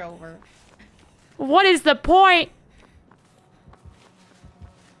 It's over. What is the point?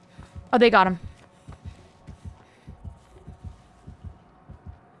 Oh, they got him.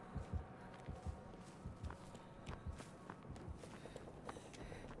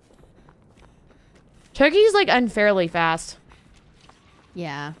 Turkey's like unfairly fast.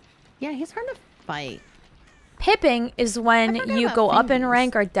 Yeah. Yeah, he's hard to fight. Pipping is when you go up in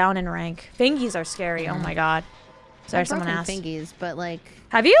rank or down in rank. Fingies are scary. Oh my god. Sorry, someone asked. Fingies, but like...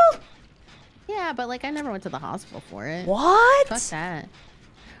 Have you? Yeah, but like I never went to the hospital for it. What? Fuck that.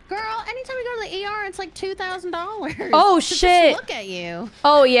 Girl, anytime we go to the ER, it's like $2,000. Oh shit! Just look at you.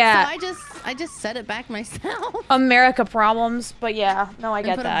 Oh yeah. So I just set it back myself. America problems, but yeah, no, I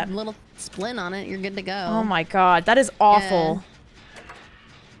get put that. A little splint on it, you're good to go. Oh my god, that is awful. Yeah.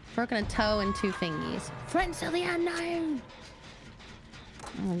 Broken a toe and 2 fingies. Friends of the unknown.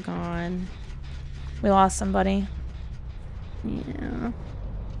 Oh god. We lost somebody. Yeah.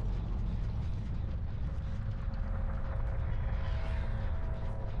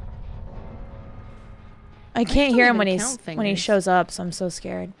 I can't hear him when he shows up, so I'm so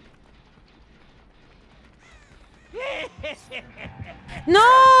scared.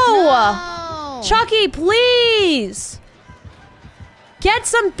 No! Chucky, please! Get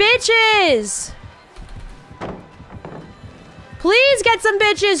some bitches! Please get some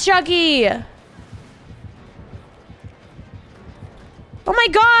bitches, Chucky! Oh my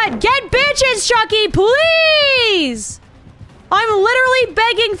god! Get bitches, Chucky! Please! I'm literally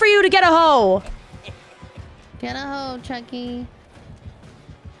begging for you to get a hoe! Get a hoe, Chucky.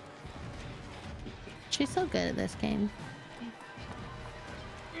 She's so good at this game.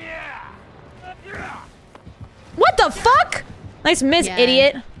 What the fuck? Nice miss,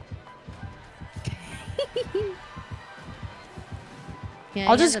 idiot. Yeah,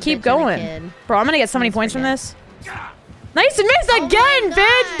 I'll just keep going. Bro, I'm gonna get so many points from this. Nice miss again,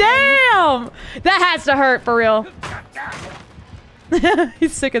 bitch! Damn! That has to hurt, for real.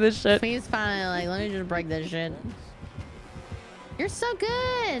 He's sick of this shit. He's finally like, let me just break this shit. You're so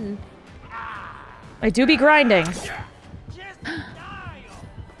good. I do be grinding.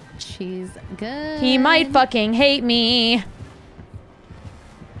 She's good. He might fucking hate me.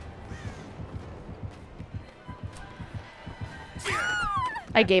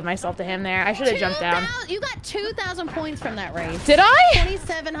 I gave myself to him there. I should have jumped down. You got 2,000 points from that race. Did I?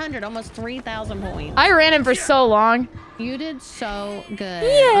 2,700, almost 3,000 points. I ran him for so long. You did so good.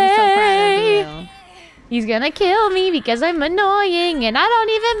 Yay! I'm so proud of you. He's gonna kill me because I'm annoying and I don't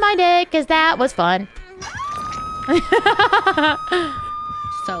even mind it because that was fun.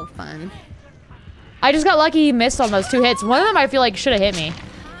 So fun. I just got lucky he missed on those 2 hits. One of them I feel like should have hit me.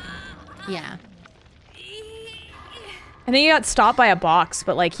 Yeah. And then he got stopped by a box,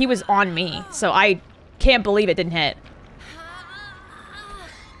 but like he was on me. So I can't believe it didn't hit.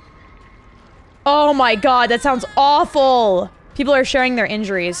 Oh my god, that sounds awful. People are sharing their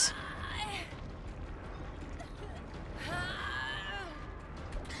injuries.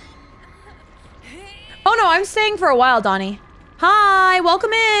 Oh no, I'm staying for a while, Donnie. Hi,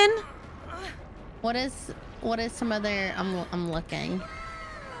 welcome in. What is some other, I'm looking.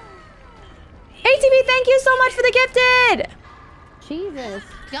 ATV, thank you so much for the gifted. Jesus.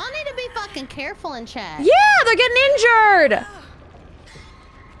 Y'all need to be fucking careful in chat. Yeah, they're getting injured.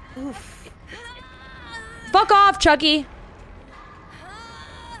 Oof. Fuck off, Chucky.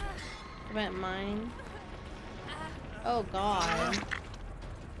 About mine. Oh god.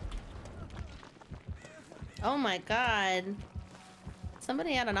 Oh my god.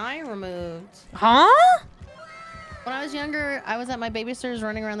 Somebody had an eye removed. Huh? When I was younger, I was at my babysitter's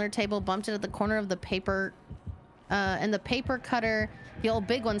running around their table, bumped it at the corner of the paper, and the paper cutter, the old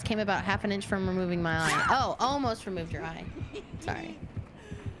big ones, came about half an inch from removing my eye. Oh, almost removed your eye. Sorry.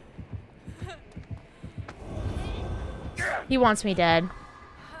 He wants me dead.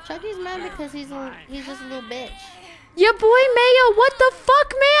 Chucky's mad because he's just a little bitch. Yeah, boy, Mayo, what the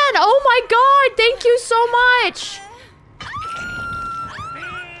fuck, man? Oh my god, thank you so much.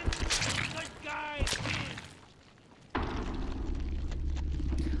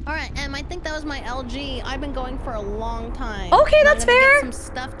 Alright, I think that was my LG. I've been going for a long time. Okay, that's fair. Get some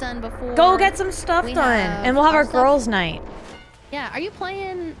stuff done before. Go get some stuff done, and we'll have our girls' night. Yeah, are you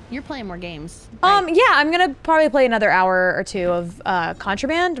playing? You're playing more games. Right? Yeah, I'm gonna probably play another hour or 2 of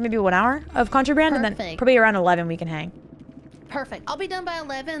Contraband, maybe 1 hour of Contraband, Perfect. and then probably around 11 we can hang. Perfect. I'll be done by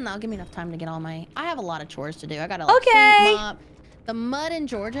 11, and that'll give me enough time to get all my... I have a lot of chores to do. I gotta like sweep mop. The mud in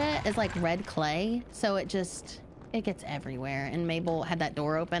Georgia is like red clay, so it gets everywhere. And Mabel had that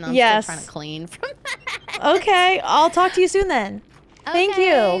door open. I'm still trying to clean from that. Okay, I'll talk to you soon then. Okay. Thank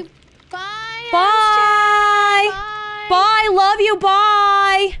you. Bye. Bye. Bye. Bye. Love you.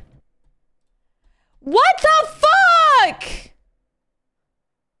 Bye. What the fuck?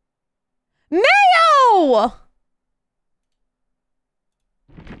 Mayo!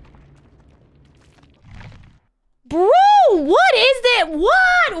 Bro, what is it?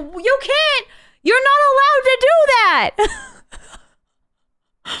 What? You can't. You're not allowed to do that.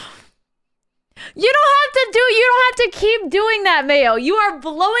 You don't have to keep doing that, Mayo. You are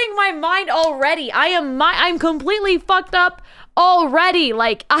blowing my mind already. I'm completely fucked up already.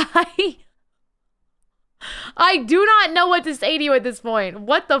 Like, I do not know what to say to you at this point.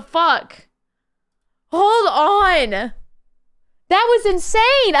 What the fuck? Hold on. That was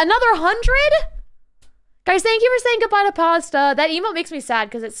insane. Another 100? Guys, thank you for saying goodbye to pasta. That emote makes me sad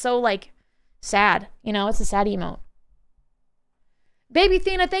because it's so, like, sad. You know, it's a sad emote. Baby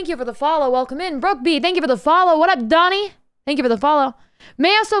Thena, thank you for the follow. Welcome in. Brooke B, thank you for the follow. What up, Donnie? Thank you for the follow.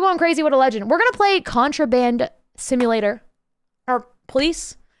 Mayo still going crazy. What a legend. We're going to play Contraband Simulator. Or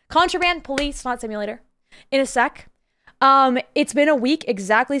Police. Contraband Police, not Simulator. In a sec. It's been a week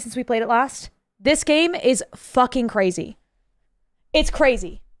exactly since we played it last. This game is fucking crazy. It's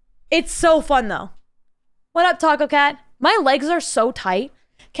crazy. It's so fun, though. What up, Taco Cat? My legs are so tight.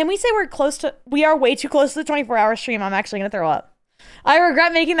 Can we say we are way too close to the 24-hour stream? I'm actually going to throw up. I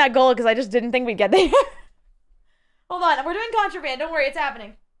regret making that goal because I just didn't think we'd get there. Hold on, we're doing Contraband. Don't worry, it's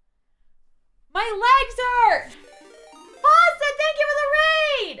happening. My legs hurt! Pasta, thank you for the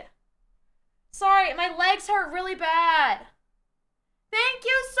raid! Sorry, my legs hurt really bad. Thank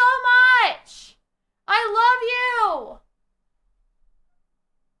you so much! I love you!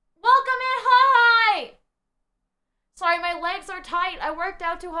 Welcome in, hi! Sorry, my legs are tight. I worked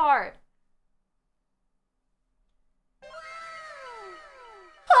out too hard.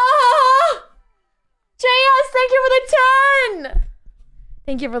 Ah! JS, thank you for the 10!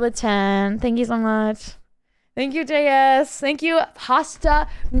 Thank you for the 10. Thank you so much. Thank you, JS. Thank you, Pasta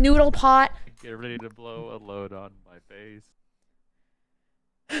Noodle Pot. Get ready to blow a load on my face.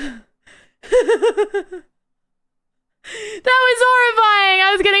 That was horrifying.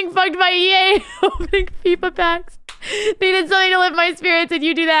 I was getting fucked by EA opening FIFA packs. Needed something to lift my spirits, and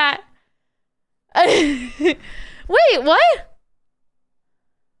you do that. Wait, what?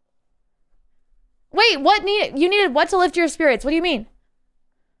 Wait, what you needed what to lift your spirits? What do you mean?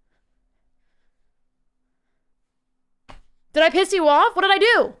 Did I piss you off? What did I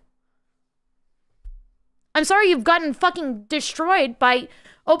do? I'm sorry you've gotten fucking destroyed by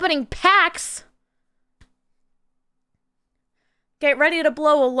opening packs. Get ready to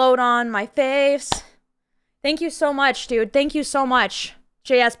blow a load on my face. Thank you so much, dude. Thank you so much.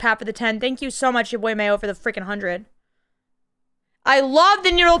 JS Pat for the 10. Thank you so much, your boy Mayo, for the freaking 100. I love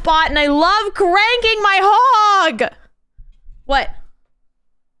the noodle pot and I love cranking my hog. What?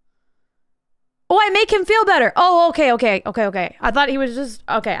 Oh, I make him feel better. Oh, okay. I thought he was just,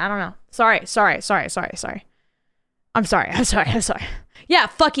 okay, I don't know. Sorry. I'm sorry. Yeah,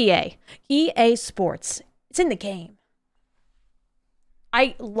 fuck EA. EA Sports. It's in the game.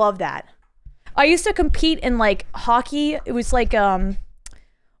 I love that. I used to compete in like hockey. It was like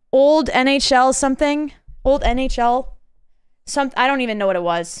old NHL something. Old NHL. I don't even know what it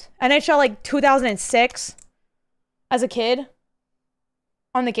was. NHL like 2006 as a kid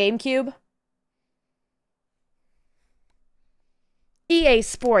on the GameCube. EA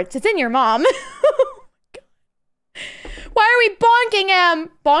Sports. It's in your mom. Why are we bonking him?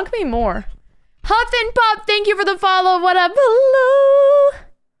 Bonk me more. Huff and Puff, thank you for the follow. What up? Hello.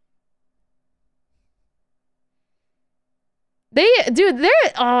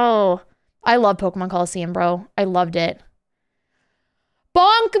 Oh, I love Pokemon Coliseum, bro. I loved it.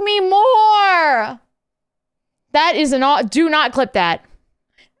 Bonk me more. That is do not clip that.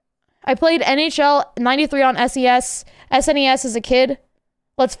 I played NHL 93 on SNES as a kid.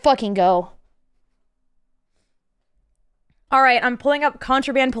 Let's fucking go. All right, I'm pulling up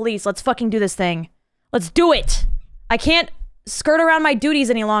Contraband Police. Let's fucking do this thing. Let's do it. I can't skirt around my duties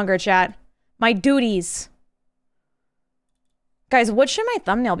any longer, chat. My duties. Guys, what should my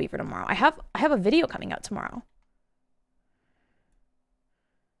thumbnail be for tomorrow? I have a video coming out tomorrow.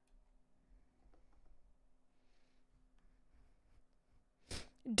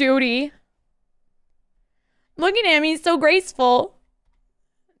 Duty. Looking at me, so graceful.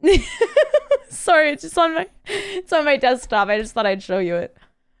 Sorry, it's on my desktop. I just thought I'd show you it.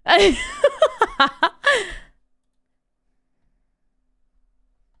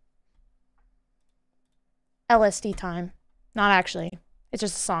 LSD time. Not actually. It's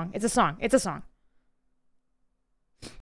just a song. It's a song.